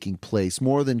is taking place,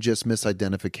 more than just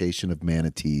misidentification of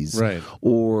manatees, right?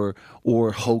 Or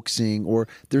hoaxing, or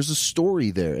there's a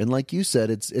story there. And like you said,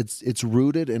 it's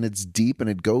rooted and it's deep and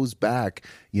it goes back,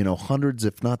 hundreds,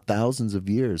 if not thousands of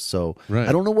years. So Right.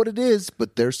 I don't know what it is,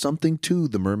 but there's something to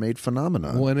the mermaid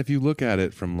phenomenon. Well, and if you look at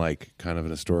it from like kind of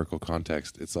an historical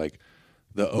context, it's like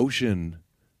the ocean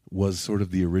was sort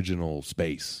of the original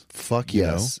space. Fuck you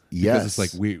yes. know? Yes. Because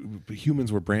it's like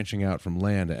humans were branching out from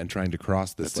land and trying to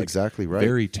cross this That's exactly right.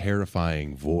 very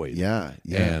terrifying void. Yeah.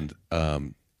 And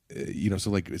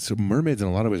so mermaids in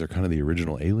a lot of ways are kind of the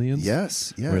original aliens.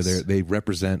 Yes. Where they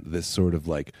represent this sort of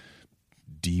like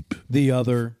deep, the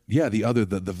other,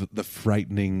 the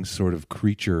frightening sort of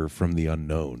creature from the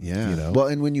unknown. Yeah. Well,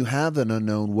 and when you have an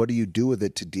unknown, what do you do with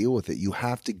it to deal with it? You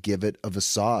have to give it a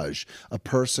visage, a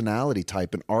personality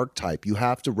type, an archetype. You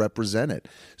have to represent it.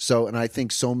 So, and I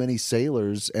think so many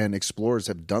sailors and explorers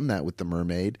have done that with the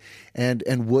mermaid, and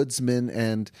woodsmen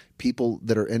and people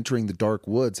that are entering the dark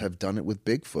woods have done it with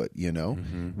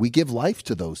Bigfoot. We give life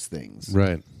to those things.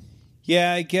 Right.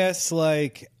 Yeah, I guess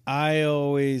like I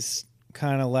always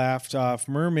kind of laughed off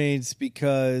mermaids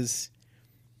because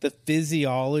the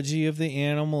physiology of the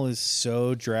animal is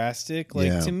so drastic.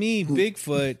 Like to me,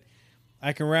 Bigfoot,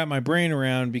 I can wrap my brain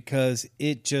around because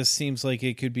it just seems like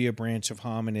it could be a branch of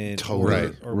hominid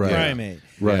or primate.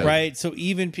 Right. So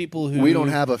even people who... We don't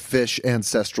have a fish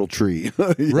ancestral tree.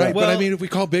 Right. But I mean, if we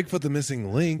call Bigfoot the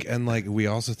missing link, and like we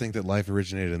also think that life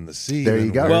originated in the sea. There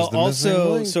you go. Well,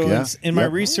 also, so in my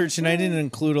research, and I didn't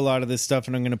include a lot of this stuff,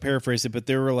 and I'm going to paraphrase it, but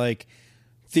there were like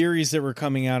theories that were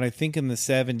coming out, I think in the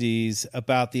 70s,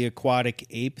 about the aquatic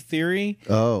ape theory.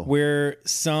 Oh. Where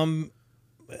some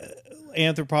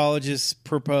anthropologists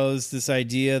proposed this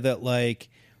idea that like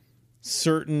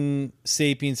certain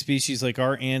sapient species, like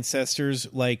our ancestors,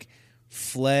 like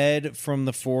fled from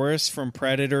the forest from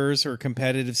predators or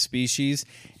competitive species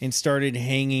and started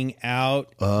hanging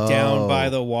out down by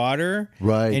the water,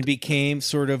 right, and became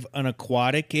sort of an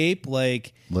aquatic ape.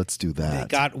 Like, let's do that. They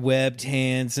got webbed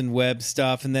hands and web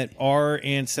stuff, and that our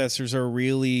ancestors are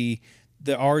really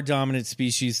our dominant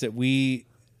species that we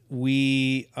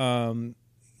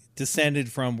descended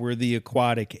from were the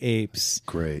aquatic apes.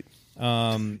 Great.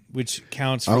 Which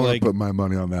counts for I want like to put my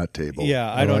money on that table.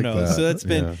 Yeah, I don't know. That. So that's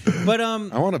been, but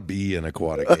I want to be an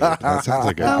aquatic ape. That sounds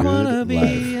like a I good want to be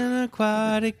life. an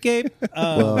aquatic ape.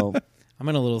 Well, I'm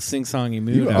in a little sing-songy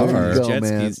mood You after are. these Go, jet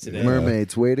man. skis today.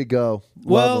 Mermaids, way to go.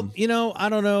 Well, Love 'em. I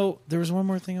don't know. There was one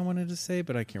more thing I wanted to say,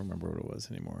 but I can't remember what it was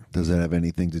anymore. Does that have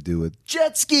anything to do with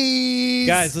jet skis?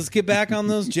 Guys, let's get back on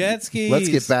those jet skis. Let's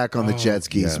get back on the jet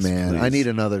skis, yes, man. please. I need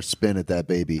another spin at that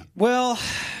baby. Well,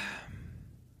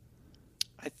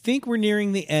 I think we're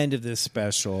nearing the end of this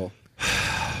special.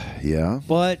 Yeah.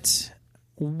 But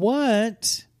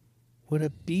what would a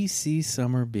BC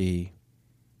summer be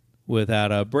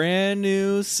without a brand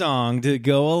new song to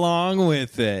go along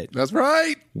with it? That's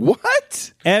right.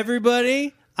 What?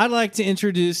 Everybody, I'd like to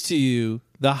introduce to you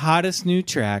the hottest new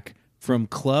track from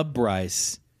Club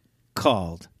Bryce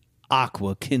called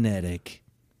Aqua Kinetic.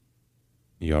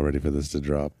 You all ready for this to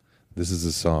drop? This is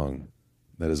a song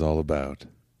that is all about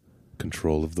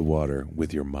control of the water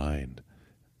with your mind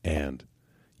and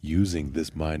using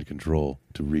this mind control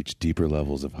to reach deeper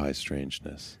levels of high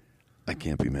strangeness. I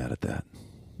can't be mad at that.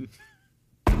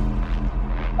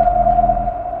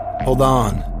 Hold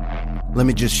on. Let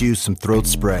me just use some throat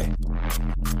spray.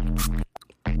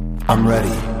 I'm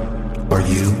ready. Are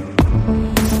you?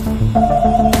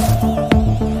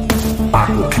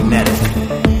 Aqua Kinetic.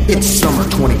 It's summer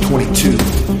 2022.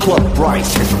 Club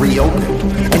Bryce has reopened,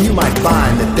 and you might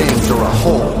find that things are a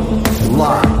whole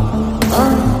lot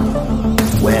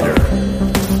wetter.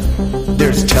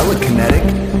 There's telekinetic.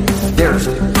 There's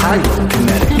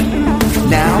pyrokinetic.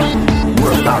 Now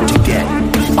we're about to get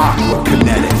Aqua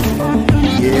Kinetic.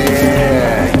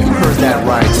 Yeah, you heard that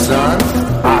right, son.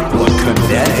 Aqua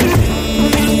Kinetic.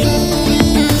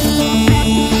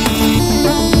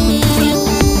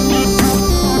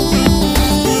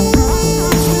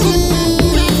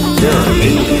 There are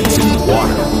aliens in the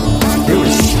water. There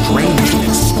is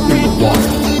strangeness in the water.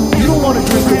 You don't want to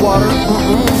drink the water.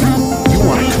 You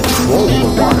want to control the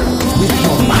water with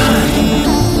your mind.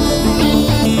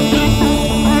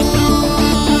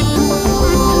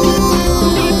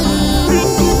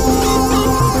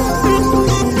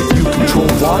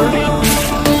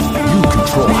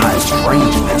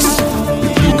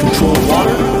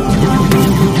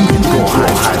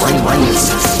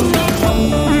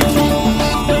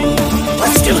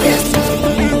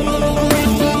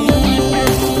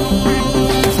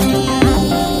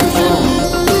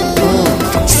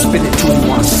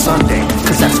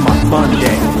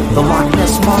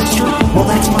 monster? Well,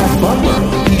 that's my butler.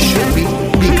 He should be,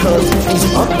 because he's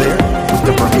up there with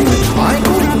the Bermuda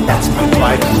Triangle. That's my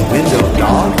drive-through window,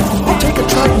 dog. I'll take a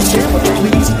Triton sandwich,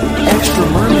 please. Extra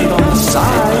mermaid on the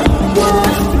side.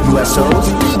 What? USOs,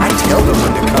 I tell them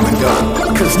when to come and go.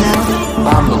 Cause now,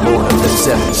 I'm the lord of the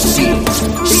 7 seas.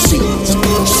 Seas.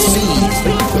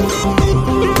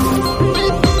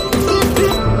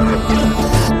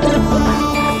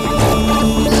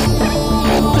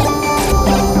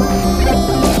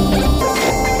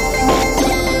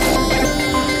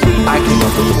 I came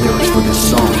up with the lyrics for this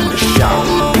song in the shower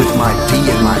with my D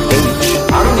and my H.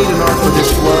 I don't need an art for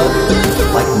this flood.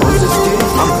 Like Moses did,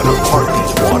 I'm gonna part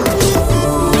these waters.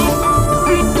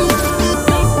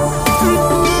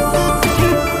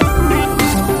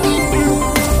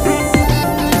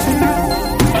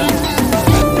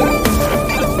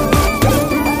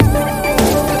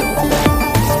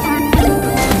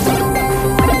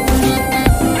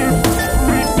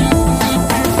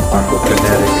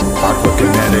 Aquakinetic,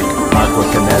 aquakinetic,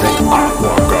 aquakinetic,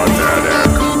 aquakinetic,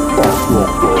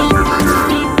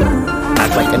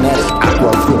 aquakinetic.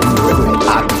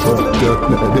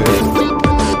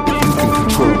 If you can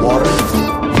control water,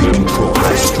 you control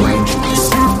high strangeness.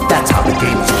 That's how the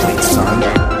game is played, son.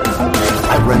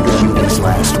 I render you these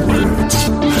last words.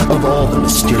 Of all the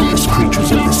mysterious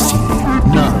creatures of the sea,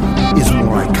 none is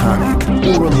more iconic,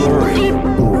 or alluring,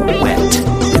 or wet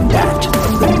than that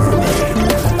of the mermaid.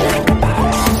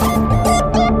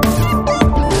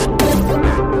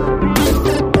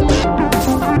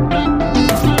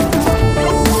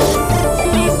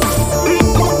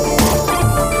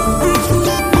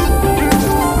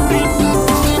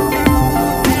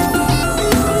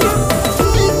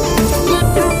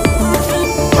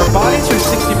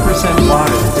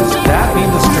 Water. Does that mean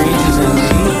the strange is in me?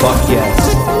 Fuck yes.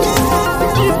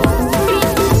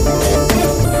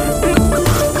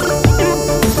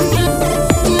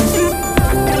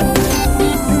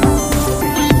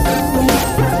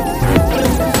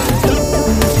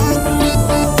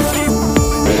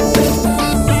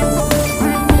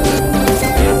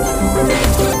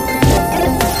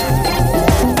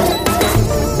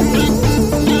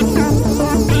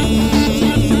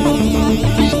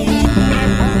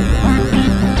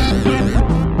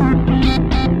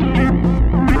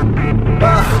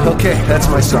 Okay, that's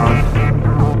my song.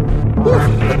 Whew,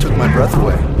 that took my breath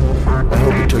away. I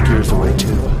hope it took yours away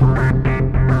too.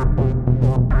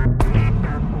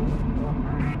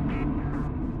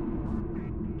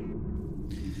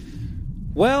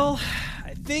 Well,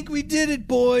 I think we did it,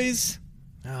 boys.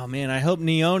 Oh man, I hope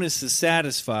Neonis is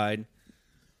satisfied.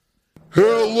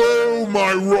 Hello,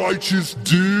 my righteous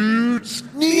dudes!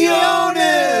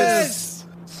 Neonis!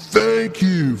 Thank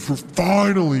you for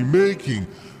finally making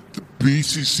the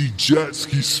BCC Jet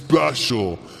Ski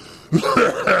Special.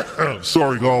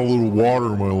 Sorry, got a little water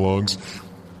in my lungs.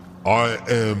 I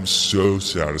am so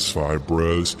satisfied,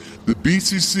 bros. The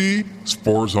BCC, as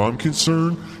far as I'm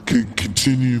concerned, can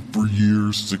continue for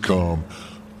years to come.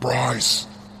 Bryce,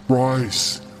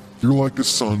 you're like a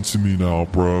son to me now,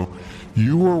 bro.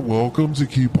 You are welcome to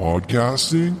keep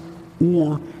podcasting,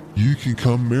 or you can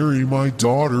come marry my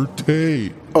daughter,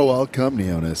 Tate. Oh, I'll come,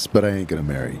 Neonis, but I ain't gonna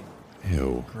marry.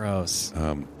 Ew. Gross.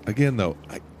 Again, though,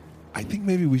 I think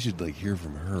maybe we should hear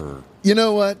from her. You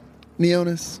know what,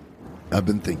 Neonis? I've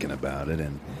been thinking about it,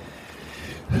 and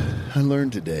I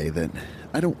learned today that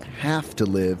I don't have to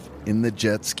live in the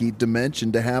jet ski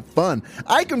dimension to have fun.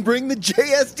 I can bring the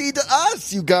JSD to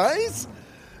us, you guys.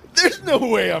 There's no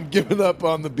way I'm giving up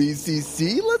on the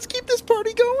BCC. Let's keep this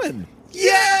party going.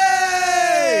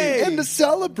 Yay! And to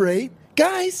celebrate,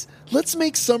 guys, let's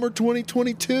make summer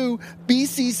 2022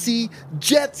 BCC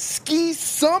Jet Ski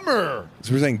Summer.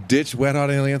 So we're saying ditch Wet Hot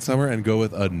Alien Summer and go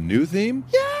with a new theme?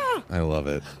 Yeah! I love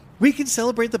it. We can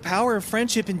celebrate the power of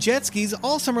friendship and jet skis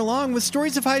all summer long with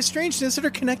stories of high strangeness that are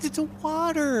connected to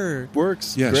water.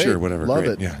 Works. Yeah, Great. sure, whatever. Love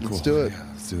Great. it. Yeah, Let's cool. do it. Yeah,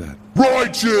 let's do that.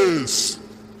 Righteous!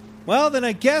 Well, then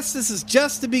I guess this is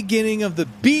just the beginning of the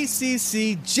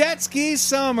BCC Jet Ski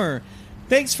Summer.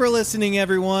 Thanks for listening,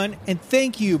 everyone, and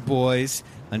thank you, boys.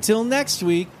 Until next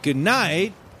week, good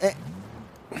night. I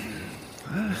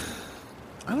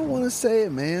don't want to say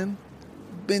it, man.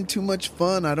 Been too much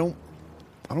fun. I don't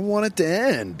want it to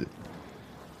end.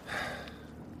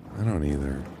 I don't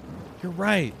either. You're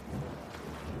right.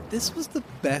 This was the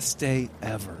best day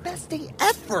ever. Best day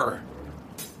ever.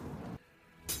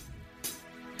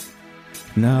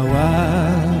 Now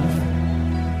I've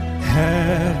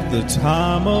had the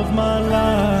time of my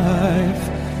life.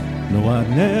 No, I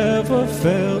never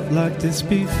felt like this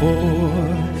before.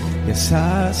 Yes,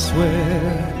 I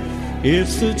swear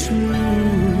it's the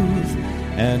truth.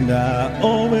 and I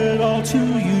owe it all to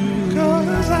you.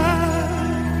 'Cause I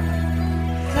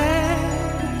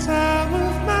had the time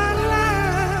of my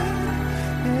life,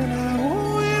 and I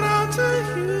owe it all to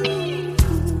you.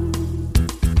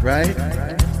 Right?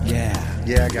 Yeah.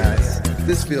 Yeah, guys.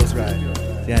 This feels right.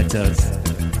 Yeah, it does.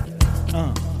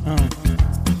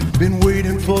 Been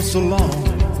waiting for so long.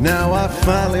 Now I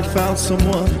finally found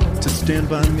someone to stand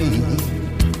by me.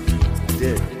 I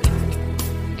did.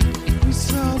 We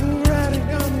saw the writing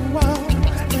on the wall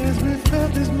as we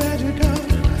felt this magic of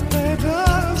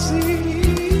fantasy.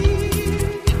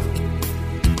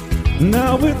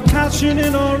 Now with passion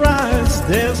in our eyes,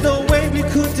 there's no way we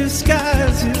could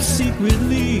disguise it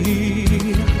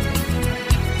secretly.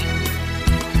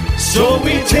 So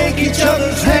we take each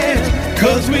other's hands,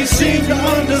 'cause we seem to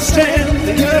understand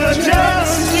the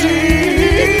urgency.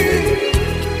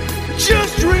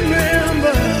 Just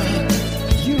remember,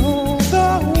 you're the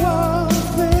one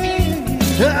thing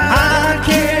I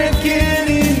can't get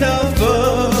enough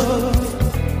of.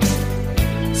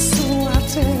 So I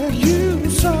tell you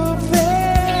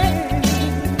something,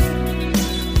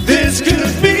 this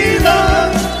could be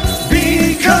love,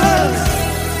 because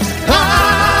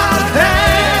I've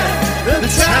had the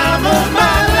time of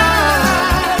my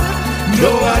life.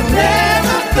 No, I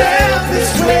never felt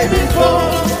this way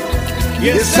before.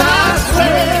 Yes, I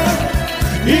swear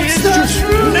it's the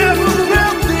truth. Never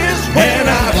felt this way, and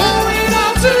I owe it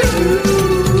all to you.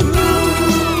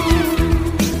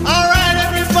 All right,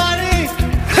 everybody.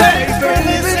 Thanks for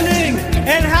listening,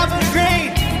 and have a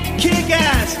great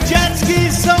kick-ass jet ski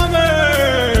summer.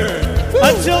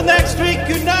 Until next week,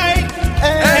 good night,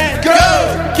 and go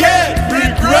get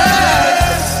regressed.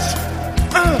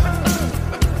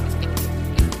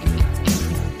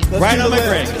 Right on my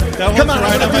break. Come on,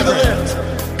 right on my break.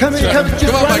 Come in, come,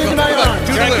 just run into my arms.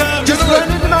 Just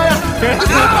run into my arms. Oh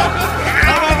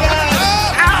my God!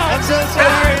 I'm so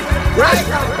sorry. Right?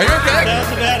 Are you okay? That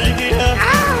was a bad idea.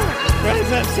 Right,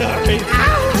 I'm sorry.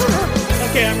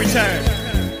 Okay, I'm retired.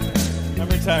 I'm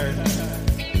retired.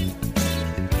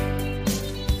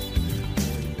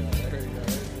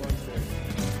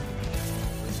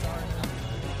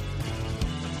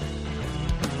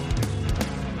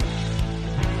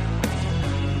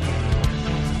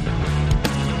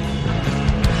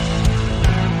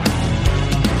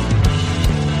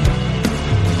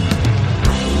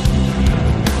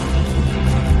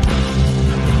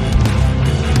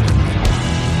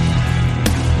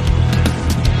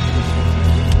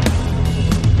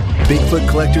 Bigfoot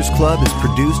Collectors Club is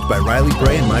produced by Riley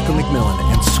Bray and Michael McMillan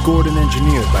and scored and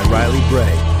engineered by Riley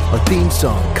Bray. Our theme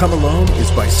song, Come Alone, is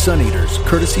by Sun Eaters,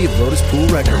 courtesy of Lotus Pool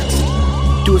Records.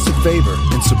 Do us a favor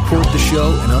and support the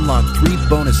show and unlock 3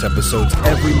 bonus episodes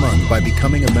every month by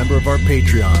becoming a member of our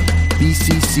Patreon,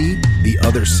 BCC The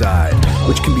Other Side,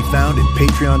 which can be found at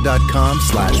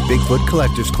patreon.com/Bigfoot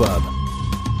Collectors Club.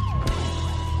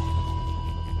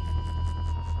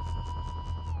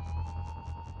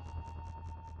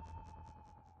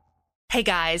 Hey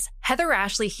guys, Heather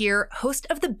Ashley here, host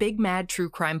of the Big Mad True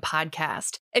Crime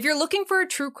Podcast. If you're looking for a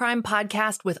true crime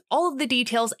podcast with all of the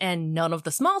details and none of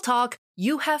the small talk,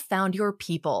 you have found your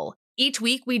people. Each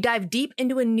week, we dive deep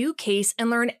into a new case and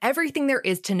learn everything there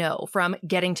is to know, from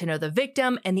getting to know the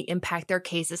victim and the impact their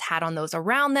case has had on those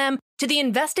around them, to the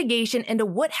investigation into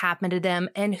what happened to them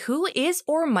and who is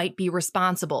or might be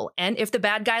responsible. And if the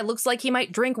bad guy looks like he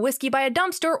might drink whiskey by a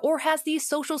dumpster or has the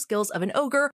social skills of an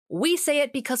ogre, we say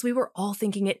it because we were all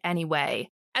thinking it anyway.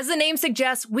 As the name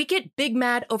suggests, we get big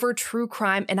mad over true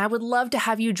crime, and I would love to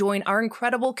have you join our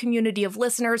incredible community of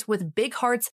listeners with big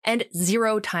hearts and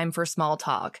zero time for small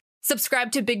talk.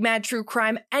 Subscribe to Big Mad True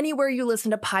Crime anywhere you listen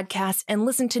to podcasts and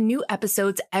listen to new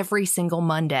episodes every single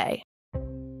Monday.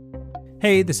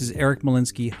 Hey, this is Eric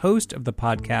Molinsky, host of the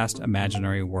podcast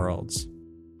Imaginary Worlds.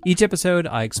 Each episode,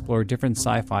 I explore different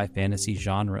sci-fi fantasy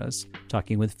genres,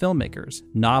 talking with filmmakers,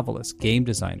 novelists, game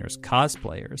designers,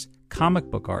 cosplayers,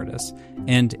 comic book artists,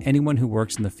 and anyone who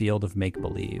works in the field of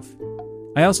make-believe.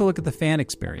 I also look at the fan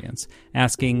experience,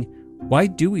 asking, why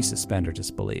do we suspend our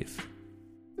disbelief?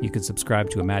 You can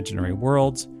subscribe to Imaginary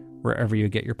Worlds wherever you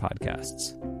get your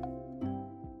podcasts.